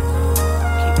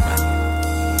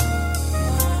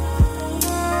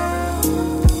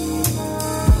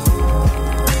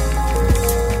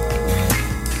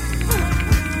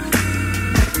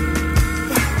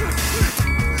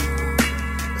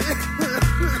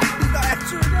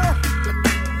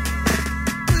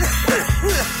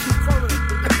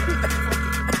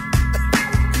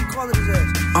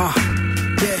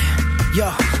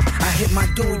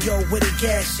 Where the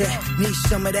gas at? Need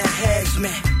some of that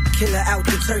hazmat. Killer out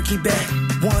the turkey bag.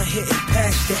 One hit and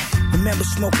past that. Remember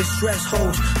smoking stress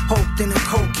holes. Hoped in a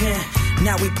coke can.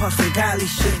 Now we puffin' golly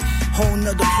shit. Whole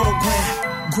nother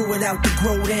program. Grew it out the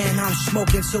grow in. I'm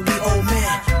smoking till we old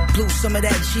man. Blew some of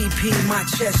that GP. My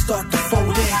chest start to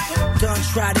fold in. Done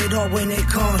tried it all when it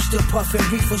comes. Still puffin'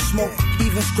 reefer smoke.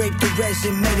 Even scraped the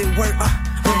resin. Made it work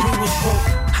when we was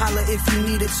broke. Holla if you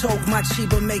need a toke. My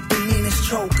Chiba make the meanest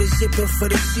choke. A zipper for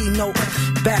the C-note.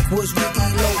 Backwards we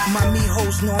elope. My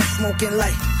me-hoes know I'm smoking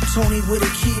like Tony with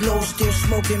a kilo. Still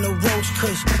smoking the roach.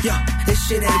 Cause, yeah, this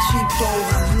shit ain't cheap though.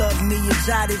 I love me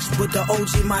exotics with the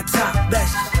OG my top best.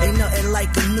 Ain't nothing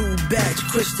like a new batch.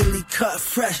 Crystally cut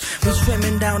fresh. We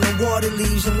trimming down the water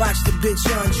leaves and watch the bitch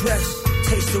undress.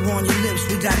 Taste her on your lips.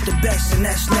 We got the best and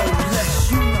that's no less.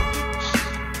 You know.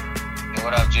 Hey,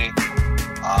 what up, G?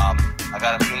 I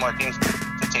got a few more things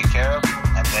to take care of,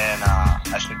 and then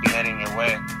I should be heading your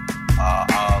way.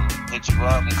 I'll hit you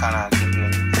up and kind of give you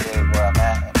an idea where I'm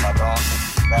at. If I don't hit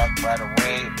you back right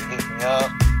away, if you hit me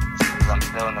up, it's because I'm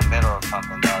still in the middle of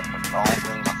something, dog. But don't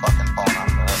bring my fucking phone up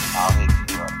there. I'll hit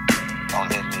you up.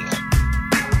 Don't hit me up.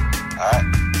 Alright?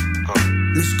 Cool.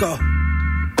 Let's go.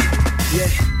 Yeah,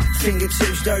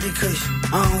 fingertips dirty cause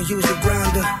I don't use a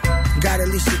grinder. Got at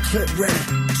least a clip ready.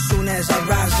 Soon as I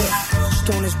rise up,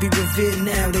 stoners be revered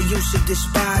now. They used to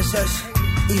despise us.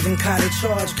 Even caught a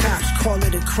charge, cops call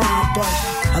it a crime bust.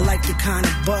 I like the kind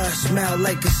of buzz, smell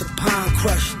like it's a pine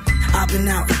crush. I've been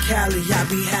out in Cali, I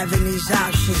be having these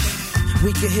options.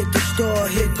 We could hit the store,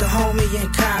 hit the homie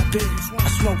and cop it. I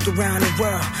smoked around the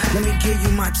world, let me give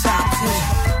you my top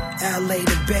 10. LA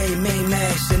to Bay, Main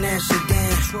Mass and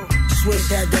Amsterdam. Swiss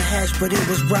had the hash, but it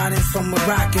was riding from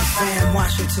Moroccan fam.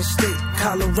 Washington State,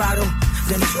 Colorado,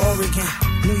 then it's Oregon.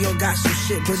 New York got some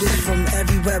shit, but it's from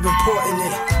everywhere importing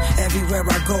it. Everywhere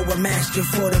I go, I'm asking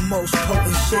for the most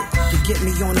potent shit. To get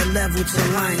me on the level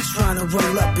till I ain't trying to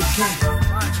roll up again.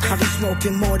 I be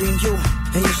smoking more than you,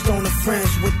 and your stoner friends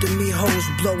with the me hoes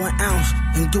blow an ounce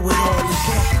and do it all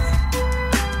again.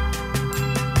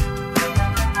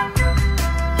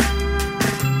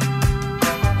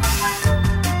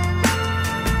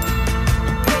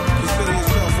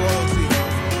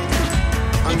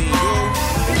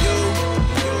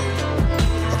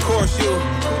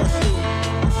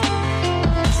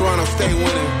 Toronto, stay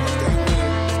winning.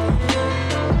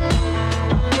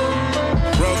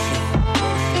 Roshi.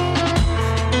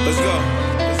 Let's go.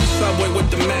 Subway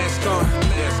with the mask on.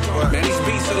 Man, these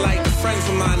beats are like the friends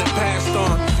of mine that passed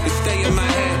on. They stay in my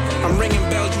head. I'm ringing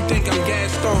bells, you think I'm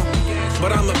gassed on.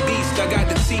 But I'm a beast, I got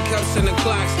the cups and the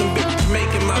clocks, them bitches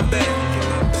making my bed.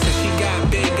 Said she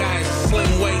got big eyes, slim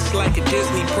waist like a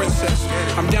Disney princess.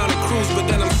 I'm down to cruise, but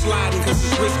then I'm sliding cause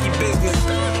it's risky business.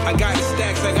 I got the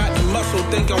stacks, I got the muscle,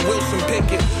 think I'm Wilson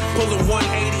Pickett. Pulling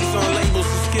 180s on labels,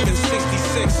 it's giving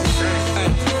 66s. Ay,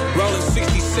 rolling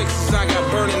 66s, I got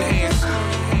burning hands.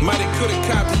 Mighta coulda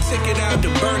copped a ticket out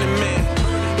to Burning Man.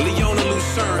 Leona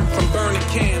Lucerne from Burning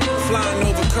Can, flying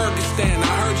over Kyrgyzstan.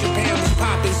 I heard Japan was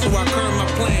popping, so I curved my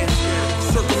plan.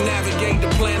 Circumnavigate the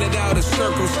planet out of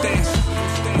circumstance.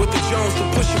 With the Jones to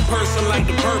push a person like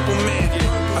the Purple Man.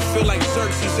 I feel like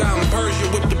Xerxes out in Persia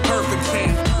with the perfect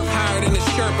tan. Higher than the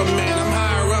Sherpa man, I'm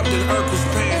higher up than Urkel's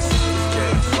pants.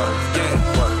 Yeah.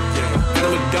 And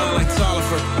I'm a Don like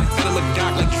Tolliver, and I'm a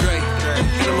Doc like Dre,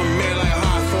 and I'm a mayor like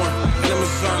Hawthorne, and I'm a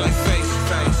czar like Face,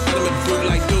 and I'm a dude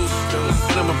like Deuce,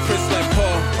 and I'm a prince like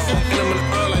Paul, and I'm an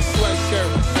earl like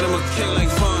Sweatshirt, and I'm a king like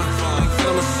Vaughn, and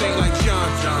I'm a saint like John,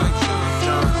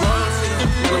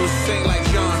 and I'm a saint like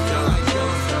John.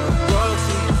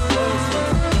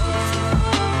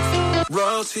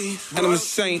 Royalty, and I'm a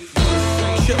saint.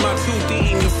 Shut my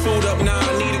 2D in your food up, now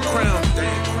I need a crown.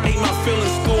 Ate my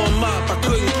feelings, threw them up, I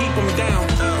couldn't keep them down.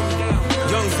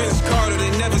 Young Vince Carter,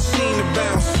 they never seen the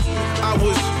bounce. I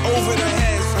was over the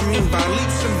heads, by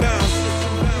leaps and bounds.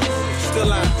 Still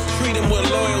I treat them with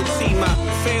loyalty, my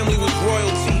family was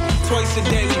royalty. Twice a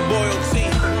day we boil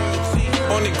tea.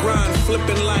 On the grind,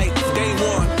 flipping like day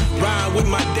one. Ride with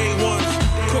my day ones,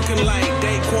 cooking like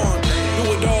Daquan. Do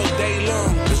it all day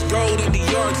long, there's gold at the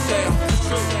yard sale.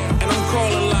 And I'm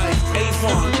calling like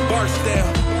Avon,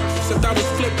 Barksdale. Except I was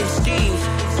flipping schemes,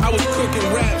 I was cooking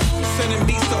raps. Sending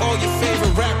beats to all your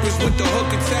favorite rappers with the hook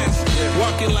attached.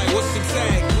 Walking like, what's the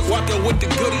tag? Walking with the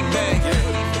goodie bag.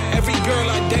 Every girl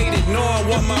I dated know I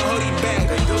want my hoodie back.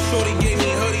 Shorty gave me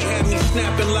a hoodie, had me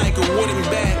snapping like a wooden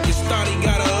bat. Just thought he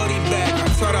got a hoodie back. I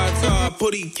thought I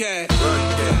putty cat.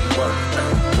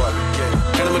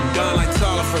 And I'm a Don like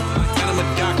Tolliver, and I'm a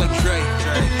Doc like Dre,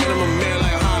 and I'm a mayor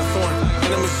like Hawthorne,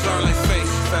 and I'm a czar like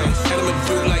Face, and I'm a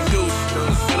dude like Deuce,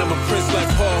 and I'm a prince like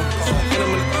Paul, and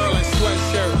I'm an earl like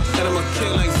Sweatshirt, and I'm a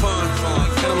king like Vaughn,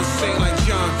 and I'm a saint like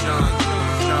John,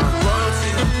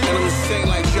 and I'm a saint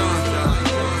like John,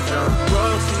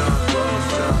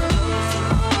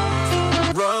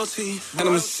 royalty, and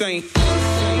I'm a saint.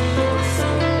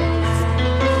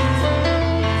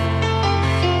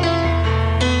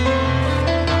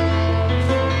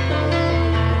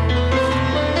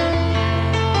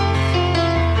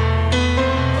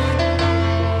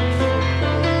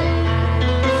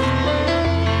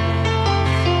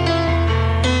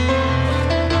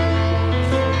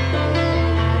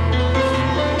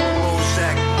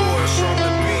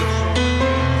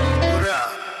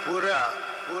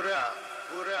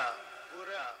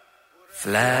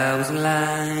 Flowers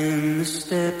line the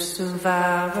steps of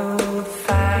our old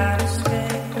fire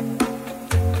escape.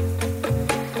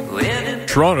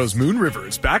 Toronto's Moon River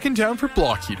is back in town for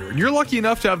Block Heater, and you're lucky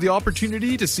enough to have the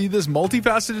opportunity to see this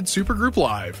multifaceted supergroup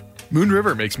live. Moon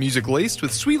River makes music laced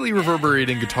with sweetly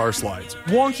reverberating guitar slides,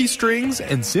 wonky strings,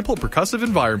 and simple percussive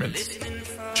environments.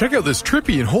 Check out this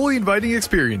trippy and wholly inviting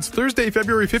experience Thursday,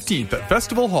 February 15th at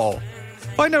Festival Hall.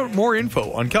 Find out more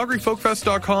info on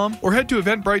CalgaryFolkFest.com or head to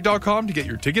Eventbrite.com to get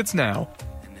your tickets now.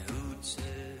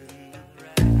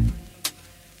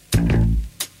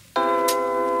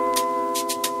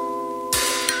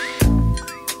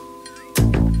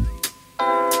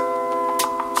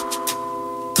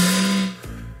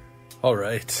 All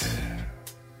right.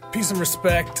 Peace and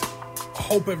respect.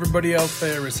 Hope everybody out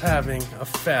there is having a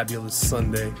fabulous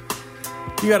Sunday.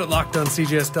 You got it locked on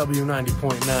CJSW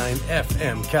 90.9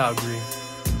 FM Calgary.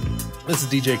 This is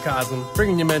DJ Cosm,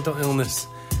 bringing you mental illness.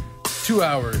 2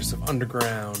 hours of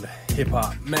underground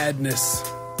hip-hop madness.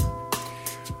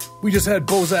 We just had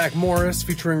Bozak Morris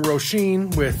featuring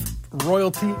Roisin with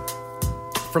Royalty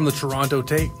from the Toronto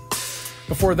tape.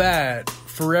 Before that,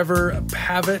 Forever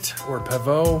Pavot or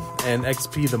Pavot and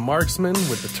XP the Marksman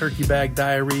with the Turkey Bag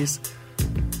Diaries.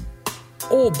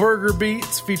 Old Burger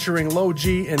Beats featuring Low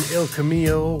G and Il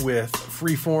Camille with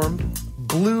Freeform.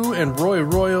 Blue and Roy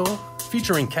Royal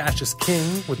featuring Cassius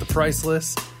King with The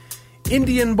Priceless.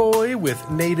 Indian Boy with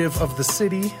Native of the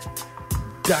City.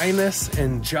 Dynus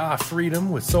and Ja Freedom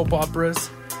with Soap Operas.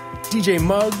 DJ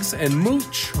Muggs and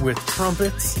Mooch with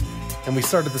Trumpets. And we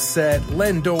started the set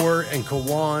Lendor and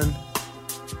Kawan.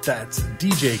 That's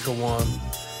DJ Kawan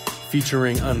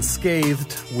featuring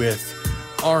Unscathed with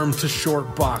Arm to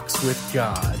Short Box with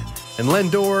God. And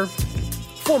Lendor,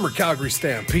 former Calgary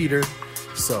Stampeder,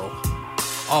 so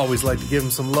always like to give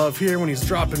him some love here when he's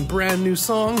dropping brand new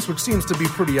songs, which seems to be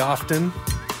pretty often.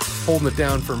 Holding it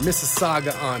down for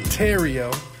Mississauga,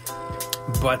 Ontario.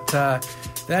 But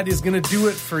that is going to do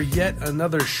it for yet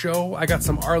another show. I got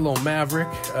some Arlo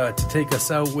Maverick to take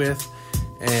us out with,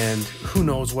 and who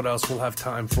knows what else we'll have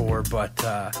time for. But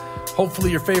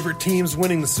hopefully your favorite team's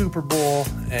winning the Super Bowl,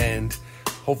 and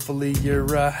hopefully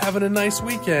you're having a nice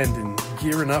weekend and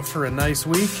gearing up for a nice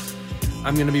week.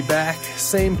 I'm going to be back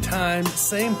same time,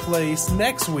 same place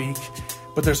next week,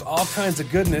 but there's all kinds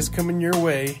of goodness coming your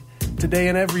way today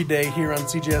and every day here on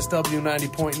CJSW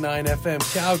 90.9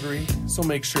 FM Calgary, so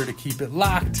make sure to keep it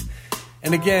locked.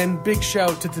 And again, big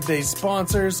shout to today's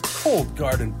sponsors, Cold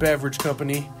Garden Beverage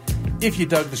Company. If you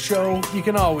dug the show, you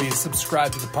can always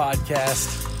subscribe to the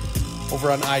podcast over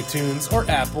on iTunes or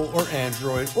Apple or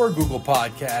Android or Google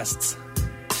Podcasts,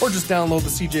 or just download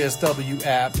the CJSW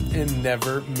app and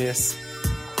never miss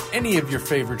any of your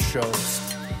favorite shows.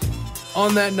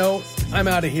 On that note, I'm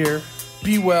out of here.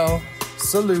 Be well.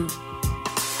 Salute.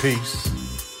 Peace.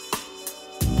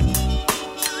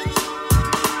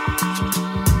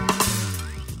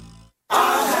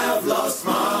 I have lost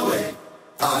my way.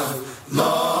 I've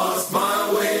lost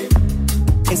my way.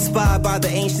 Inspired by the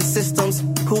ancient systems,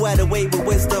 who had a way with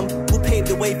wisdom, who paved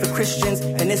the way for Christians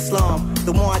and Islam.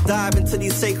 The more I dive into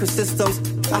these sacred systems,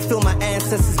 I feel my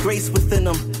ancestors' grace within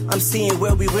them. I'm seeing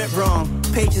where we went wrong.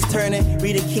 Pages turning,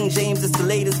 reading King James, it's the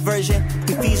latest version.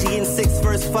 Ephesians 6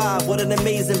 verse 5, what an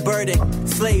amazing burden.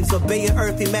 Slaves, obey your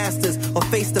earthly masters or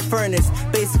face the furnace.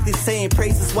 Basically saying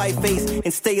praise his white face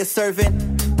and stay a servant.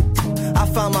 I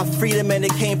found my freedom and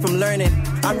it came from learning.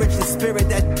 I'm rich in spirit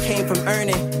that came from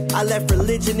earning. I left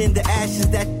religion in the ashes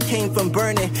that came from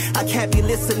burning. I can't be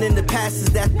listening to pastors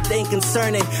that ain't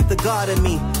concerning the God of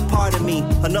me, part of me.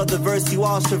 Another verse you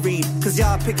all should read, cause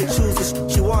y'all pick and choose the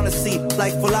shit you wanna see,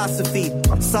 like philosophy.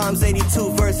 Psalms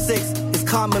 82 verse 6 is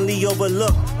commonly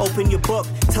overlooked. Open your book,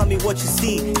 tell me what you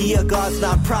see. Yeah, God's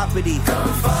not property.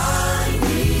 Come find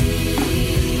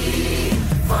me,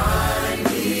 find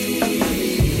me.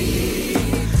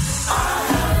 I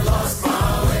have lost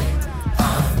my way.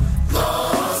 I've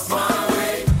lost my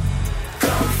way.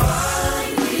 Come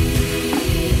find me,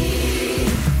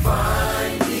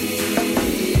 find me.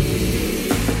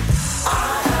 I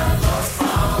have lost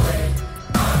my way.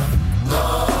 I've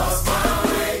lost my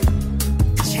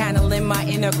way. Channeling my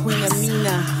inner Queen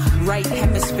Amina. Right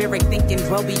hemispheric thinking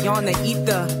dwell beyond the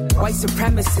ether. White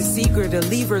supremacists eager to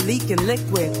leave her leaking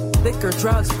liquid. Liquor,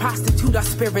 drugs, prostitute, our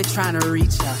spirit trying to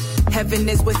reach ya. Heaven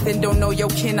is within, don't know your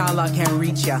kin, Allah can't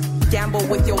reach ya. Gamble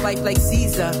with your life like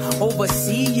Caesar.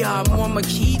 Oversee ya, more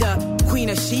Makita, Queen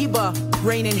of Sheba.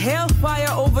 Raining hellfire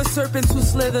over serpents who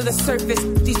slither the surface.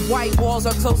 These white walls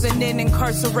are closing in,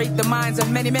 incarcerate the minds of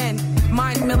many men.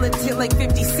 Mind militant like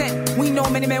 50 Cent. We know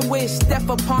many men wish step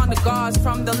upon the gods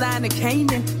from the land of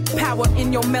Canaan. Power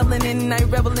in your melanin, I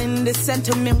revel in the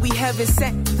sentiment we heaven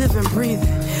sent. Live and breathe.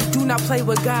 Do not play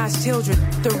with God's children.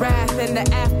 The wrath and the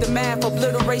aftermath,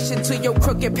 obliteration to your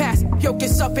crooked past. Yoke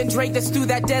us up and drag us through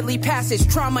that deadly passage.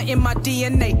 Trauma in my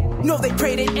DNA. No, they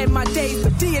prayed it in my days,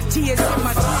 but deity is in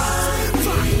my dreams.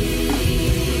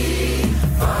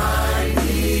 Find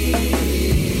me.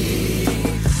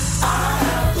 I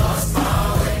have lost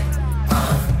my way.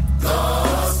 I've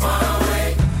lost my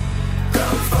way.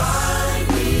 Come find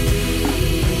me.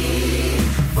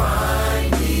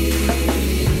 Find me.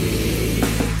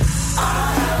 I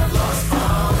have lost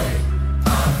my way.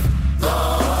 I've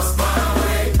lost my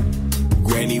way.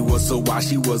 Granny was so wise,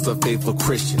 she was a faithful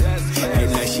Christian.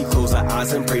 And now she closed her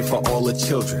eyes and prayed for all the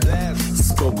children.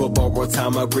 Spoke about more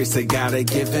time of grace that God had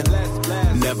given.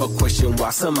 Never question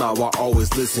why, somehow I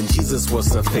always listen. Jesus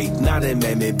was her faith, not a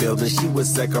man-made building. She would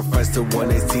sacrifice to one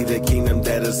that see the kingdom.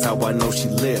 That is how I know she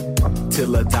lived.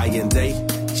 Till her dying day,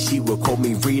 she would quote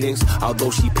me readings. Although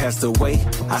she passed away,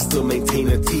 I still maintain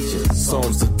her teaching.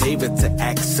 Psalms of David to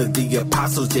Acts to the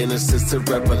Apostles, Genesis to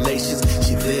Revelations.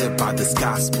 She lived by this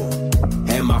gospel.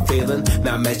 Am I failing?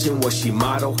 Not mention what she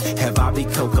modeled. Have I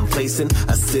become complacent?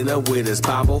 A sinner with his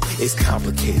Bible? It's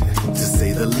complicated, to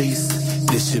say the least.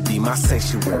 This should be my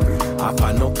sanctuary. I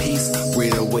find no peace,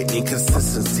 riddled with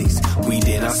inconsistencies. We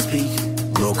did not speak.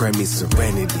 Lord, grant me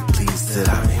serenity, please, that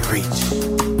I may reach.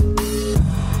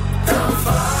 Come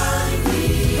find